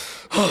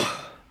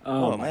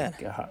 Oh, my man.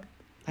 God.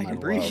 I can My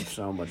breathe. love,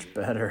 so much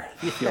better.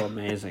 I feel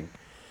amazing.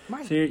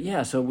 My-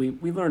 So we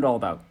learned all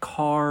about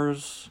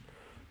cars,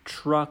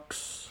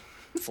 trucks,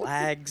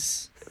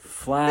 Flags.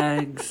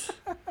 flags.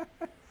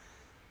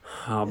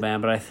 Oh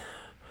man, but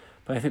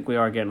I think we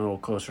are getting a little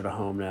closer to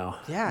home now.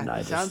 yeah, And I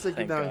it sounds like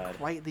you're thank on God.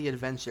 quite the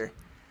adventure.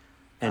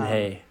 And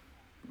hey,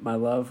 my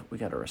love, we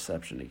got a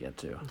reception to get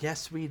to.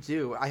 Yes, we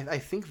do. I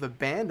think the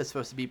band is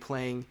supposed to be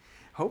playing.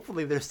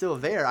 Hopefully, they're still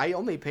there. I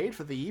only paid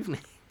for the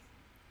evening.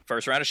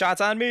 First round of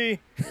shots on me.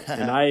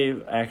 And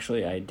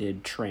I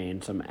did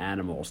train some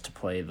animals to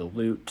play the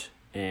lute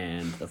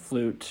and the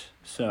flute.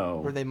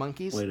 So Were they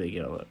monkeys? way to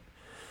get a look.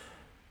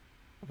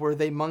 Were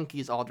they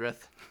monkeys,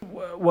 Aldrith?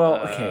 Well,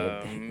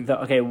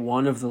 okay,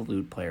 one of the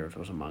lute players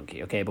was a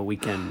monkey. Okay, but we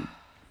can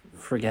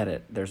forget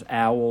it. There's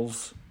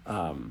owls.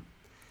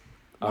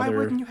 Why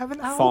wouldn't you have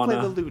an owl fauna.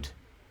 play the lute?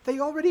 They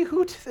already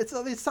hoot.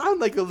 They sound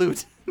like a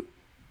lute.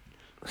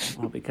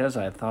 Well, because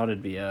I thought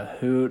it'd be a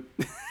hoot.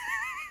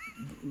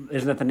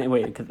 Isn't that the name?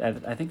 Wait, 'cause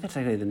I think that's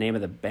actually the name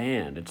of the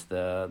band. It's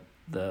the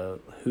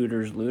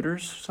Hooters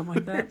Looters, something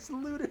like that. It's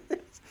looters.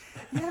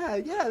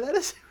 Yeah, that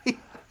is who we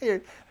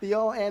hired. The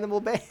all animal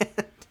band.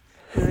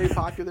 Very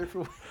popular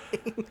for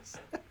weddings.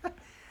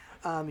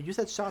 You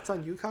said shots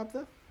on you, Cobb,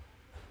 though?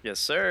 Yes,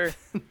 sir.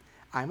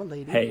 I'm a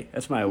lady. Hey,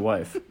 that's my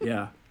wife.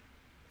 Yeah.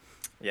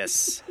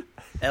 Yes.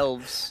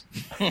 Elves.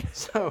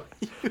 So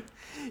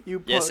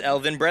you Yes,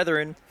 elven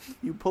brethren.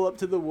 you pull up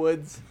to the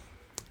woods,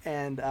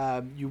 and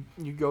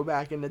you go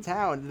back into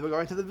town. We're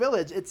going to the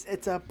village.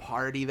 It's a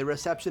party. The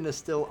reception is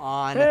still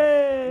on.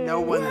 Hey! No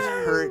one's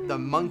hurt. The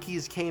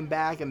monkeys came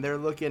back, and they're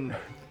looking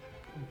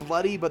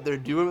bloody, but they're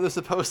doing what they're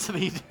supposed to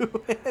be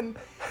doing.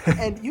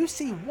 And you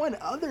see one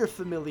other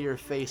familiar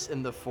face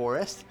in the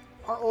forest.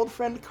 Our old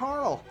friend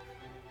Carl.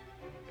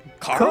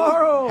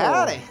 Carl!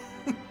 Howdy.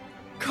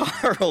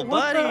 Carl,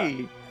 What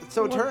buddy.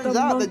 So it What turns the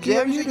out the monkey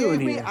are gems you you gave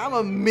doing me, here? I'm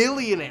a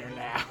millionaire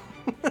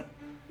now.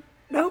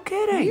 No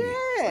kidding.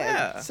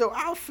 Yeah. So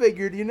I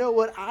figured, you know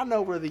what? I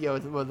know where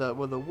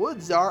the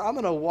woods are. I'm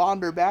gonna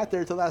wander back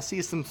there till I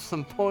see some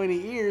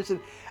pointy ears, and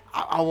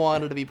I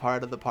wanted to be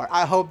part of the part.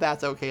 I hope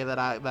that's okay that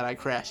I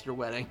crashed your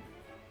wedding.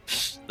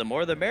 The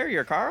more the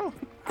merrier, Carl.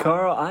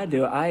 Carl, I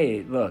do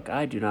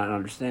not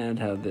understand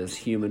how this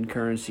human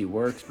currency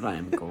works, but I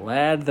am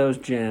glad those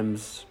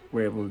gems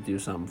were able to do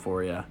something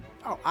for you.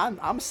 Oh,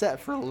 I'm set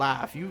for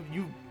life. You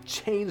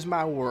changed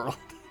my world.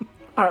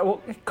 All right,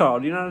 well, Carl,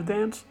 do you know how to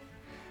dance?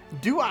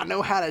 Do I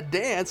know how to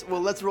dance?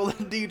 Well, let's roll a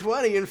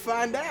d20 and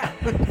find out.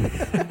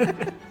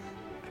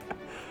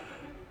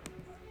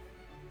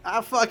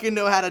 I fucking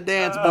know how to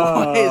dance, boys.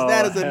 Oh,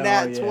 That is a hell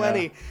nat yeah.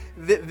 20.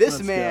 This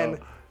Let's man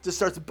go. just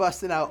starts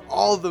busting out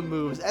all the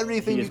moves,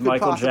 everything He you is could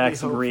Michael possibly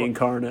Jackson hope for.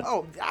 reincarnate.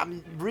 Oh,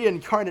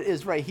 reincarnate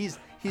is right. He's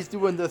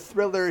doing the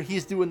Thriller.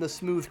 He's doing the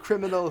Smooth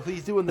Criminal.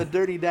 He's doing the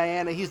Dirty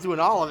Diana. He's doing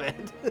all of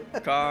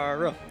it.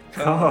 Carl.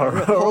 The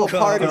whole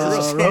party is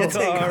just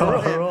chanting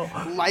Carl.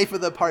 life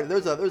of the party.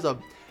 There's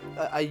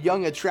a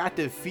young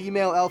attractive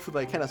female elf who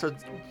like kind of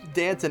starts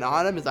dancing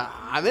on him. He's like,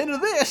 I'm into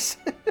this.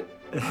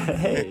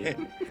 Hey,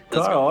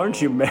 Carl,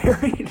 aren't you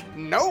married?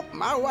 Nope,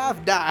 my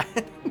wife died.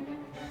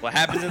 What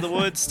happens in the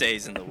woods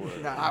stays in the woods.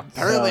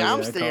 Apparently, Oh, I'm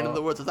yeah, staying in Carl.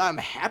 the woods because I'm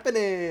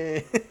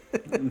happening.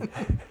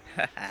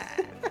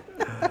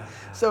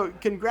 So,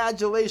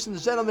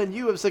 congratulations, gentlemen.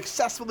 You have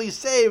successfully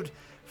saved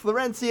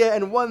Florencia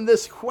and won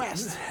this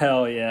quest.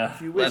 Hell yeah.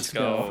 If you wish, Let's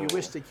go. If you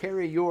wish to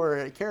carry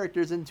your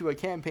characters into a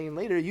campaign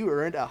later, you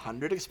earned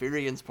 100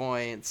 experience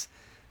points.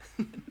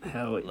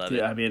 Hell, Love dude,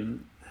 it. I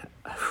mean,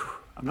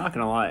 I'm not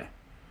gonna lie.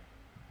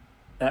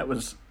 That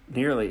was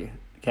nearly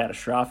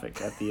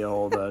catastrophic at the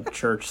old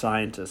church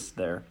scientist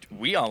there.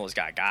 We almost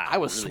got I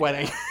was really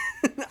sweating.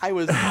 bad. I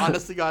was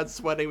honest to God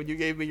sweating when you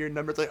gave me your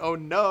number. It's like, oh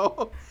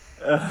no,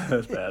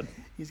 That's bad.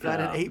 he's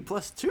got an Yeah.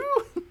 8+2.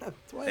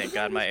 That's why Thank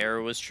God my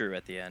arrow was true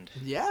at the end.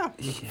 Yeah,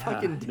 you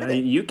fucking did No, it.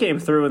 you came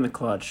through in the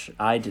clutch.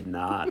 I did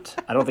not.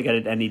 I don't think I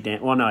did any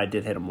dance. Well, no, I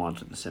did hit him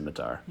once with the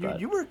scimitar. But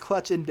You were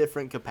clutch in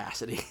different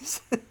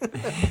capacities.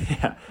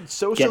 yeah,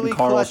 Socially Getting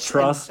Carl's clutch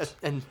trust.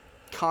 and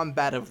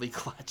combatively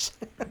clutch.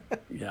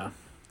 yeah.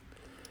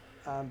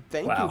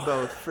 Thank Wow. you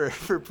both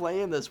for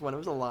playing this one. It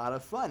was a lot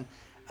of fun.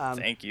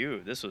 Thank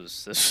you. This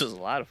was a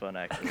lot of fun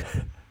actually.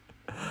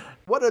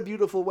 What a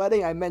beautiful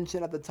wedding. I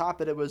mentioned at the top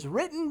that it was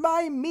written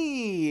by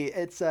me.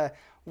 It's a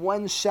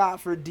one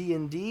shot for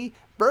D&D.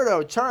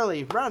 Berto,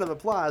 Charlie, round of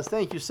applause.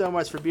 Thank you so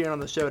much for being on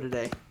the show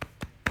today.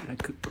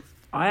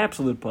 My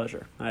absolute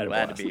pleasure. I had a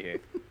Glad to blast. be here.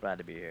 Glad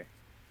to be here.